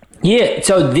meds. Yeah.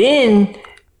 So then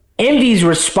Envy's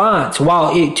response,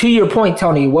 while to your point,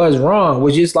 Tony, was wrong,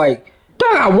 was just like,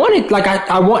 dog, I wanted, like,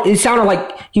 I want, it sounded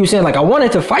like he was saying, like, I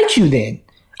wanted to fight you then.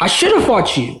 I should have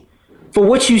fought you for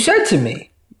what you said to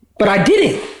me, but I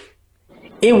didn't.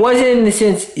 It wasn't in the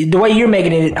sense, the way you're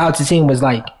making it out to seem was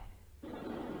like,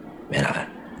 man,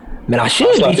 I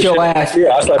should beat your ass.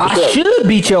 Yeah, I should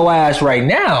beat your ass right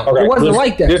now. Okay, it wasn't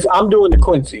like that. I'm doing the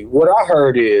Quincy. What I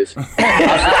heard is,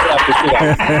 I should slap the shit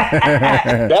out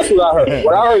of you. That's what I heard.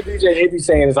 What I heard DJ Envy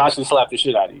saying is I should slap the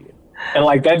shit out of you. And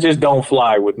like, that just don't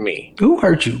fly with me. Who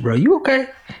hurt you, bro? You okay?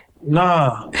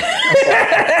 Nah.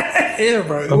 Yeah,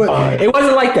 bro. It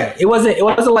wasn't like that. It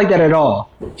wasn't like that at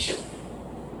all.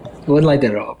 It wasn't like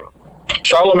that at all, bro.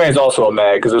 Charlamagne's also a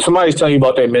mag, because if somebody's telling you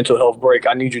about their mental health break,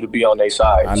 I need you to be on their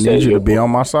side. I need you to be on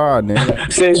my side,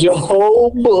 nigga. Since your whole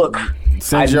book.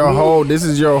 Since your whole, this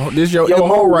is your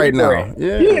MO right now.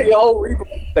 Yeah, your whole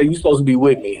rebrand that you supposed to be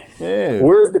with me. Yeah.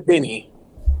 Where's the Benny?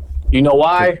 You know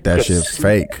why? That shit's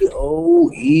fake.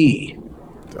 OE.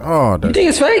 Oh, you think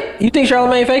it's fake? You think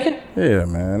Charlamagne faking? Yeah,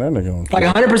 man. That nigga like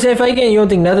 100% faking? You don't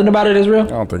think nothing about it is real? I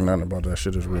don't think nothing about that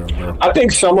shit is real, bro. I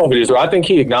think some of it is real. I think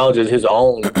he acknowledges his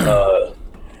own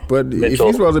but if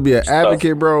you're supposed to be an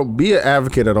advocate, bro, be an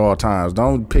advocate at all times.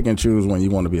 Don't pick and choose when you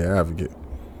want to be an advocate.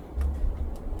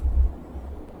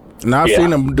 And I've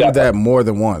seen him do that more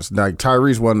than once. Like,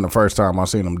 Tyrese wasn't the first time I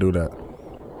seen him do that.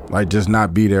 Like, just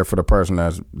not be there for the person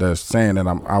that's saying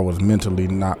that I was mentally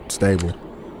not stable.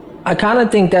 I kind of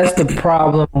think that's the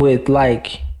problem with,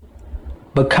 like,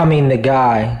 becoming the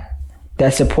guy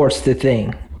that supports the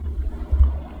thing.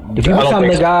 If you become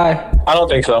the guy... I don't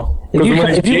think so. When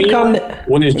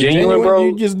it's genuine, bro...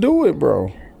 You just do it,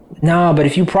 bro. No, but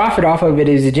if you profit off of it,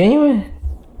 is it genuine?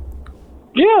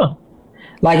 Yeah.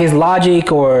 Like, it's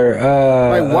Logic or...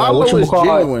 like, Wallow is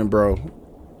genuine, bro.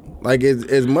 Like,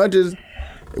 as much as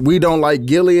we don't like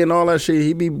Gilly and all that shit,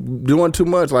 he be doing too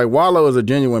much. Like, Wallow is a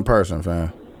genuine person,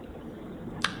 fam.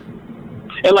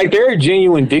 And like, they're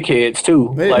genuine dickheads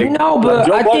too. Yeah. Like, no, but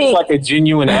Joe I Budden's think like a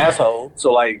genuine asshole.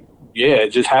 So like, yeah,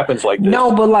 it just happens like this.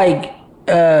 No, but like,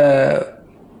 I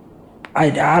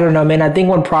don't know, man. I think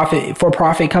when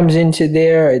profit comes into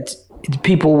there, it's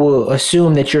people will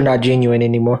assume that you're not genuine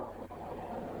anymore.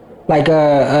 Like,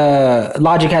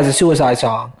 Logic has a suicide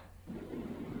song.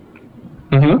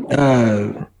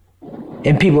 Mm-hmm.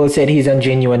 And people have said he's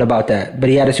ungenuine about that, but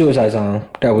he had a suicide song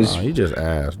that was. He just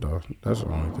ass, though. That's the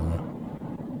only thing.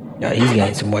 Yeah, he's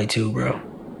gaining some weight too, bro.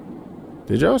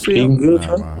 Did y'all see him?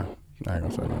 Nah, I ain't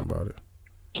gonna say nothing about it.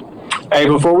 Hey,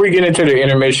 before we get into the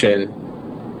intermission,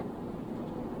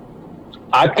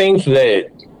 I think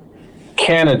that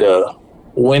Canada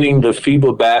winning the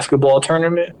FIBA basketball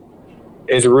tournament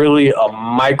is really a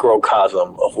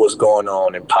microcosm of what's going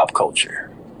on in pop culture.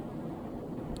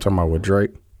 Talking about with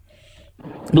Drake?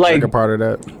 Like a part of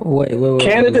that. Wait,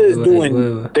 Canada is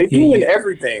doing. They're doing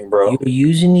everything, bro. You're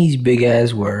using these big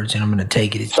ass words, and I'm gonna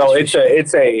take it. So it's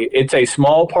a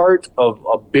small part of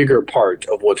a bigger part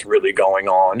of what's really going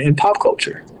on in pop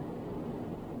culture.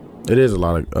 It is a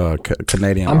lot of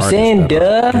Canadian. I'm saying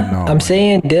duh. I'm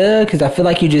saying duh because I feel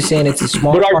like you're just saying it's a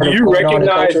small. But do you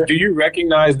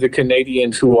recognize the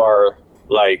Canadians who are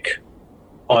like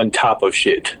on top of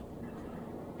shit?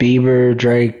 Bieber,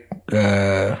 Drake.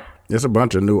 There's a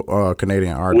bunch of new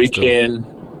Canadian artists.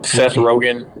 Weeknd, Seth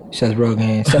Rogen, Seth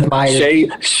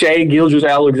Meyers. Shea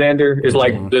Gilgeous-Alexander is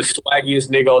like the swaggiest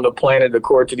nigga on the planet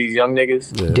according to these young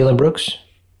niggas. Yeah. Dylan Brooks.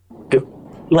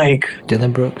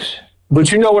 Dylan Brooks.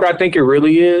 But you know what I think it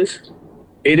really is?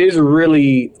 It is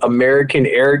really American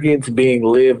arrogance being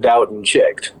lived out and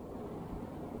checked.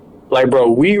 Like,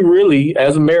 bro, we really,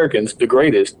 as Americans, the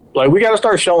greatest. Like, we got to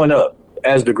start showing up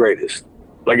as the greatest.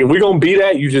 Like, if we're going to be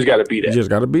that, you just got to be that. You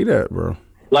just got to be that, bro.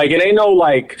 Like, it ain't no,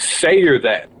 like, say you're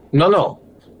that. No.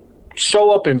 Show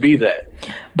up and be that.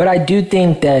 But I do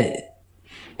think that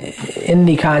in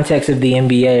the context of the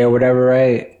NBA or whatever,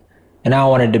 right? and I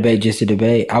don't want to debate just to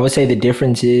debate. I would say the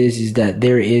difference is that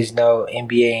there is no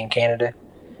NBA in Canada.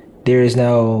 There is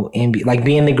no NBA, like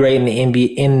being the great in the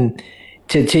NBA.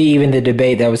 To even the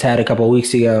debate that was had a couple of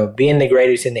weeks ago, being the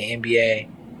greatest in the NBA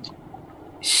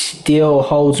still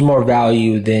holds more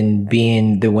value than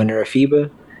being the winner of FIBA.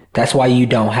 That's why you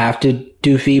don't have to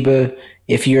do FIBA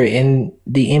if you're in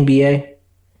the NBA.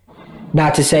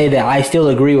 Not to say that I still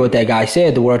agree with what that guy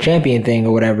said, the world champion thing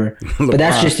or whatever, but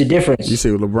that's just the difference. You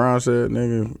see what LeBron said,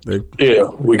 nigga? Yeah,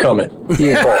 we coming.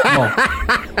 Yeah,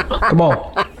 come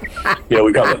on. Yeah,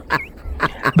 we coming.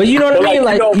 But you know what I mean?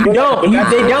 Like, they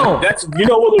don't. That's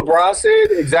what LeBron said.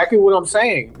 Exactly what I'm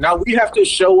saying. Now we have to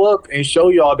show up and show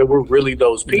y'all that we're really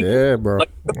those people. Yeah, bro.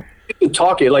 Like, you can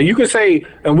talk it. Like you can say,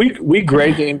 and we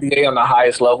grade the NBA on the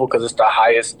highest level because it's the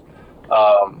highest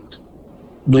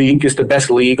league. It's the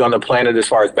best league on the planet as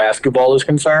far as basketball is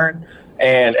concerned.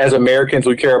 And as Americans,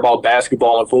 we care about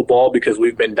basketball and football because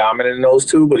we've been dominant in those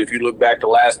two. But if you look back the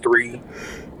last 3,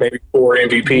 maybe 4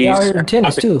 MVPs. We are here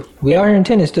in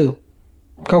tennis too.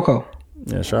 Coco.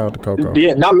 Yeah, shout out to Coco.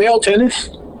 Yeah, not male tennis.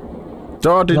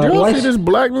 Dog, did y'all see this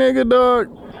black nigga, dog?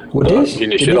 What this? Getting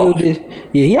this shit off.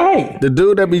 Yeah. The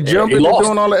dude that be jumping and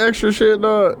doing all the extra shit,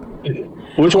 dog.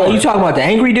 Which one? Are you talking about the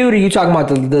angry dude or you talking about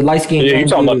the light skinned Yeah, you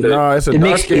talking about No, it's a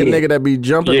dark skinned nigga that be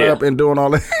jumping up and doing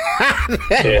all that.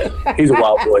 Yeah, he's a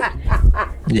wild boy.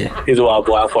 Yeah. He's a wild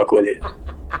boy. I fuck with it.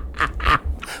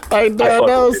 Like, dog,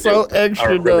 that was so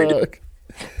extra, dog.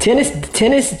 Tennis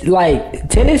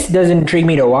doesn't intrigue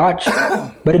me to watch,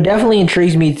 but it definitely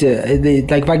intrigues me to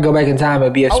like if I could go back in time,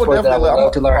 it'd be a sport that I would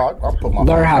love to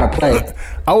learn how to play.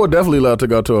 I would definitely love to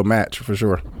go to a match for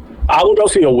sure. I would go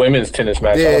see a women's tennis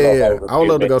match. Yeah. I would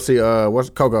love to go see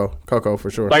what's Coco for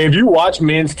sure. Like if you watch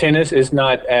men's tennis, it's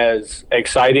not as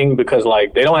exciting because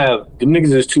like they don't have them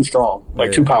niggas is too strong,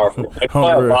 like too powerful. Like, don't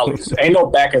have volleys. Ain't no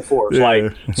back and forth. Yeah.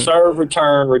 Like serve,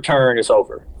 return, it's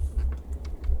over.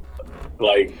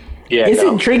 Like yeah, it's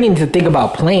intriguing to think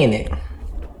about playing it.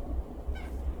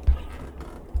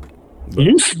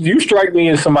 You strike me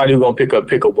as somebody who's gonna pick up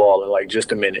pickleball in like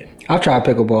just a minute. I'll try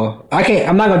pickleball.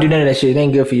 I'm not gonna do none of that shit. It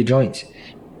ain't good for your joints.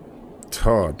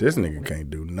 Oh, this nigga can't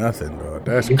do nothing, dog.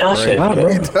 That's nothing,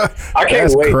 crazy. I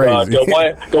can't wait, dog.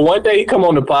 The one day he come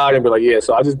on the pod and be like, yeah,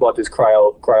 so I just bought this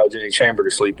cryogenic chamber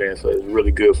to sleep in, so it's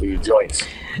really good for your joints.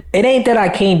 It ain't that I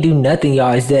can't do nothing,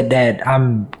 y'all. It's that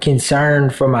I'm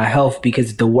concerned for my health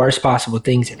because the worst possible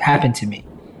things have happened to me.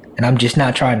 And I'm just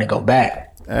not trying to go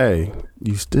back. Hey,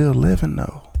 you still living,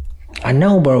 though. I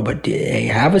know, bro, but hey,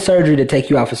 have a surgery to take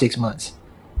you out for 6 months.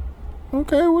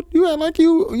 Okay, what you act like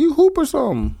you hoop or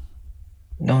something.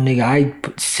 No, nigga, I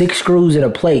put 6 screws in a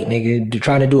plate, nigga,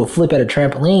 trying to do a flip at a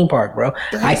trampoline park, bro.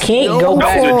 I can't go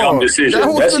back. That's a dumb decision.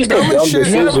 That's just a dumb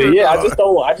decision. Yeah, I just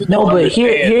don't. No, but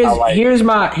here's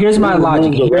my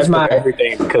logic. Here's my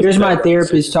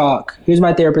therapist talk. Here's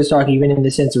my therapist talk, even in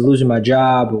the sense of losing my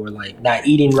job or like not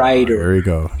eating right. Or there you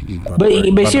go.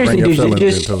 But seriously, dude,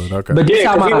 but this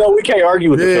how we can't argue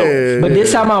with the feelings. But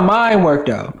this how my mind worked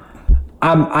though.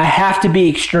 I have to be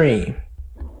extreme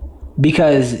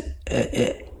because.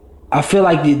 I feel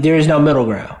like there is no middle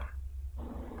ground.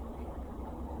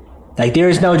 Like there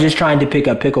is no just trying to pick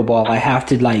up pickleball. I have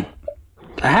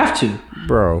to.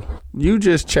 Bro, you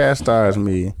just chastised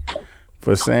me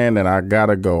for saying that I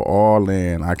gotta go all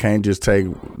in. I can't just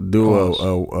Pause.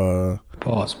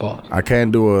 I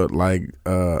can't do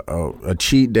a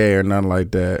cheat day or nothing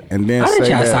like that. And then I didn't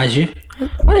chastise you.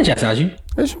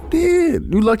 Yes, you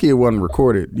did. You lucky it wasn't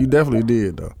recorded. You definitely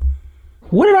did though.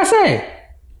 What did I say?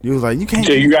 You was like, you can't.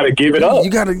 So you got to give it up.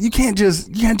 You can't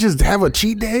just have a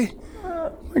cheat day.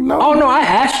 Like no. Oh no, I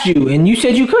asked you, and you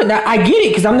said you couldn't. I get it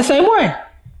because I'm the same way.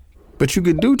 But you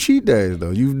could do cheat days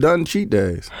though. You've done cheat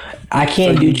days. I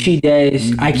can't do cheat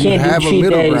days. I can't do cheat days. You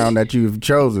have a middle ground that you've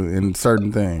chosen in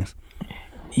certain things.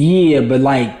 Yeah, but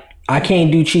like I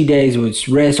can't do cheat days with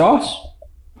red sauce.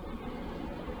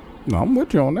 No, I'm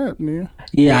with you on that, man.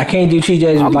 Yeah, I can't do cheat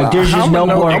days. Like, there's just no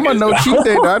more. I'm a no cheat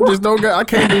day. I just don't got. I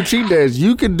can't do cheat days.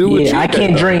 You can do a cheat day. I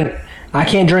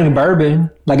can't drink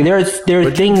bourbon. Like there are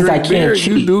things I can't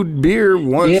cheat. You do beer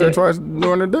once or twice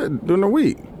during the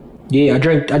week. Yeah, I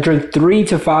drink 3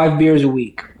 to 5 beers a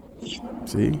week.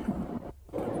 See,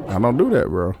 I don't do that,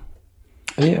 bro.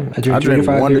 Yeah, I drink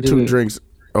 1 to 2 drinks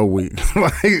a week,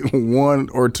 like 1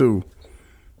 or 2.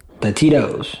 The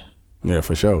Tito's. Yeah,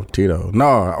 for sure. Tito.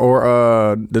 No,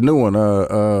 or the new one.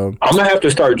 I'm gonna have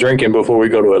to start drinking before we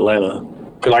go to Atlanta.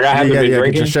 Cause like I haven't been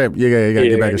drinking. Get your shape. You gotta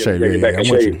get back in shape. I'm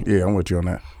with you. Yeah, I'm with you on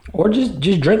that. Or just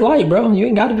drink light, bro. You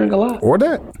ain't got to drink a lot. Or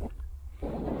that.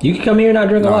 You can come here and not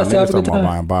drink a lot. Niggas talking about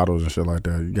buying bottles and shit like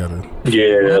that. You gotta.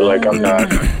 Yeah, like I'm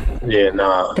not. Yeah,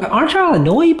 nah. But aren't y'all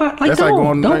annoyed by like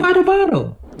don't buy the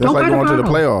bottle? That's like going to the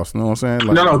playoffs. You know what I'm saying?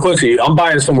 Like, no, Quincy. I'm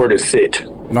buying somewhere to sit.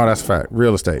 No, that's a fact.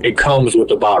 Real estate. It comes with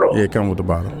the bottle. Yeah, it comes with the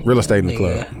bottle. Real estate in the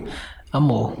club. I'm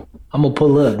gonna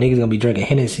pull up. Niggas gonna be drinking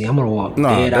Hennessy. I'm gonna walk.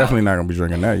 No, definitely not gonna be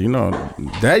drinking that. You know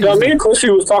that. Yeah, me and Quincy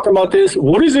was talking about this.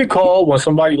 What is it called when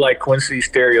somebody like Quincy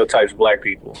stereotypes black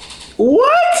people?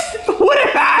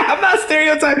 What? I'm not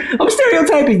stereotyping. I'm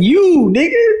stereotyping you,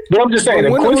 nigga. But I'm just saying.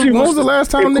 When was the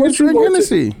last time niggas drank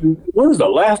Hennessy? When was the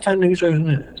last time niggas drank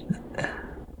Hennessy?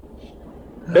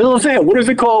 That's what I'm saying. What is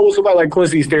it called with somebody like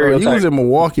Quincy stereotype? You was in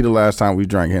Milwaukee the last time we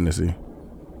drank Hennessy.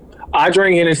 I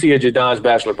drank Hennessy at Jadon's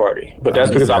bachelor party, but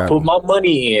that's because I put my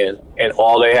money in, and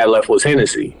all they had left was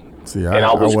Hennessy. See,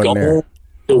 I was going. There.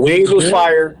 The wings was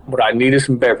fire, but I needed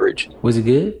some beverage. Was it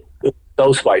good? It was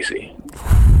so spicy.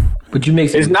 But you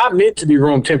make it's not meant to be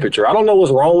room temperature. I don't know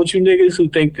what's wrong with you niggas who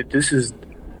think that this is.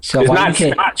 It's not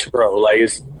scotch, bro. Like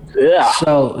it's. Yeah.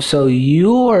 So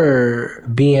you're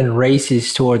being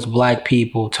racist towards black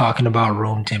people talking about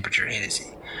room temperature Hennessy.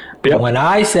 But when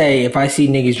I say, if I see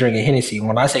niggas drinking Hennessy,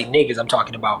 when I say niggas, I'm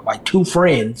talking about like two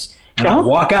friends and I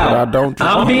walk out.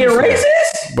 I'm being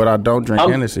racist? But I don't drink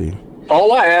Hennessy.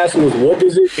 All I asked was, what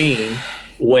does it mean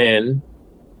when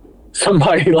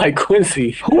somebody like Quincy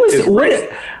is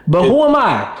racist? But who am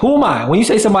I? Who am I? When you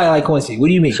say somebody like Quincy, what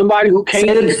do you mean? Somebody who came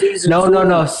to season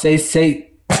No. Say somebody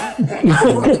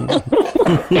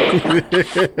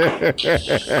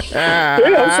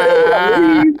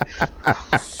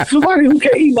who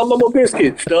can't eat my mama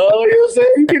biscuits, dog. You know what I'm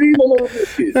saying? You can eat my mama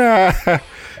biscuits. You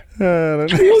know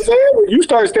what I'm saying? When you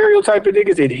start stereotyping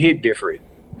niggas, it hit different.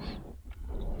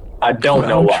 I don't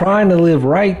know why. I'm trying to live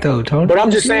right though, Tony. But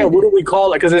I'm just saying, what do we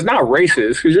call it? Because it's not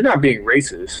racist. Because you're not being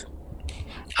racist.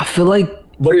 I feel like,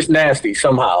 but it's nasty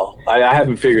somehow. I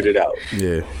haven't figured it out.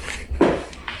 Yeah.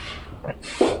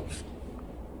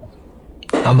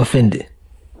 I'm offended.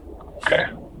 Okay.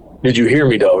 Did you hear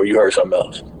me though, or you heard something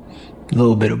else? A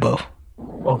little bit of both.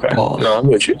 Okay. No, I'm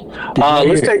with you.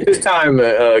 Let's take this time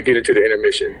to get into the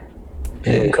intermission.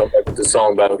 Yeah. And come back with the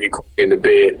song battle. Get in the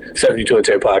bed. 72 and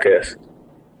 10 podcast.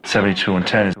 72 and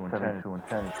 10.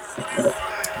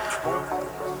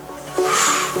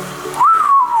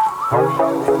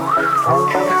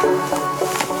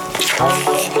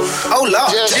 Oh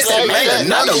Lord, just made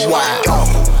another one.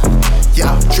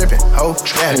 Yeah, tripping, oh,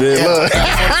 yeah.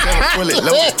 Pull it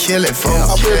low, kill it, folks.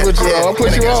 I'll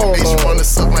put you on. Bitch wanna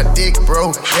suck my dick,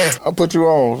 bro. Yeah. I'll put you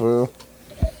on, Phil.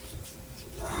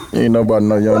 You ain't nobody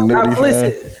know young nudie.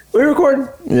 Listen, we recording?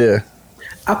 Yeah.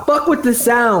 I fuck with the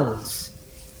sounds.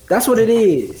 That's what it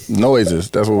is. Noises.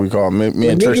 That's what we call them. Me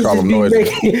and Trish call them noises.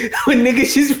 When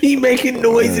niggas just be making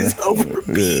noises over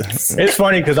beats. It's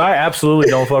funny because I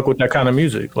absolutely don't fuck with that kind of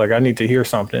music. Like I need to hear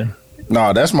something.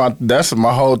 No, that's my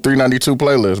whole 392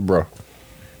 playlist, bro.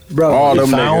 Bro, all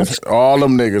them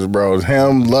niggas, bro.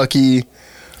 Him, Lucky,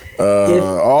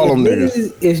 all them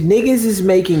niggas. If niggas is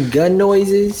making gun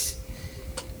noises,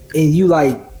 and you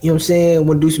like, you know what I'm saying,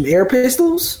 want to do some air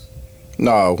pistols?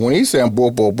 No, when he's saying boy,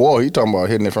 he talking about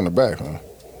hitting it from the back, huh?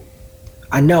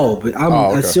 I know, but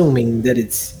I'm assuming that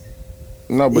it's.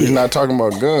 No, but he's not talking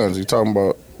about guns. He's talking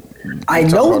about. I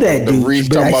know that, dude. He's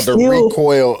talking about the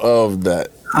recoil of that.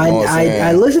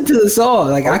 I listened to the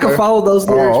song. Like I can follow those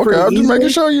lyrics. Okay, I'm just making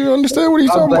sure you understand what he's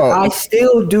talking about. I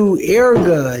still do air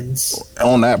guns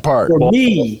on that part. For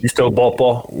me, you still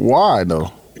ball. Why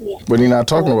though? But he's not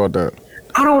talking about that.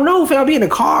 I don't know if I'll be in the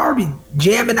car, be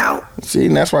jamming out. See,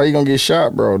 and that's why you're gonna get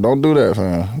shot, bro. Don't do that,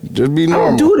 fam. Just be normal. I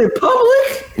don't do it in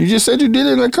public. You just said you did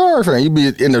it in the car, fam. You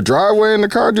be in the driveway in the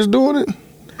car just doing it.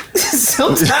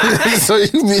 Sometimes. So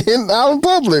you be out in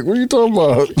public. What are you talking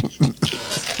about?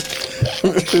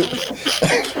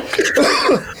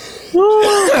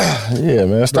 Yeah,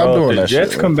 man. Stop doing that shit.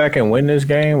 Jets come back and win this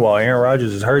game while Aaron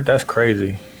Rodgers is hurt. That's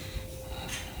crazy.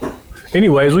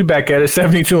 Anyways, we back at it.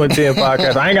 72 and 10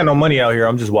 podcast. I ain't got no money out here.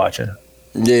 I'm just watching.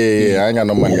 Yeah. I ain't got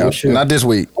no money out. Not this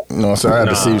week. You know, so I had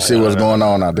to see what's going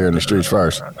on out there in the streets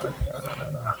first.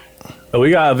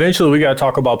 We got to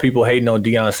talk about people hating on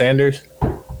Deion Sanders.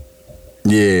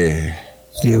 Yeah,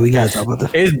 we gotta talk about that.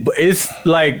 It's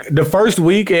like the first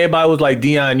week, everybody was like,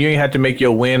 Deion, you ain't have to make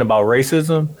your win about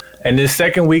racism. And this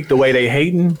second week, the way they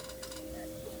hating.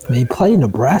 I mean, he played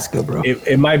Nebraska, bro.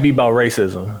 It might be about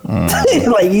racism.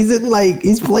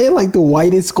 He's playing like the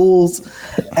whitest schools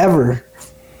ever.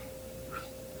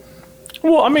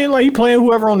 Well, I mean, like he playing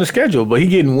whoever on the schedule, but he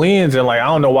getting wins, and like I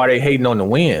don't know why they hating on the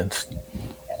wins.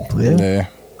 Yeah.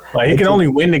 Like he can only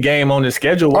win the game on the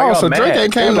schedule. Why so Drake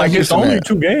ain't came like to Houston. It's only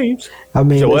 2 games. I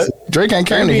mean, Drake ain't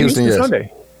came to Houston yet. Sunday.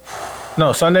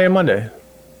 No, Sunday and Monday.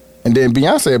 And then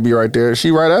Beyonce will be right there.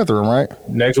 She right after him, right?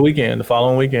 Next weekend, the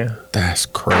following weekend. That's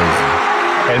crazy.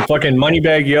 And fucking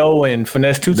Moneybagg Yo and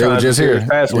Finesse Two They were Times just here.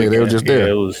 Past weekend. They were just there.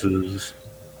 Yeah, it was.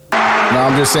 No,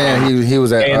 I'm just saying he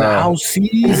was at. And our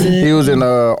season. He was in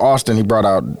Austin. He brought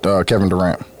out Kevin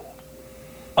Durant.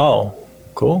 Oh,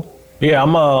 cool. Yeah,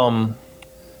 I'm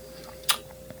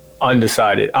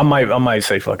undecided. I might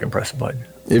say fucking press the button.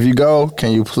 If you go,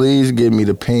 can you please give me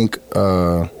the pink?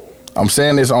 I'm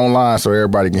saying this online so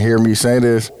everybody can hear me say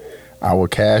this. I will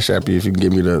cash app you if you can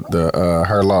give me the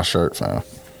Her Loss shirt, fam.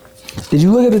 Did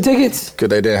you look at the tickets? Because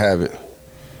they didn't have it.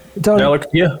 Tony?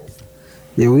 Yeah.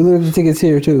 Yeah, we looked at the tickets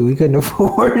here too. We couldn't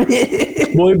afford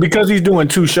it. Well, because he's doing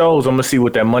 2 shows, I'm gonna see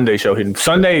what that Monday show hitting.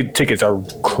 Sunday tickets are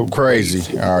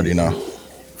Crazy. I already know.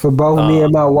 For both me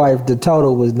and my wife, the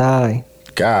total was $9.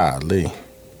 Golly.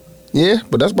 Yeah,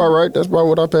 but that's about right. That's about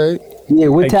what I paid. Yeah,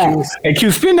 with tax. Hey, Q,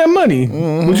 spend that money.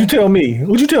 Would you tell me?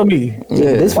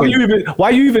 Yeah, this Why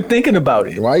you even thinking about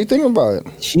it? Why are you thinking about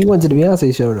it? She went to the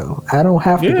Beyonce show though. I don't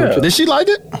have to go to Did she like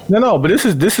it? No, but this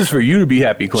is for you to be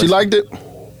happy, Quincy. She liked it?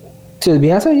 To the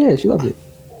Beyonce? Yeah, she loved it.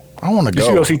 I want to Did go.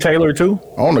 you go see Taylor too?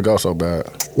 I want to go so bad.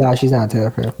 Nah, she's not a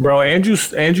Taylor fan. Bro, Andrew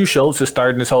Schultz is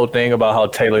starting this whole thing about how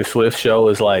Taylor Swift's show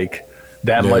is like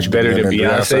that much better than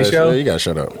Beyonce's show. You gotta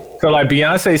shut up. So like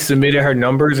Beyonce submitted her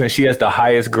numbers and she has the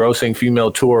highest grossing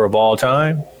female tour of all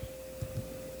time.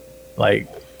 Like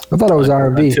I thought it was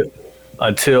R&B.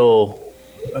 Until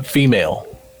female.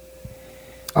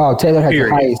 Oh, Taylor has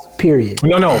Period. the highest, period.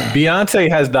 No, Beyonce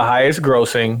has the highest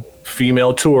grossing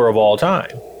female tour of all time.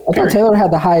 I thought Taylor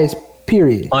had the highest,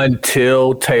 period.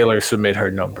 Until Taylor submit her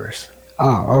numbers.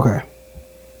 Oh, okay.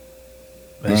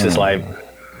 It's just like,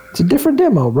 It's a different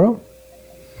demo, bro.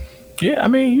 yeah, I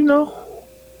mean, you know,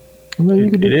 I mean,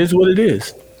 you could it is what it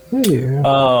is. Yeah.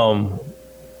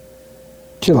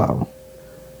 Chill out.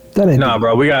 That ain't Nah,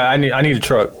 bro, I need a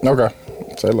truck. Okay.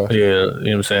 Say less. Yeah, you know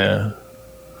what I'm saying?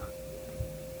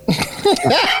 I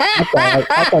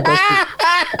thought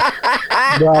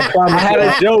that's bro,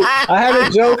 I had a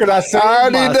joke and I said I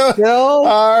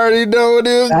already know it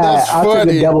is. That's I took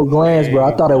funny. a double glance, bro.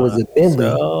 I thought it was a Bentley.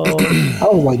 I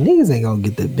was like, niggas ain't gonna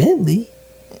get the Bentley.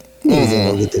 Niggas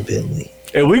ain't gonna get the Bentley.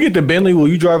 If we get the Bentley, will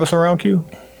you drive us around, Q?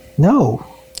 No.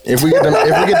 If we get the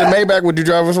Maybach, would you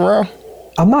drive us around?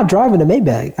 I'm not driving the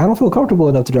Maybach. I don't feel comfortable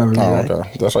enough to drive a Oh, Maybach.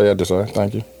 okay. That's all you had to say.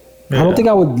 Thank you. I don't think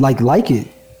I would like it.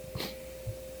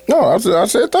 No, I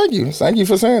said thank you. Thank you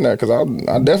for saying that because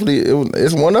I definitely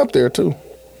it's one up there too.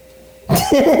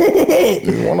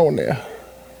 There's one on there.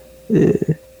 Yeah.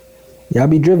 Y'all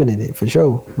be driven in it for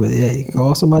sure. But hey,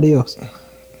 call somebody else.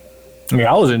 I mean,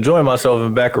 I was enjoying myself in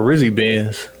the back of Rizzy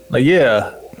Benz. Like,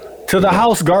 yeah, to the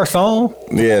house, garçon.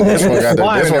 Yeah, this one got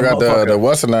Flying the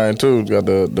what's the name too? Got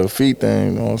the feet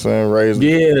thing. You know what I'm saying? Raised.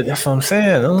 Yeah, that's what I'm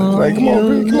saying. Like, come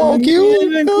on, Q.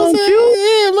 You know what I'm saying?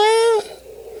 Yeah, man.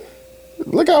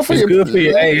 Look out for It's your. good for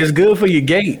you. Hey, it's good for your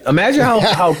gait. Imagine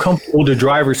how comfortable the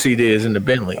driver's seat is in the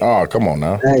Bentley. Oh, come on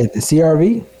now. Hey, the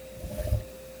CRV.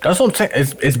 That's what I'm saying.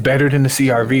 It's better than the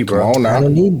CRV, bro. Come on I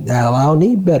now. don't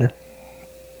need better.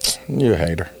 You a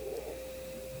hater.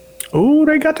 Ooh,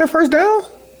 they got their first down?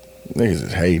 Niggas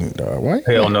is hating, dog. Why?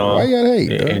 Hell no. Why you gotta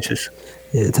hate, Yeah, dog? inches.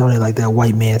 Yeah, Tony like that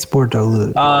white man sport though.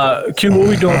 Look. Q, what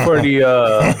we doing for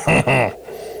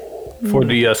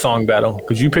the song battle?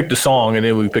 Because you picked the song and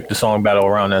then we picked the song battle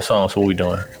around that song. So what we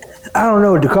doing? I don't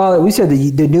know what to call it. We said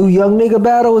the new young nigga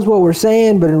battle is what we're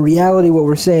saying, but in reality, what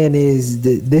we're saying is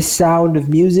this sound of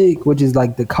music, which is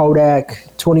like the Kodak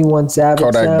 21 Savage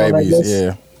Kodak sound, babies,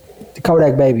 yeah. The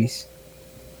Kodak babies.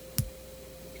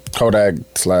 Kodak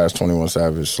 / 21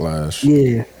 Savage /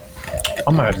 Yeah.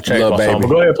 I'm gonna have to change Lil my Baby. song. But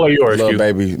go ahead and play yours, Lil Q.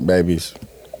 babies.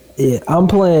 Yeah, I'm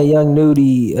playing Young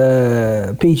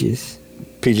Nudie Peaches.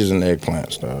 Peaches and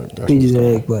eggplants, dog. Peaches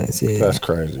and eggplants, yeah. That's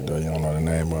crazy, though. You don't know the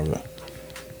name of it.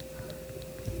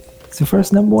 It's the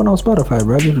first number 1 on Spotify,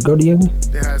 bro. Just go to Young.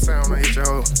 That how it sound when I hit your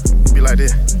hoe. It be like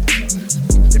this.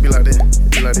 It be like this.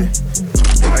 It be like this.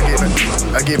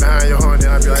 I get behind your horn, then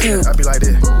I be like this. I be like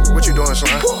this. What you doing, son?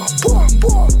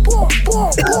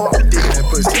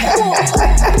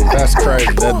 That's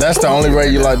crazy. That's the only way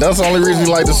you like. That's the only reason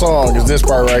you like the song is this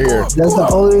part right here. That's the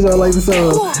only reason I like the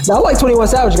song. Now, I like 21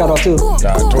 Savage got off too.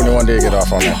 Nah, 21 did get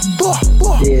off on that.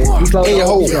 Yeah, he's In your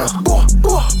hole.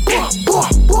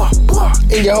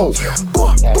 In your hole.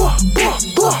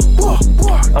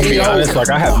 I'm being honest, like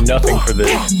I have nothing for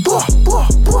this.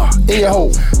 In your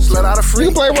hole. Let out a freak.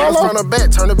 You can play Rollo. From the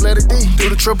back, turn the bladder D. Do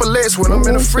the triple X when I'm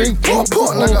in a freak.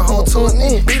 Like a hold to a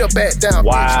knee. Beat her back down.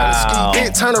 Wow.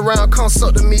 Bitch, turn around, come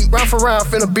suck the meat. Round for round,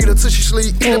 finna beat her till she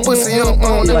sleep. Eat the pussy up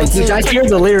on Like, bitch, I hear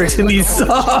the lyrics in these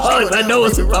songs. I know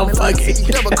it's about fucking.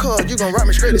 You gon' rock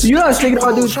me straight as You know what I was thinking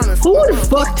about, dude? Who would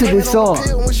fuck to this song?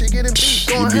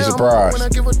 You'd be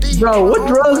surprised. Bro, what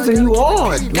drugs are you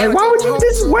on? Like, why would you?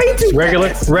 This is way too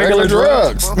Regular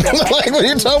drugs. Like, what are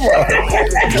you talking about?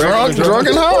 Drunk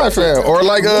and high, fam. Or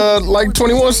like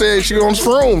 21 said, she on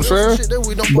shrooms, fam.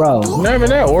 Bro, Never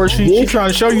that. Or she trying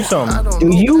to show you something.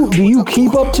 do you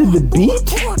keep up to the beat?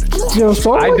 You know,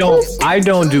 song like this? I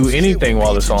don't do anything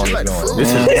while the song is going.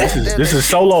 This is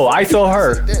solo. I saw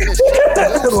her.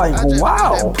 Like,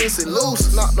 wow. pussy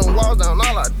loose, knock them walls down,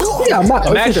 all I do. Yeah, I'm not.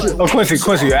 Imagine, Quincy,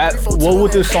 what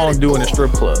would this song do in a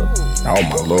strip club? Oh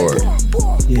my lord.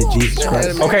 Yeah, Jesus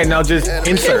Christ. Okay, now just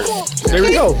insert. There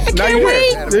we go. Now you're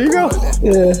there. There you go.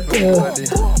 Yeah.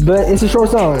 But it's a short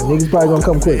song. Niggas probably gonna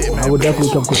come quick. I would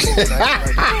definitely come quick.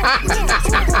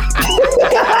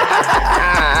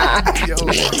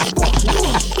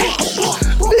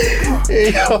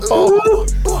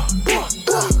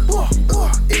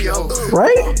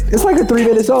 Right? It's like a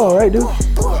 3-minute song, right, dude?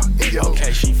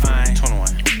 Okay, she fine. 21.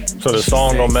 So the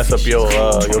song don't mess up your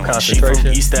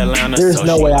concentration? There's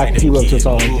no way I can keep up to a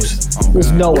song like this.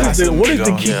 There's no way. What is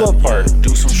the keep up part?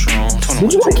 Do some strong.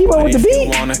 Did you want to keep up with the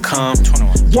beat?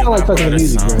 Y'all like fucking the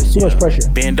music, bro. It's too much pressure.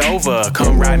 Bend over,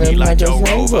 come ride me like Joe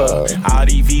Rover. All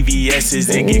these VVS's,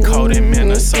 they get cold in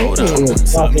Minnesota.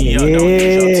 Suck me up, don't use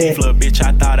your teeth, little bitch.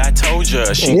 I thought I told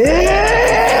ya. She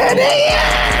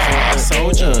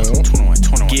soldier.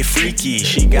 Get freaky.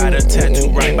 She got a tattoo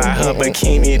right by her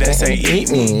bikini that say "Eat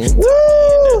me."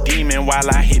 Demon while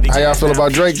I hit the. How y'all feel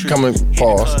about Drake coming?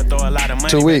 Pause.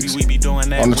 2 weeks on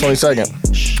the 22nd.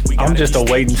 I'm just a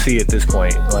wait and see at this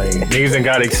point. Like niggas done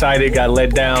got excited, got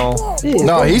let down.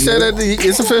 No, he said that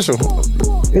it's official.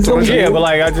 Yeah, but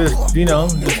like I just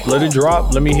just let it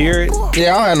drop. Let me hear it.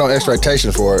 Yeah, I don't have no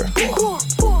expectations for it.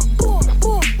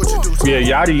 Yeah,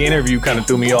 Yachty interview kind of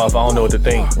threw me off. I don't know what to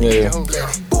think. Yeah,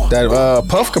 that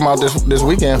Puff come out this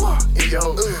weekend.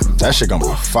 That shit gonna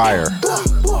be fire.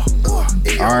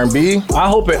 R&B. I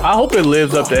hope it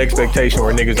lives up to expectation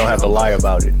where niggas don't have to lie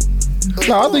about it.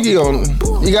 No, I think he got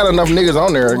enough niggas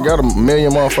on there. He got a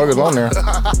million motherfuckers on there.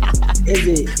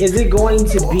 Is it going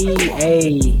to be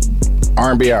a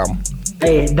R&B album?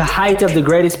 The height of the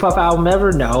greatest Puff album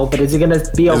ever? No, but is it gonna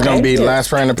be okay? It's gonna be Last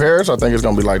Train to Paris. I think it's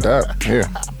gonna be like that. Yeah.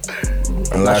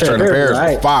 And Last Train to Paris,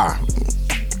 right. fire.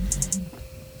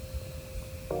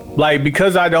 Like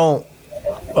because I don't.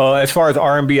 As far as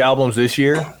R&B albums this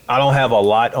year, I don't have a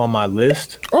lot on my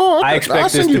list. Oh, I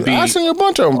expect this to be. I seen a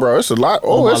bunch of them, bro. It's a lot.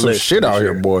 Oh, there's some shit out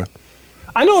here, boy.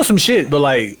 I know some shit, but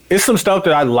like it's some stuff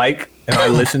that I like and I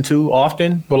listen to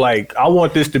often. But like I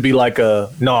want this to be like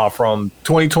from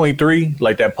 2023,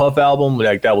 like that Puff album.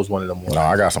 Like that was one of them ones. No,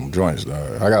 I got some joints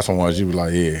though. I got some ones you be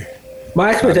like, yeah.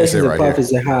 My expectations of Puff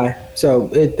isn't high, so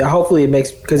hopefully it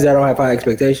makes because I don't have high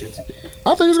expectations.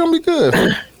 I think it's gonna be good.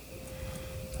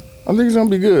 I think it's gonna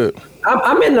be good.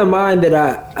 I'm in the mind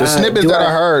that the snippets that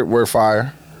I heard were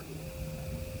fire.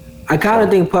 I kind of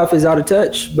think Puff is out of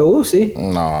touch, but we'll see.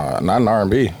 Nah, not in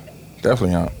R&B.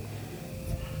 Definitely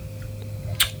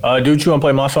not. Dude, you wanna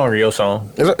play my song or your song?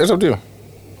 It's up to you.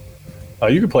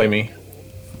 You can play me.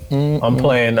 I'm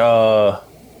playing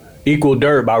Equal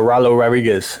Dirt by Rallo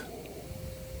Rodriguez.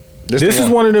 This is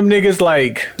one of them niggas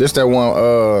like. This that one.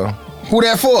 Who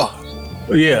that for?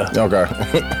 Yeah. Okay.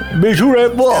 Bitch, who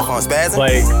that for?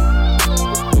 Like,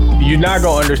 you're not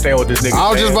gonna understand what this nigga. I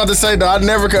was just about to say, though, I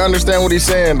never could understand what he's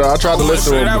saying, though. I tried to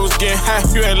listen to him.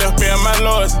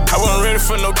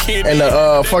 And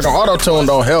the fucking auto tune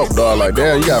don't help, dog. Like,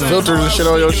 damn, you got filters and shit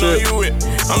on your shit.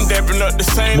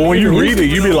 But when you read it,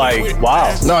 you be like,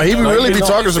 wow. No, he really be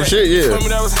talking some shit, yeah.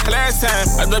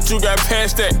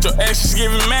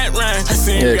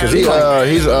 Yeah, cause he's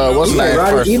what's his name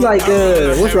first? He like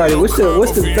what's right? What's the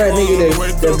fat nigga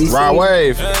that be Rod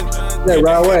Wave? Yeah,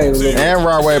 Rod Wave. And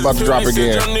Rod Wave about to drop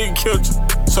again.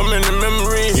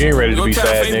 You ain't ready to be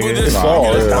sad, nigga. It's fall.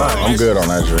 I'm good on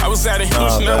that shit.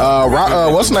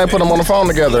 What's his name? Put them on the phone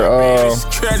together.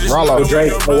 Rollo.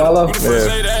 Drake. Rollo.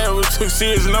 Yeah. Cause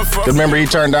remember he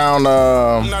turned down.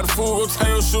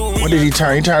 What did he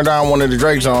turn? He turned down one of the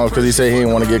Drake songs because he said he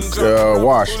didn't want to get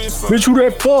washed. Bitch, who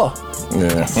that for?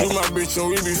 Yeah.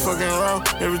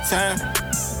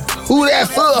 Who that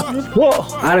for?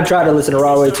 I done tried to listen to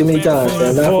Rod Wave too many times,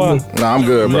 man. Not for me. No, I'm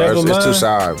good, bro. It's too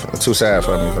sad. It's too sad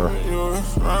for me, bro.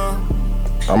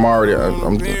 I'm already.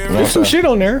 I'm There's some shit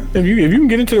on there. If you can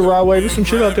get into the right way, there's some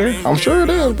shit out there. I'm sure it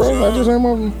is, bro. I just ain't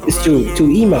moving. It's too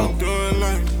emo.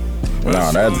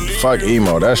 Nah, that fuck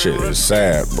emo. That shit is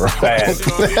sad, bro. Sad.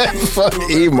 Fuck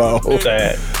emo.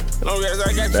 Sad.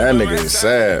 That nigga is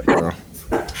sad, bro.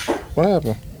 What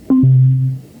happened?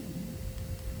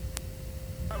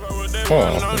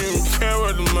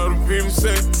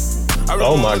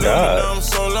 Oh my God.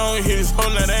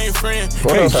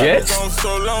 Hey, Jets.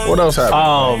 What else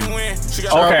happened?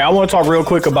 Okay, I want to talk real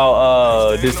quick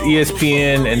about this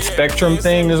ESPN and Spectrum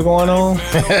thing that's going on.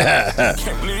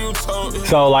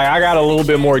 So, like, I got a little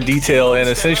bit more detail, and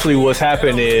essentially what's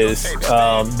happened is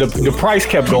the price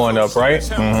kept going up, right?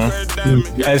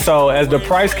 Mm-hmm. And so, as the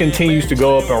price continues to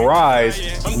go up and rise,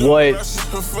 what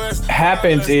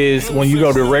happens is when you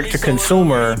go direct to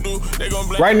consumer,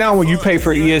 right now when you pay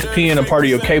for ESPN a part of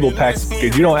your cable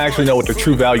package, you don't actually know what the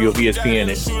true value of ESPN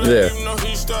is. Yeah.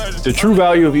 The true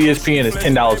value of ESPN is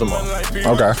 $10 a month.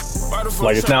 Okay.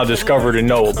 Like, it's now discovered and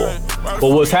knowable.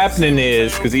 But what's happening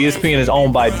is, because ESPN is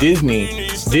owned by Disney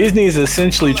is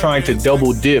essentially trying to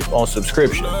double dip on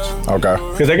subscriptions. Okay.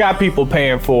 Because they got people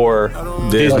paying for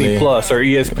Disney Plus or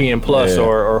ESPN Plus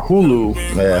or Hulu.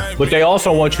 Yeah. But they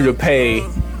also want you to pay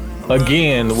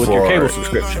again with your cable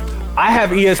subscription. I have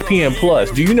ESPN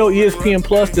Plus. Do you know ESPN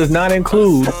Plus does not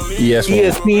include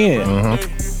ESPN?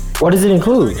 Mm-hmm. What does it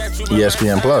include?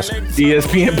 ESPN Plus.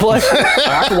 ESPN Plus.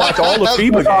 I can watch all the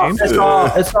FIBA games.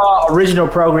 It's all original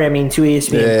programming to ESPN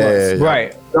Plus. Yeah.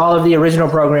 Right. All of the original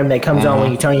program that comes on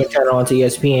when you turn your channel on to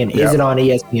ESPN isn't on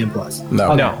ESPN Plus.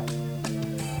 No. Okay.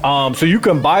 No. So you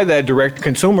can buy that direct to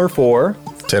consumer for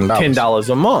 $10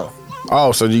 a month.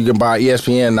 Oh, so you can buy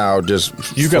ESPN now?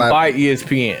 You can buy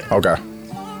ESPN. Okay.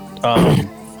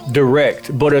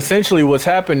 Direct, but essentially what's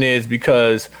happened is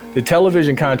because the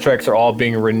television contracts are all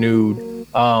being renewed,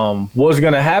 what's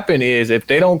going to happen is if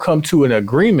they don't come to an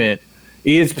agreement,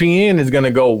 ESPN is going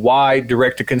to go wide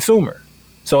direct to consumer.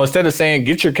 So instead of saying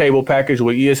get your cable package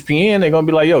with ESPN, they're going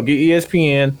to be like, yo, get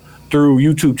ESPN through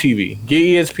YouTube TV, get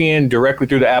ESPN directly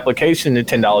through the application at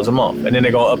 $10 a month, and then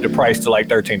they're going to up the price to like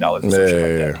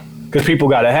 $13 because people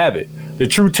got to have it. The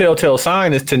true telltale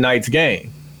sign is tonight's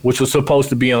game, which was supposed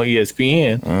to be on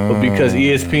ESPN, but because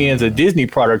ESPN's a Disney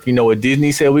product, you know what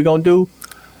Disney said we're going to do?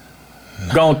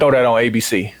 Go and throw that on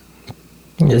ABC.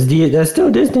 That's still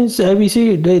Disney, it's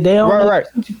ABC. They own right.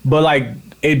 But like,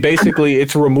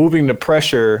 it's removing the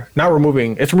pressure,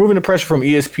 it's removing the pressure from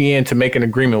ESPN to make an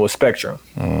agreement with Spectrum.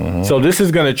 Mm-hmm. So this is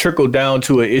going to trickle down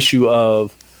to an issue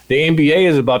of the NBA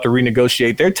is about to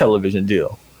renegotiate their television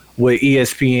deal with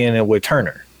ESPN and with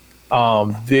Turner.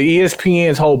 The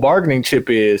ESPN's whole bargaining chip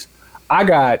is, I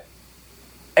got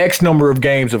X number of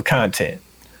games of content.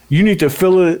 You need to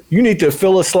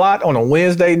fill a slot on a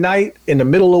Wednesday night in the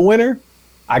middle of winter.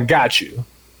 I got you.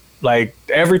 Like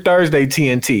every Thursday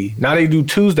TNT. Now they do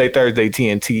Tuesday, Thursday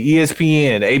TNT,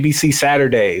 ESPN, ABC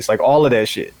Saturdays, like all of that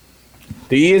shit.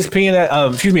 The ESPN,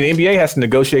 the NBA has to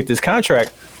negotiate this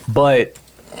contract, but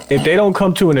if they don't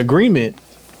come to an agreement,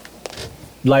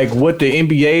 like what the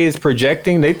NBA is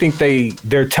projecting, they think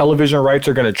their television rights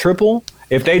are going to triple.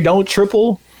 If they don't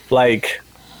triple, like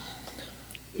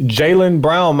Jaylen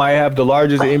Brown might have the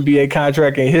largest NBA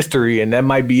contract in history, and that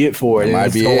might be it for it.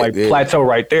 It's going to plateau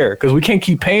right there because we can't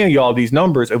keep paying y'all these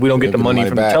numbers if we don't get the money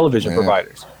from the television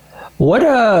providers. What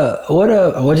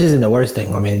isn't the worst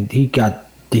thing? I mean, he got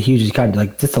the hugest contract,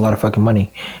 like just a lot of fucking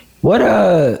money.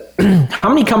 How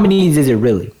many companies is it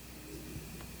really?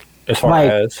 As far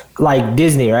as like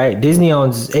Disney, right? Disney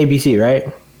owns ABC, right?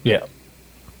 Yeah.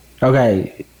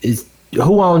 Okay.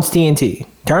 Who owns TNT?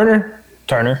 Turner.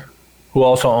 Who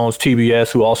also owns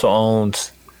TBS? Who also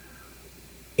owns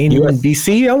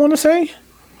NBC? I want to say.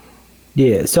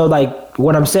 Yeah. So like,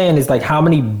 what I'm saying is like, how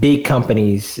many big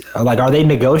companies? Like, are they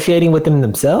negotiating with them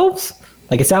themselves?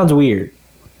 Like, it sounds weird.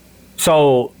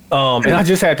 So, and I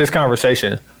just had this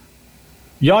conversation.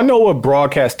 Y'all know what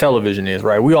broadcast television is,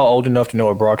 right? We all old enough to know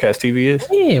what broadcast TV is?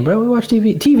 Yeah, bro. We watch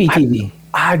TV.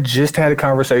 I just had a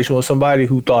conversation with somebody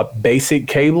who thought basic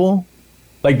cable,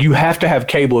 like you have to have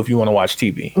cable if you want to watch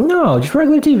TV. No, just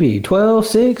regular TV. 12,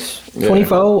 6,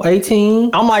 24,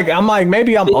 18. I'm like,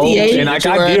 maybe I'm old and I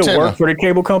did work for the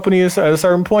cable company at a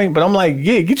certain point, but I'm like,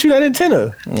 yeah, get you that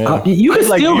antenna. Yeah. You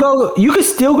can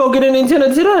still go get an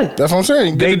antenna today. That's what I'm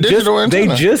saying. Get a digital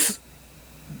antenna.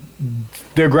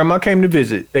 Their grandma came to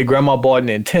visit. Their grandma bought an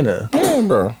antenna. Yeah,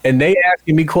 bro. And they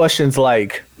asking me questions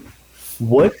like,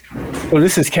 what? Oh,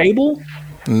 this is cable?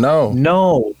 No.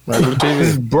 This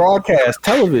is broadcast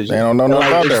television. They don't know nothing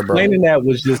about that, bro. Explaining that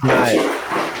was just not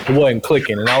It wasn't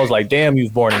clicking, and I was like, "Damn, you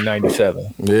was born in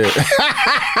 '97." Yeah,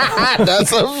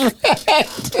 that's a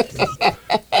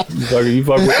you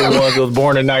fuck with the ones that was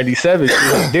born in '97.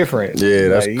 It's different. Yeah,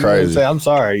 that's like, crazy. Say, I'm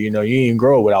sorry, you didn't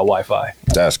grow without Wi-Fi.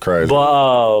 That's crazy.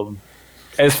 But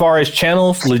as far as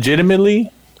channels,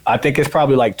 legitimately, I think it's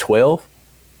probably like 12.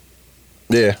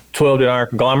 Yeah, 12 that aren't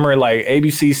conglomerate, like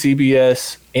ABC,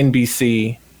 CBS,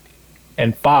 NBC,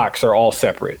 and Fox are all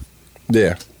separate.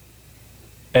 Yeah.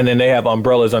 And then they have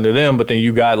umbrellas under them, but then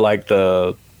you got like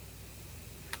the,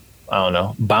 I don't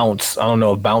know, Bounce. I don't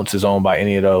know if Bounce is owned by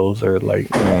any of those or like,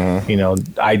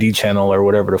 ID channel or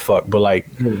whatever the fuck. But like,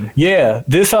 yeah,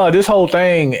 this whole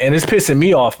thing, and it's pissing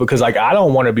me off because like I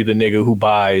don't want to be the nigga who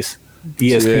buys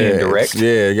ESPN Direct.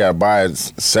 Yeah, you gotta buy it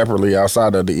separately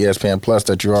outside of the ESPN Plus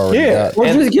that you already got.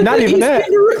 Well, just get not even that.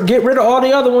 Direct. Get rid of all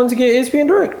the other ones and get ESPN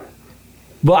Direct.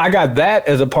 Well, I got that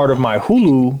as a part of my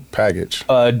Hulu package,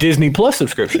 Disney Plus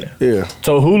subscription. Yeah.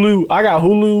 So Hulu, I got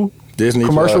Hulu, Disney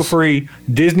commercial Plus. free,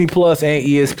 Disney Plus, and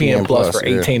ESPN Plus for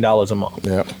 $18 a month.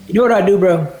 Yeah. You know what I do,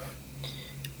 bro?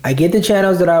 I get the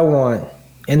channels that I want,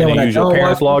 and then when I use don't your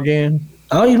parents want, login.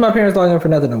 I don't use my parents' login for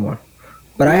nothing no more.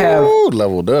 But I have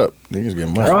leveled up. Niggas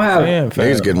getting money. I don't have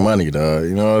Niggas getting money, dog.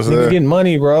 You know what I'm saying? Niggas getting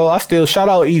money, bro. I still shout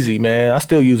out Easy, man. I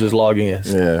still use his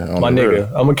logins. Yeah, my nigga.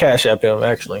 I'm gonna cash app him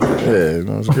actually. Yeah, give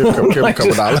him a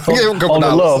couple dollars. Give him a couple on the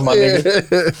dollars. love, my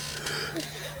nigga.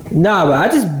 Nah, but I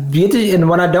just get it, and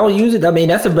when I don't use it, I mean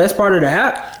that's the best part of the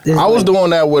app. I was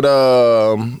doing that with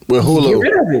Hulu. Get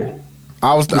rid of it.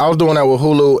 I was doing that with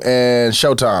Hulu and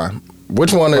Showtime.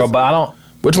 Which one is? Bro, but I don't.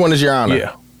 Which one is Your Honor?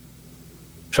 Yeah.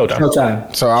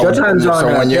 Showtime. So Showtime's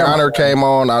on when Your yeah. Honor came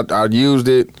on, I used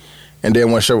it, and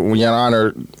then when Your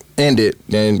Honor ended,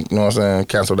 then you know what I'm saying,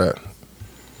 cancel that.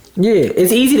 Yeah,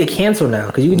 it's easy to cancel now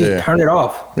because you can just turn it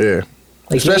off. Yeah,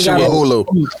 like, especially with Hulu.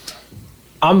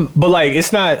 But like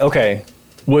it's not okay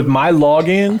with my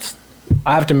logins.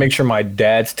 I have to make sure my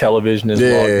dad's television is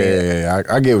logged in. Yeah.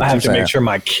 I get what you're saying. I have to make sure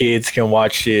my kids can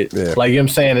watch shit. Yeah. Like, you know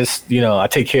what I'm saying? It's, I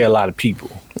take care of a lot of people.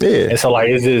 Yeah. And so, like,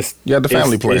 it's just... You got the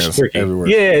family plans it's tricky. everywhere.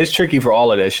 Yeah, it's tricky for all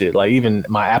of that shit. Like, even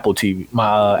my Apple TV,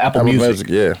 my Apple Music.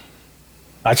 Yeah.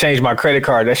 I changed my credit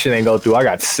card. That shit ain't go through. I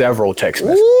got several text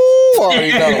messages. Ooh,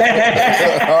 already know.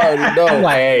 Already know. I'm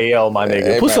like, hey, yo, my nigga,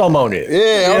 Hey, put man. something on it.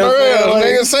 Yeah, on the real,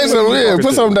 nigga. Say something. Yeah,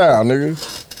 put something down, nigga.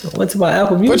 Went to my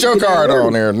Apple Music. Put your card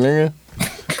on there, nigga.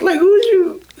 Like, who's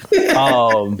you? You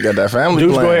got that family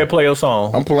Dudes, plan. go ahead, play your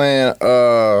song. I'm playing,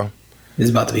 It's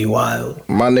about to be wild.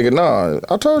 my nigga, nah.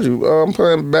 I told you, I'm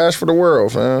playing Bash for the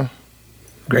World, fam.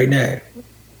 Great name.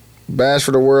 Bash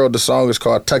for the World. The song is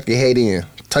called Tuck Your Hate In.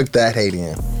 Tuck that hate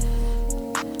in.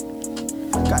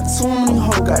 Got too many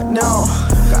hoes got down.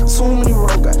 Got too many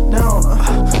road got down.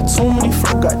 Too many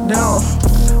folk got down.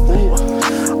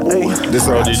 This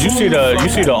Bro, did you see the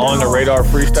on the radar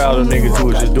freestyle of niggas who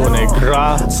was just doing their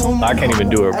gra? I can't even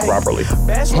do it properly.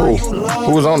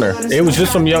 Who was on there? It was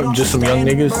just some young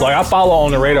niggas. Like I follow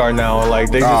on the radar now.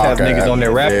 Like they just have niggas on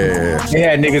there rapping. Yeah. They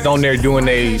had niggas on there doing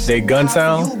they gun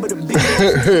sound.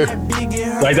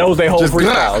 Like that was their whole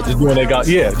freestyle. Just doing their gun.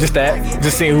 Yeah, just that.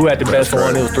 Just seeing who had the best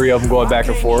one. It was 3 of them going back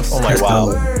and forth. I'm like,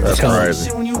 wow, That's crazy.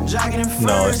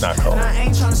 No, it's not cold.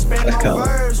 That's cold.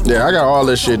 Yeah, I got all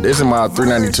this shit. This is my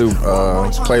 392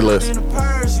 playlist.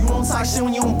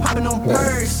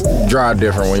 Drive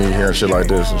different when you hear shit like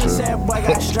this and shit.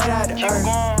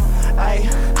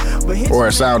 Or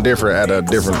it sound different at a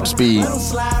different speed.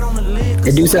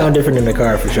 It do sound different in the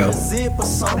car for sure.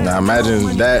 Now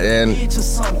imagine that and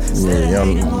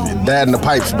that and the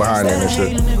pipes behind it and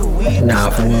shit. Nah,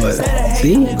 for what?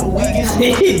 See?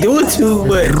 He doing too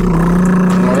much.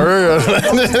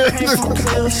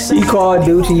 You call a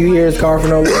dude and you hear his car for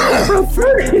no reason.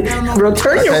 Bro,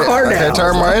 turn your car down. I can't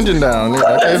turn my engine down.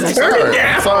 I'm sorry.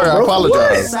 I'm sorry. I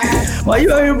apologize. Why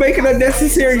you out here making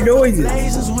unnecessary noises?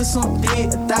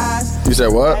 You said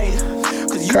what?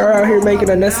 Car out here making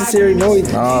unnecessary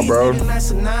noises. Nah, bro.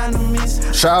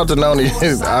 Shout out to Noni.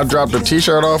 I dropped a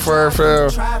t-shirt off for her, fam.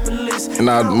 And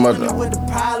I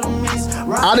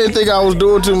didn't think I was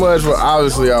doing too much, but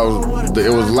obviously it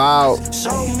was loud.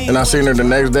 And I seen her the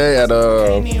next day at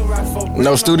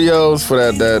No Studios for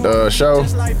that show.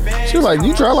 She was like,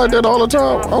 "You try like that all the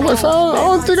time?" I was like, "Fine, I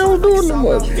don't think I was doing too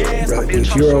much." Bro,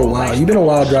 you're a wild. You've been a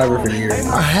wild driver for years.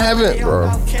 I haven't,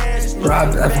 bro.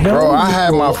 Bro,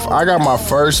 I got my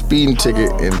first speeding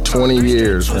ticket in 20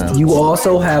 years, man. You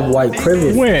also have white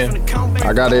privilege. When?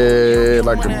 I got it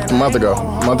like a month or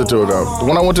 2 ago. The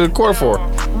one I went to court for.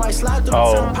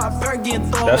 Oh,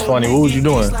 that's funny. What was you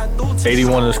doing?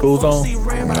 81 in the school zone? 80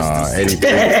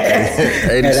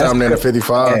 something in the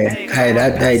 55.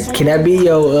 Hey, can that be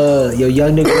your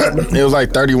young nigga? It was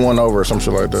like 31 over or some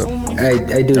shit like that.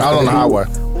 Hey, dude. I was on the highway.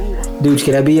 Dude,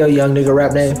 can that be your young nigga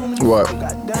rap name? What?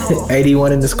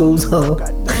 81 in the school zone.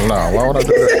 No, why would I do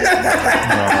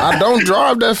that? I don't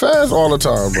drive that fast all the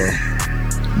time, bro.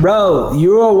 Bro,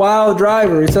 you're a wild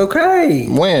driver. It's okay.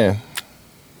 When?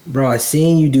 Bro, I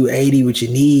seen you do 80 with your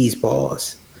knees,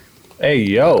 boss. Hey,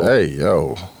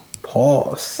 yo.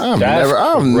 Pause. I've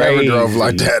never drove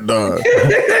like that, dog.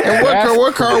 And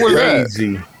what car was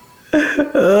crazy.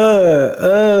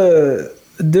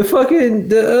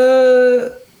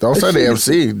 that? Don't say the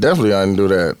MC. Definitely I didn't do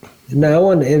that. No, I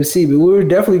wasn't the MC, but we were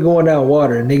definitely going down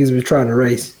water and niggas was trying to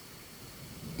race.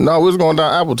 No, we was going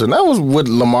down Appleton. That was with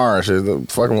Lamar and shit.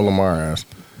 Fucking with Lamar ass.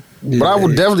 Yeah, but I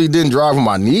definitely didn't drive on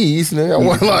my knees, nigga. I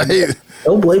wasn't like...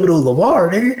 Don't blame it on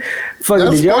Lamar, nigga. Fucking,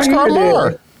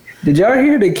 did y'all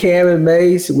hear the Cam and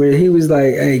Mace where he was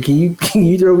like, "Hey, can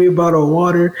you throw me a bottle of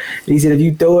water?" And he said, "If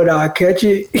you throw it, I'll catch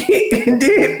it." And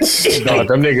then, no,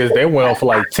 them niggas, they went on for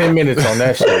like 10 minutes on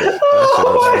that shit.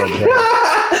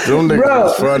 Them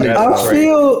niggas funny.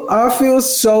 I feel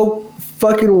so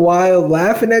fucking wild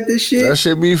laughing at this shit. That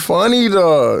shit be funny,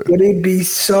 dog. But it be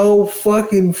so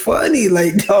fucking funny.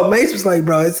 Like, dog, Mace was like,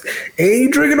 "Bro, ain't you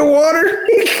drinking the water?"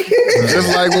 Just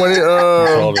like when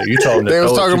they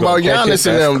was talking about Giannis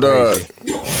and them, dog.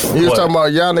 He was talking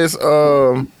about Giannis.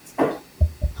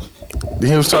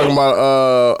 He was talking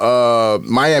about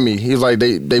Miami. He was like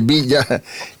they beat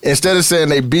instead of saying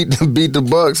they beat the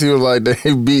Bucks, he was like they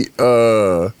beat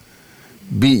Giannis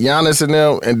and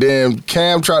them, and then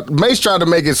Mace tried to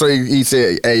make it so he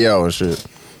said "Hey yo" and shit.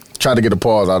 Tried to get a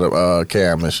pause out of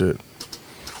Cam and shit.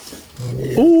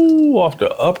 Ooh, off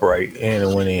the upright and it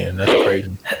went in. That's crazy.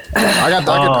 I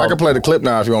can play the clip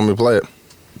now if you want me to play it.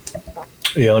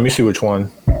 Yeah, let me see which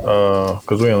one.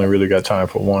 Because we only really got time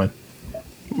for one.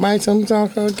 Might some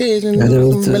talk occasion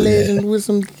with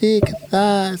some thick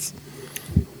thighs.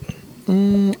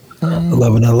 11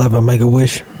 make a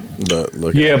wish.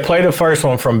 Yeah, play the first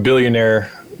one from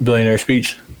Billionaire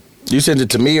Speech. You sent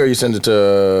it to me or you sent it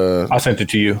to... I sent it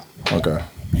to you. Okay.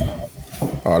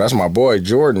 Oh, that's my boy,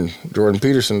 Jordan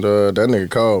Peterson. That nigga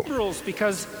cold.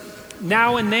 Because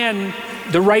now and then,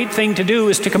 the right thing to do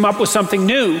is to come up with something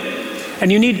new.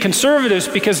 And you need conservatives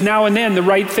because now and then the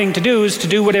right thing to do is to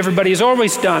do what everybody has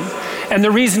always done. And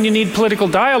the reason you need political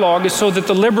dialogue is so that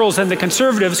the liberals and the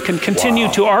conservatives can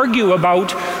continue to argue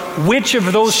about which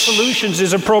of those solutions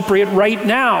is appropriate right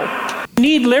now. You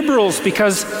need liberals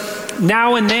because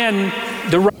now and then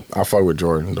I fuck with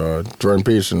Jordan, dog. Jordan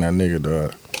Peterson, that nigga,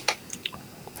 dog.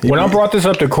 When I brought this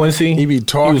up to Quincy, he be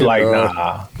talking. He was like,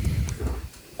 nah.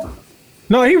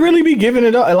 No, he really be giving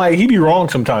it up. Like, he be wrong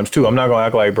sometimes, too. I'm not going to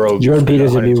act like, bro. Jordan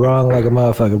Peterson be wrong like a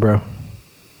motherfucker, bro.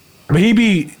 But he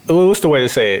be, what's the way to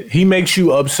say it? He makes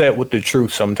you upset with the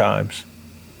truth sometimes.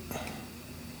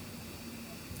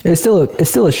 It's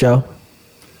still a show.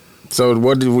 So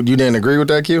you didn't agree with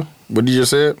that, Q? What you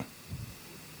just said?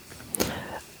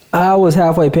 I was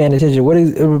halfway paying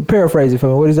attention. Paraphrase it for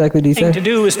me. What exactly did he say? The thing to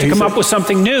do is to come up with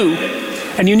something new.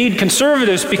 And you need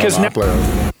conservatives because you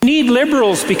need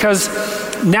liberals because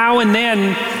now and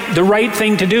then the right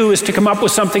thing to do is to come up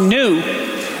with something new.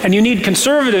 And you need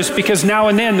conservatives because now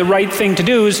and then the right thing to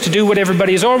do is to do what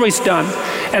everybody has always done.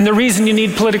 And the reason you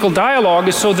need political dialogue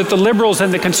is so that the liberals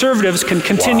and the conservatives can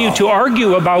continue to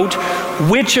argue about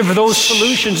which of those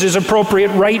solutions is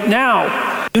appropriate right now.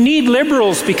 You need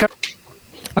liberals because...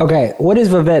 Okay, what is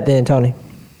Vivette then, Tony?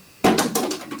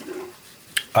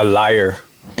 A liar.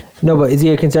 No, but is he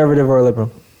a conservative or a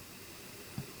liberal?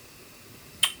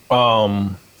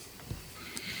 I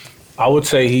would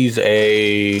say he's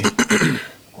a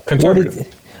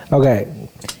conservative. Okay.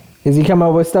 Is he come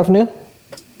up with stuff new?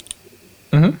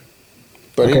 Mm-hmm.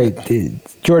 Okay.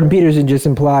 Jordan Peterson just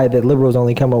implied that liberals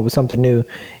only come up with something new,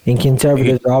 and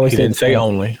conservatives are always. He didn't say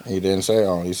only. He didn't say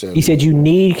only. He said you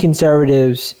need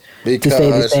conservatives to say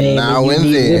the same. Now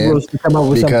and then, liberals to come up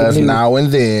with something new. Now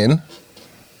and then.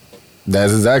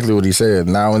 That's exactly what he said.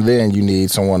 Now and then you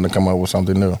need someone to come up with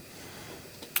something new.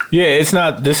 Yeah, this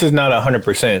is not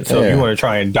 100%. So if you want to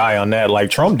try and die on that,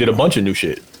 like Trump did a bunch of new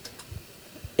shit.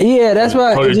 Yeah, that's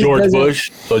why. So did George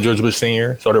Bush. So George Bush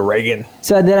Sr. So did Reagan.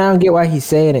 So then I don't get why he's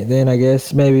saying it then, I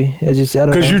guess. Maybe. It's just, I don't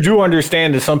know. Because you do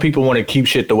understand that some people want to keep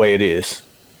shit the way it is.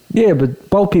 Yeah, but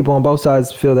both people on both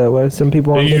sides feel that way. Some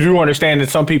people... You do understand that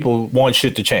some people want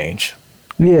shit to change.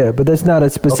 Yeah, but that's not a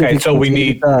specific. Okay, so we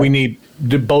need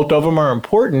both of them are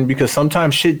important because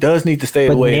sometimes shit does need to stay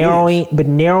the way it is. But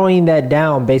narrowing that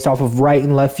down based off of right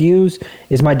and left views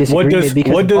is my disagreement.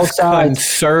 What does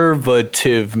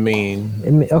conservative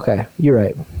mean? Okay, you're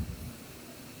right.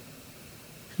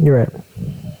 You're right.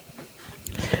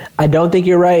 I don't think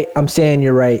you're right. I'm saying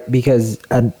you're right because,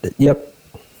 yep.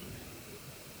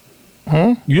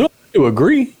 You don't have to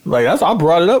agree. Like I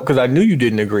brought it up because I knew you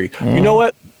didn't agree. You know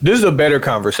what? This is a better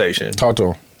conversation. Talk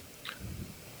to him.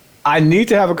 I need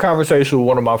to have a conversation with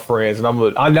one of my friends,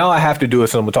 and now I have to do it,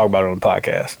 so I'm gonna talk about it on the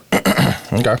podcast.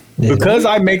 Okay. Because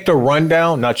I make the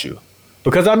rundown, not you.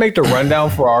 Because I make the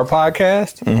rundown for our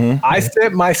podcast, I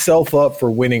set myself up for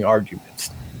winning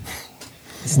arguments.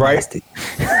 It's right? nasty.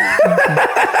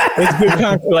 It's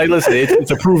good. Like, listen,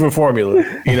 it's a proven formula.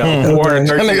 You know,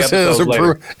 413 episodes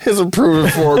later. It's a proven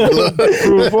formula.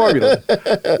 Proven formula.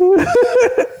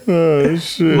 Oh,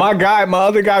 shit. My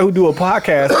other guy who do a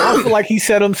podcast, I feel like he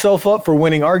set himself up for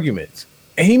winning arguments,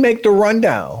 and he make the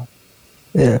rundown.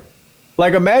 Yeah.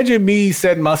 Like, imagine me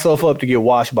setting myself up to get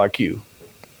washed by Q.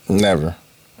 Never.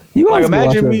 You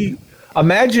imagine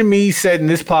me setting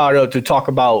this pod up to talk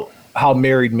about how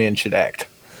married men should act.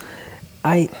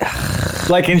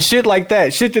 Like in shit like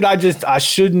that, shit that I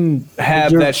shouldn't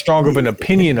have that strong of an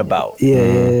opinion about.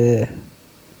 Yeah.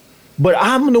 But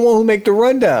I'm the one who make the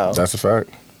rundown. That's a fact.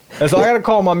 And so I gotta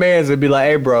call my mans and be like,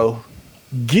 hey bro,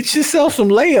 get yourself some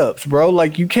layups, bro.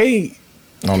 Like you can't.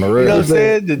 On the real. You know what I'm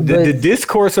saying? The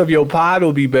discourse of your pod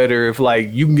will be better if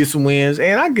like you can get some wins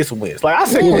and I get some wins. Like I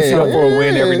say myself for a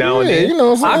win every now and then. You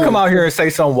know what I'm saying? I come out here and say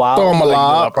something wild. Throw him a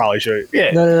lob. I probably should. Yeah.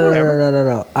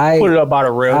 No. I put it up by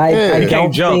the rim. I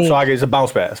can't jump, so I get a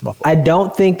bounce pass. I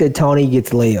don't think that Tony gets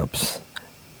layups.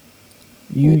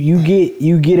 You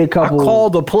get a couple. I call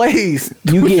the plays.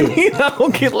 You get. I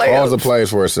don't get layups. Pause the plays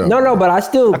for itself. No, but I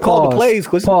still call the plays.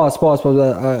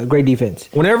 Pause. Great defense.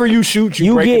 Whenever you shoot,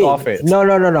 you break the offense.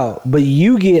 No. But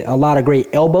you get a lot of great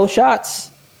elbow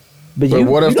shots. But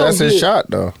what if that's his shot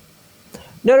though?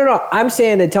 No. I'm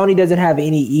saying that Tony doesn't have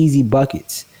any easy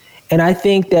buckets, and I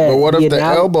think that. But what if the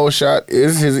elbow shot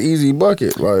is his easy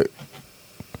bucket? Like,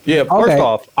 yeah. First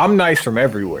off, I'm nice from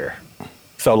everywhere.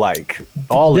 So like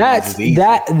all that's of it is easy.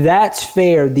 That's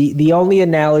fair. The only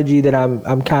analogy that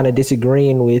I'm kind of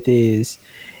disagreeing with is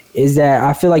that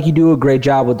I feel like you do a great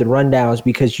job with the rundowns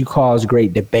because you cause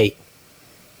great debate.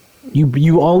 You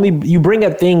bring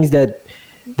up things that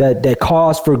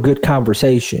cause for good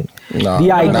conversation. No,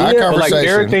 the idea of like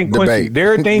there are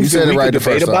things that we could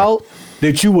debate about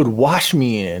that you would wash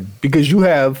me in because you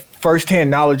have firsthand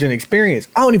knowledge and experience.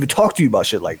 I don't even talk to you about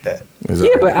shit like that. Exactly.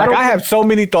 Yeah, but I have so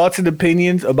many thoughts and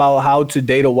opinions about how to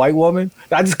date a white woman.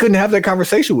 I just couldn't have that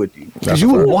conversation with you because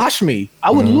you would wash me. I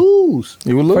would lose.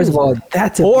 You would lose. First of all,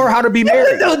 or how to be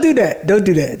married. Don't do that. Don't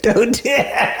do that.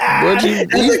 But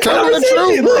he's telling the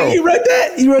truth, bro. Look, you wrote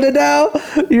that. You wrote it down.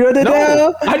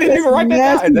 down. I didn't even write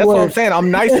that down. That's what I'm saying.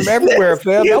 I'm nice from everywhere,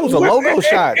 fam. That was a logo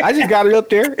shot. I just got it up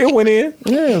there. It went in.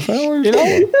 Yeah, fam. You know.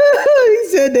 He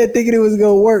said that thinking it was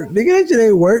gonna work. Nigga, that shit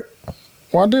ain't work.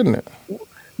 Why didn't it?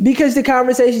 Because the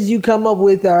conversations you come up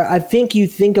with are, I think you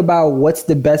think about what's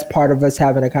the best part of us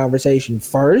having a conversation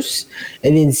first,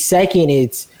 and then second,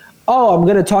 it's I'm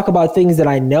gonna talk about things that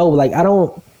I know. Like I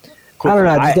don't know.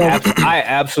 I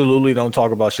absolutely don't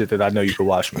talk about shit that I know you could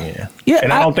watch me in. Yeah,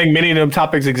 and I don't think many of them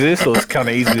topics exist, so it's kind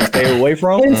of easy to stay away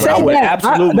from. But I would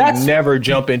absolutely never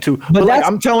jump into. But like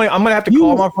I'm gonna have to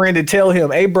call my friend and tell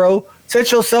him, "Hey, bro,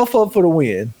 set yourself up for the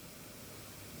win."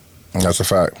 That's a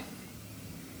fact.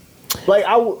 Like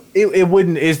it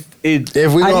wouldn't.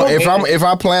 If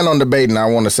I plan on debating, I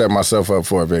want to set myself up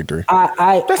for a victory.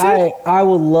 I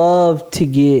would love to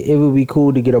get. It would be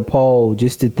cool to get a poll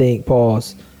just to think.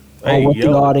 Pause. On what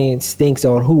the audience thinks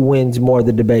on who wins more of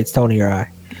the debates, Tony or I,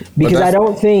 because I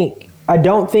don't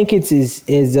think it's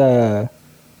as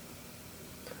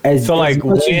so like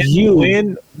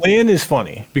win is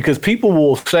funny because people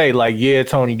will say like, yeah,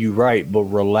 Tony, you right, but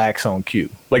relax on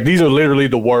Q. Like these are literally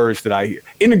the words that I hear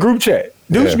in the group chat.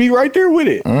 Dudes be right there with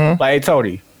it. Mm-hmm. Like, hey,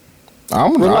 Tony,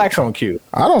 relax on Q.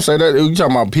 I don't say that. You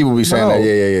talking about people be saying that?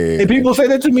 Yeah. And people say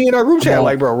that to me in our group chat.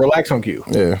 Like, bro, relax on Q.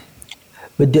 Yeah.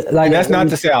 But and that's not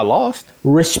to say I lost.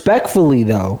 Respectfully,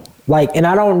 though, like, and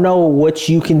I don't know what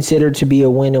you consider to be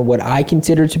a win and what I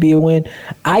consider to be a win.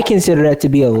 I consider that to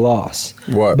be a loss.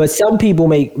 What? But some people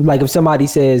make, like, if somebody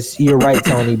says, "You're right,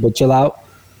 Tony, but chill out."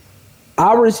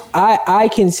 I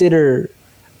consider.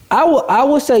 I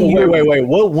will say. Wait.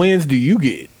 What wins do you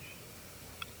get?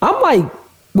 I'm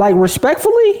like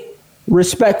respectfully,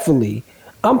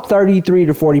 I'm 33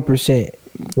 to 40%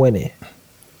 winning.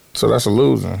 So that's a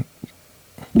losing.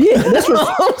 Yeah, that's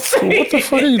what I'm saying. What the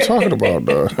fuck are you talking about,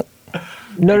 though?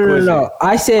 No.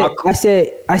 I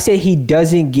said he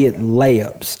doesn't get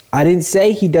layups. I didn't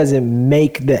say he doesn't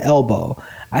make the elbow.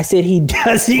 I said he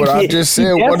doesn't. But I just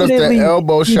said, what if the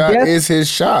elbow shot is his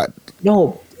shot?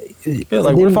 No. Yeah,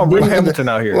 like what if I'm Will Hamilton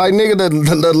out here? Like nigga,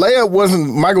 the layup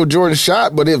wasn't Michael Jordan's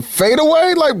shot, but it fade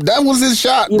away. Like that was his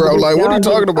shot, bro. Like what are you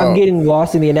talking about? I'm getting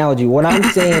lost in the analogy. What I'm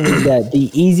saying is that the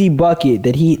easy bucket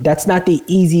that's not the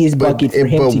easiest bucket for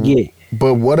him to get.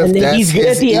 But what if that's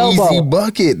his easy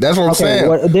bucket? That's what I'm saying.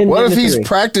 What if he's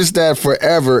practiced that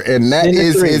forever and that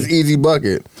is his easy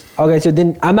bucket? Okay, so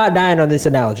then I'm not dying on this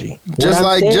analogy. Just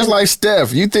like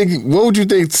Steph. What would you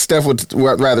think Steph would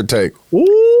rather take?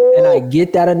 And I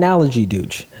get that analogy,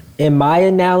 dude. In my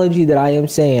analogy that I am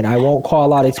saying, I won't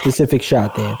call out a specific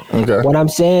shot then. Okay. What I'm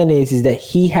saying is that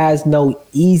he has no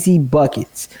easy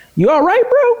buckets. You all right,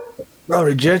 bro? Bro,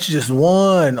 the Jets just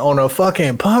won on a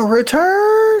fucking punt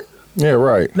return. Yeah,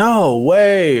 right. No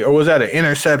way. Or was that an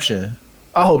interception?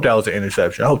 I hope that was an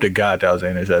interception. I hope to God that was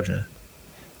an interception.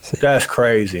 That's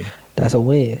crazy. That's a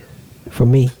win for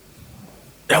me.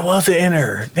 That was an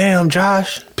inter. Damn,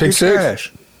 Josh. Pick six.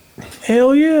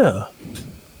 Hell yeah.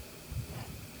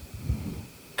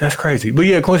 That's crazy. But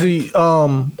yeah, Quincy,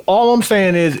 all I'm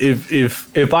saying is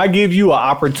if I give you an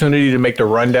opportunity to make the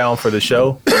rundown for the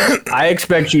show, I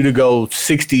expect you to go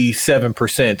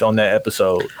 67% on that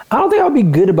episode. I don't think I'll be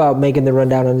good about making the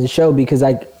rundown on the show because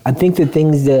I think the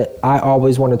things that I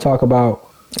always want to talk about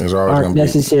aren't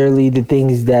necessarily the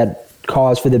things that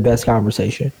cause for the best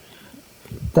conversation.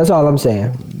 That's all I'm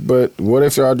saying. But what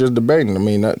if y'all just debating? I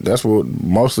mean, that's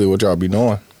mostly what y'all be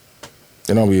doing.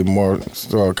 It don't be more,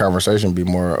 so a conversation be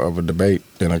more of a debate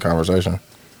than a conversation.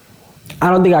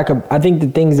 I don't think I could. I think the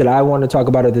things that I want to talk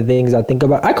about are the things I think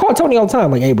about. I call Tony all the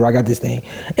time, like, hey, bro, I got this thing.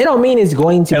 It don't mean it's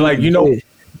going to and be like, you know,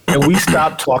 and we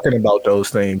stopped talking about those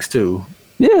things too.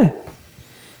 Yeah.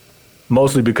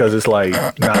 Mostly because it's like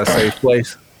not a safe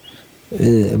place.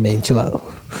 I mean, chill out.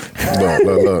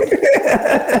 Look.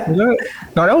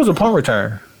 No, that was a punt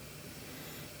return.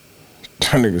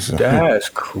 That's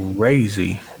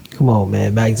crazy. Come on,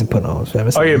 man. Mags and put-ons.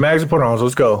 Oh yeah, Mags and put-ons.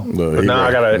 Let's go. But now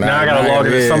I gotta log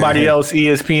into somebody else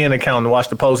ESPN account and watch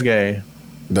the post game.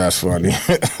 That's funny.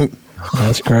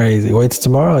 That's crazy. Wait till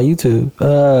tomorrow on YouTube.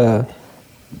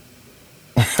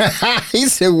 He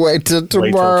said, "Wait till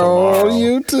tomorrow on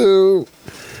YouTube."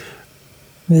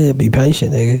 Yeah, be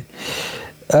patient,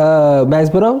 nigga. Mags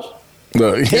put-ons.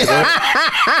 Look, he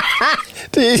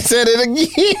said it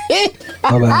again.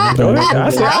 I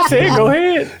said, go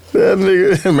ahead. That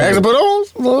nigga, Max put on.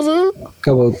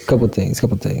 Couple things.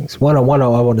 One, I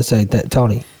want to say that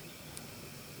Tony,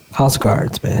 House of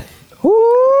Cards, man.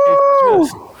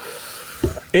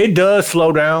 It does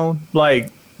slow down.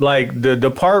 Like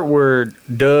the part where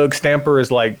Doug Stamper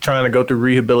is like trying to go through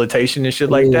rehabilitation and shit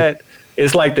like that.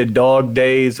 It's like the dog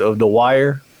days of The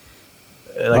Wire.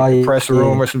 Like the press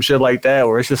room or some shit like that,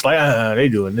 where it's just like, they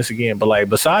doing this again. But like,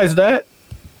 besides that,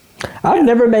 I've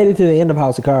never made it to the end of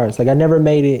House of Cards. Like, I never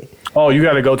made it. Oh, you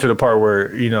got to go to the part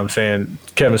where, you know what I'm saying,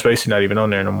 Kevin Spacey not even on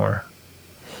there no more.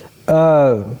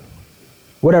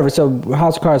 Whatever. So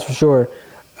House of Cards for sure.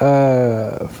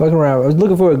 Fucking around. I was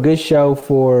looking for a good show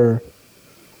for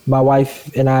my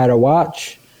wife and I to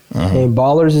watch. And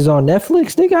Ballers is on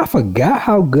Netflix. Nigga, I forgot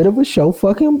how good of a show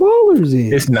fucking Ballers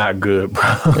is. It's not good, bro.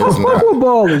 I fuck with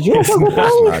Ballers. You don't fuck with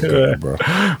Ballers? It's not good, bro.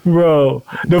 Bro,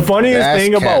 the funniest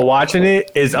thing about watching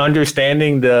it is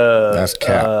understanding the... That's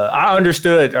cap. I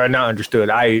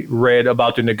read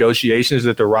about the negotiations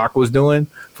that The Rock was doing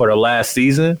for the last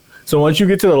season. So once you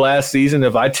get to the last season,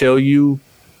 if I tell you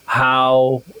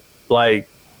how, like,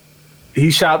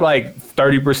 he shot like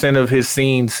 30% of his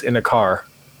scenes in a car.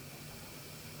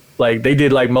 Like, they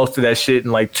did like most of that shit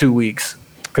in like 2 weeks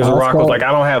because The Rock was like,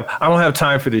 I don't have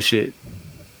time for this shit.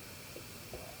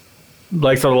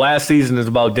 Like, so the last season is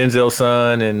about Denzel's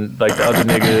son and like the other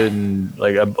nigga and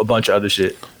like a bunch of other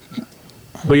shit.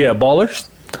 But yeah, Ballers.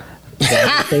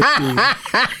 Right.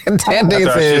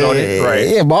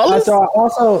 Yeah, Ballers.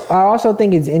 I also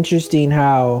think it's interesting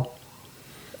how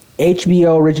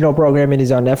HBO original programming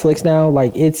is on Netflix now.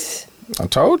 Like, it's... I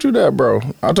told you that, bro.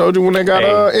 I told you when they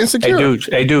got Insecure.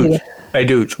 Hey, dude.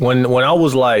 When I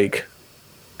was like,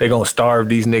 they gonna starve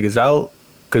these niggas out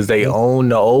because they own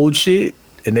the old shit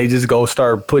and they just go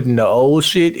start putting the old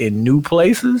shit in new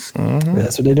places. Mm-hmm.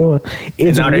 That's what they're doing.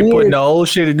 It's now they putting the old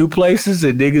shit in new places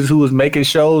and niggas who was making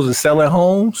shows and selling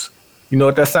homes. You know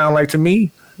what that sound like to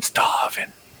me?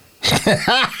 Starving.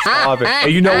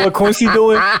 And you know what Quincy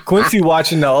doing? Quincy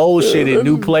watching the old shit in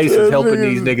new places, helping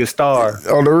these niggas starve.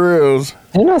 On the reels.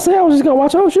 Didn't I say I was just gonna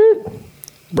watch old shit?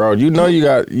 Bro, you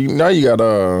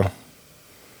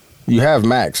have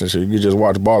Max and shit. You can just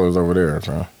watch Ballers over there,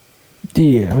 so.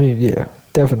 Yeah, I mean, yeah,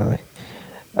 definitely.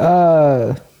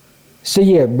 So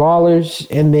yeah, Ballers,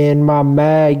 and then my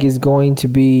mag is going to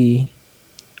be,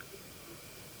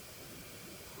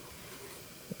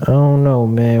 I don't know,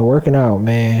 man. Working out,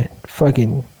 man.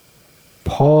 Fucking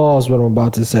pause what I'm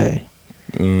about to say.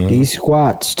 These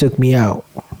squats took me out.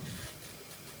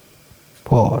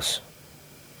 Pause.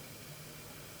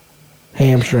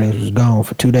 Hamstrings was gone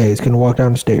for 2 days. Couldn't walk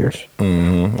down the stairs. I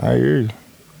hear you.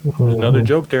 There's another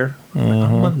joke there.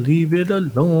 I'm gonna leave it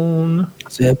alone.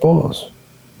 Said pause.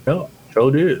 Yeah, sure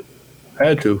did.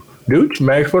 Had to. Dude,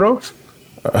 Max put on?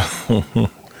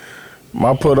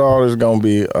 My put on is gonna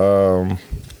be no,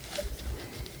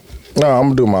 I'm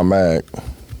gonna do my mag.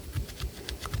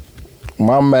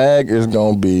 My mag is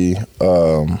gonna be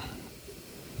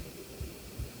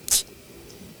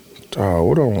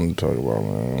what do I want to talk about,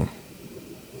 man?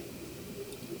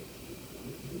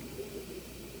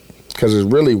 Cause it's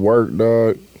really work,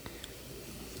 dog.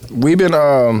 We've been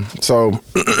so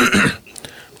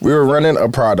we were running a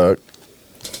product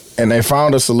and they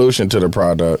found a solution to the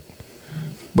product,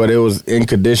 but it was in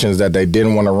conditions that they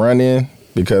didn't want to run in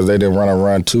because they didn't want to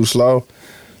run too slow.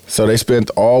 So they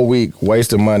spent all week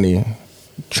wasting money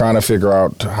trying to figure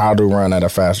out how to run at a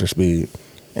faster speed,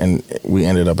 and we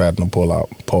ended up having to pull out.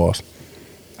 Pause.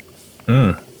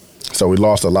 So we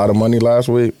lost a lot of money last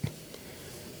week.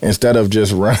 Instead of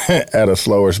just running at a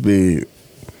slower speed,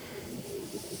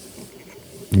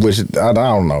 which I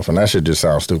don't know, and that shit just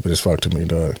sounds stupid as fuck to me,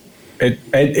 dog.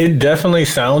 It definitely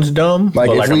sounds dumb.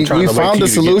 Like if we found the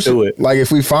solution, like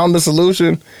if we found the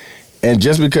solution, and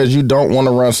just because you don't want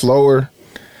to run slower,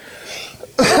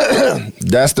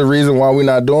 that's the reason why we're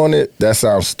not doing it. That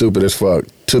sounds stupid as fuck.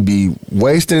 To be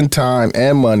wasting time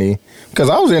and money, because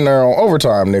I was in there on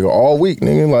overtime, nigga, all week,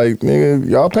 nigga. Like, nigga,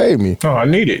 y'all paid me. Oh, I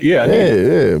need it. Yeah,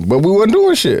 yeah. But we wasn't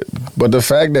doing shit. But the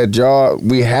fact that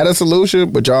we had a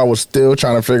solution, but y'all was still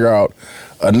trying to figure out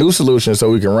a new solution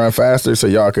so we can run faster, so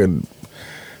y'all could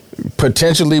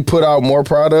potentially put out more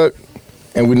product,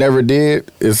 and we never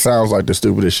did. It sounds like the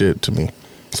stupidest shit to me.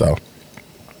 So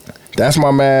that's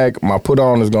my mag. My put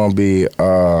on is gonna be.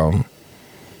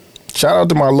 Shout out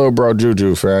to my little bro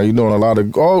Juju, fam. You doing a lot of.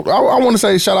 I want to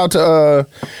say shout out to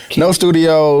No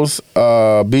Studios,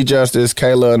 B Justice,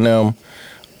 Kayla, and them.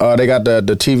 They got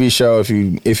the TV show. If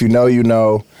you know, you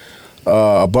know.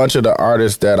 A bunch of the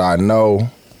artists that I know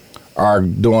are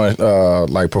doing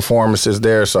like performances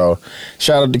there. So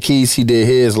shout out to Keys. He did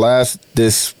his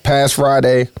this past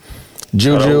Friday.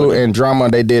 Juju and Drama,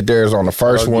 they did theirs on the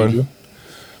first one.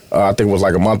 I think it was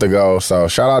like a month ago. So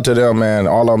shout out to them, man.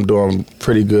 All of them doing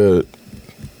pretty good.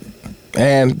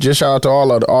 And just shout out to all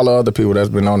the other people that's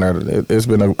been on there. It's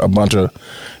been a bunch of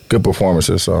good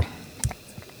performances. So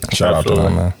shout out to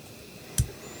them, man.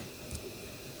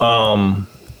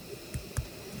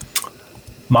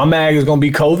 My mag is gonna be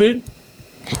COVID.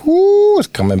 Ooh, it's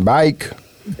coming back.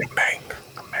 Bang,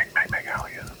 hell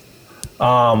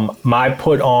yeah. My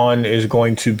put on is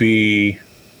going to be.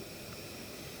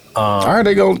 All right,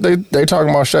 they talking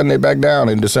about shutting it back down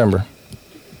in December.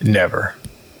 Never.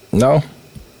 No.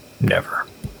 Never.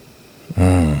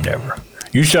 Never.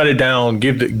 You shut it down.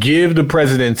 Give the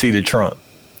presidency to Trump.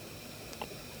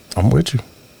 I'm with you.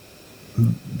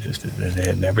 Just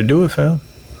never do it, fam.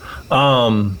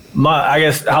 I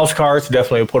guess house cards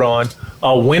definitely a put on.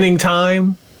 Winning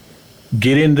Time.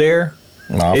 Get in there.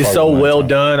 No, it's so well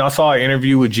done. I saw an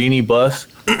interview with Jeannie Buss,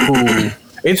 who.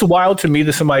 It's wild to me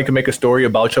that somebody can make a story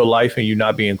about your life and you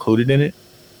not be included in it.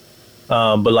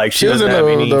 But like she doesn't have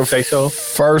any say so.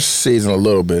 First season a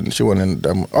little bit, and she wasn't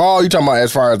in. You talking about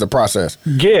as far as the process?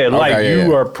 Yeah, like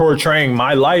you are portraying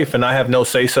my life, and I have no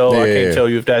say so. I can't tell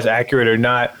you if that's accurate or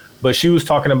not. But she was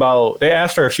talking about. They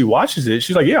asked her if she watches it.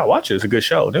 She's like, "Yeah, I watch it. It's a good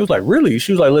show." And it was like, "Really?"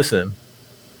 She was like, "Listen,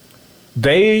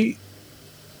 they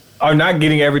are not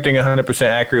getting everything 100%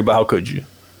 accurate, but how could you?"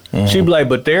 She'd be like,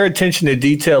 but their attention to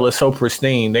detail is so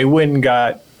pristine. They went and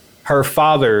got her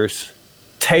father's,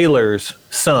 Taylor's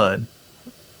son,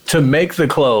 to make the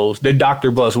clothes that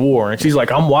Dr. Buss wore. And she's like,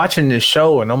 I'm watching this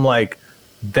show, and I'm like,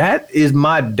 that is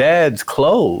my dad's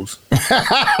clothes.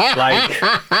 like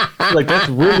that's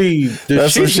really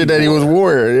that's some shit that he was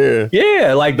wearing.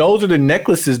 Yeah, like those are the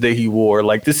necklaces that he wore.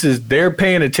 Like they're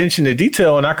paying attention to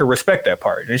detail, and I can respect that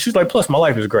part. And she's like, plus my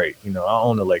life is great. You know, I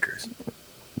own the Lakers.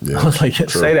 Yeah, I was like,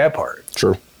 say that part.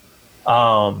 True.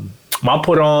 My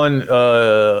put on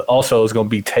also is going to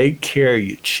be take care of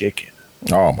your chicken.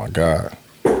 Oh, my God.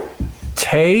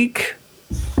 Take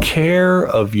care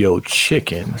of your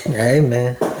chicken.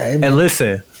 Amen. And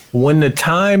listen, when the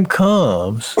time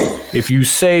comes, if you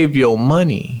save your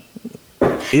money,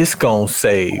 it's gonna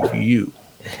save you.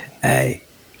 Hey,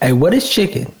 what is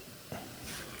chicken?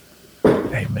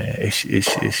 Hey man,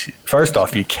 it's first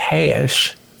off your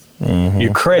cash,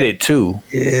 your credit too.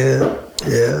 Yeah. You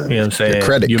know what I'm saying? Your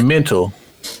credit. Your mental,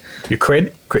 your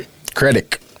credit,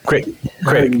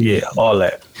 yeah, all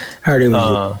that. I heard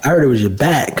it was your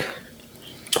back.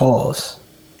 Pause.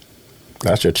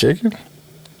 That's your chicken?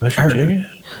 That's your chicken?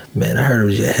 Man, I heard it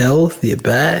was your health, your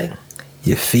back,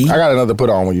 your feet. I got another put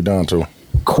on when you're done too.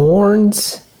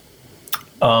 Corns.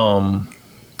 Talking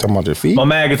about your feet? My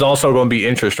mag is also going to be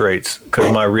interest rates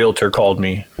because my realtor called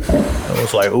me. I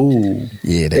was like, ooh.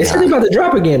 Yeah, they said it's about to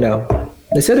drop again though.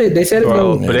 They said it's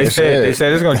going. But they said it's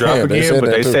going to drop again.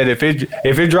 But they said if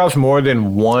it drops more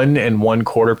than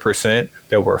 1.25%,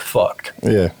 that we're fucked.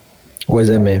 Yeah. What does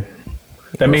that mean?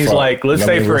 That means like, let's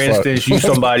say for instance, you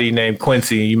somebody named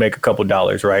Quincy, and you make a couple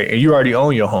dollars, right? And you already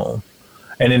own your home.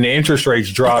 And then the interest rates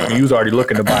drop, and you was already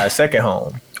looking to buy a second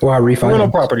home. Or refinance. Rental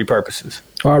property purposes.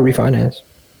 Or refinance.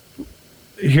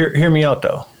 Hear me out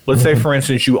though. Let's say for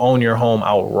instance, you own your home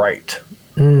outright.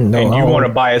 And you want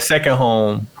to buy a second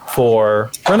home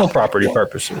for rental property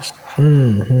purposes.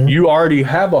 You already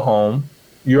have a home.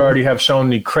 You already have shown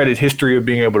the credit history of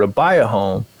being able to buy a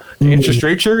home. The interest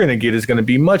rate you're going to get is going to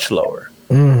be much lower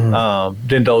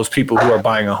than those people who are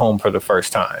buying a home for the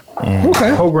first time.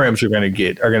 Okay. Programs you're going to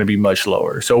get are going to be much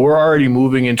lower. So we're already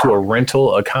moving into a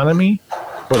rental economy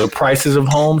where the prices of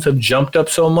homes have jumped up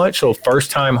so much. So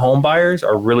first-time home buyers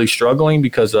are really struggling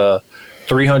because a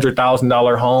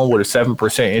 $300,000 home with a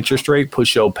 7% interest rate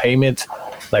puts your payments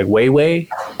like way.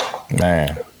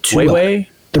 Man. Way.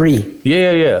 3.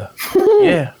 Yeah.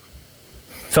 Yeah.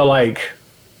 So like,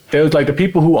 there's like the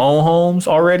people who own homes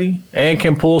already and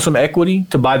can pull some equity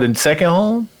to buy the second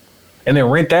home and then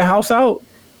rent that house out.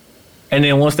 And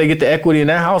then once they get the equity in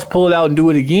that house, pull it out and do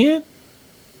it again.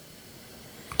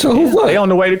 So who's they on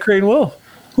the way to creating wealth.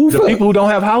 The people who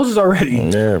don't have houses already.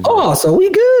 Yeah, oh, so we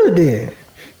good then.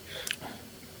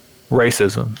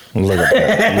 Racism. Look at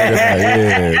that.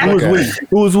 Yeah.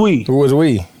 Who is we?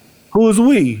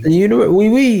 You know what?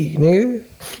 We, nigga.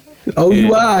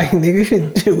 OUI,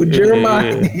 nigga. With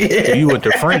Jeremiah. Yeah. You with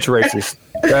the French racist.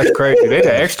 That's crazy. They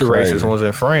the extra racist ones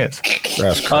in France.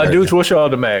 That's crazy. Dudes, what's your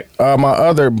other Mac? My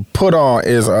other put on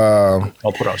is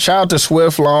put on. Shout out to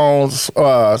Swift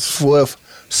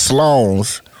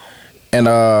Sloans. And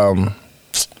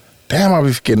damn, I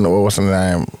be forgetting what's the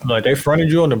name. Like they fronted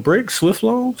you on the brick, Swift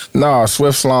Loans? No,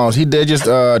 Swift Sloans. He did just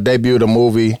debut a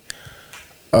movie.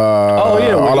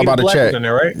 All About a check. In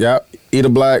there, right? Yep. Eat a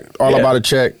Black, all about a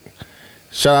check.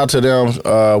 Shout out to them.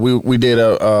 We did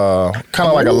a kind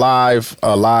of like a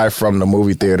live from the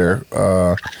movie theater.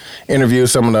 Interview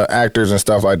some of the actors and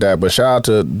stuff like that. But shout out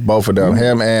to both of them.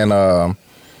 Him and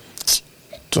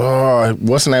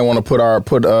what's the name? Want to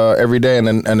put Every Day in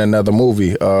another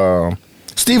movie.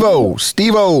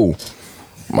 Steve-O,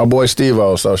 my boy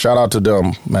Steve-O. So shout out to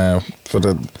them, man, for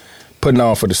the putting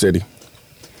on for the city.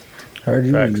 I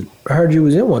heard you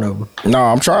was in one of them. No,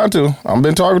 I'm trying to. I've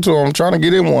been talking to him. I'm trying to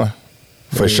get in one.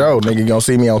 For sure. Nigga gonna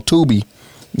see me on Tubi.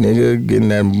 Nigga getting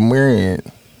that million.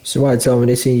 Somebody told me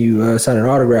they seen you signing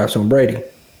autographs on Brady.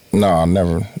 No,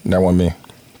 never. That wasn't me.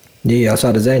 Yeah, I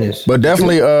saw the Zanis. But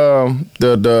definitely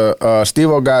the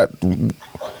Steve-O got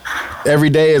Every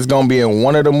Day is gonna be in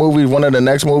one of the movies, one of the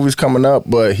next movies coming up,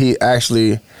 but he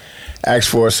actually asked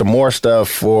for some more stuff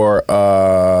for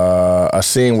a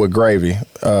scene with Gravy,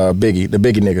 Biggie, the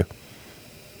Biggie nigga.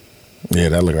 Yeah,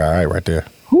 that look all right there.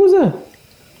 Who was that?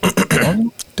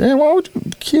 Damn, why would you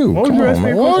Q? Come on,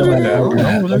 man. Why would you?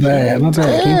 My bad. Can you put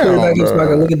it back in so I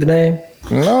can look at the name?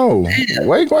 No.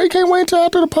 Why you can't wait until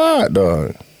after the pod,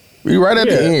 dog? We right at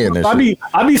the end.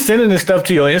 I be sending this stuff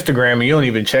to your Instagram and you don't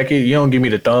even check it. You don't give me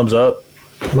the thumbs up.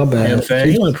 My bad. You know what I'm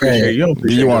saying? You don't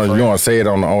appreciate you want to say it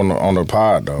on the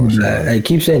pod though. Hey,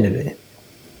 keep sending it.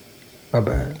 My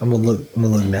bad. I'm gonna look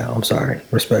now. I'm sorry.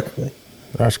 Respectfully.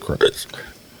 That's crazy.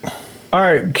 All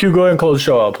right, Q, go ahead and close the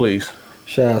show out, please.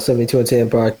 Shout out 72 and 10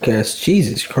 podcast.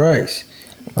 Jesus Christ.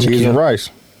 Cheese and rice.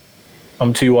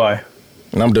 I'm TY.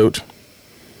 And I'm Dude.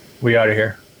 We out of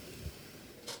here.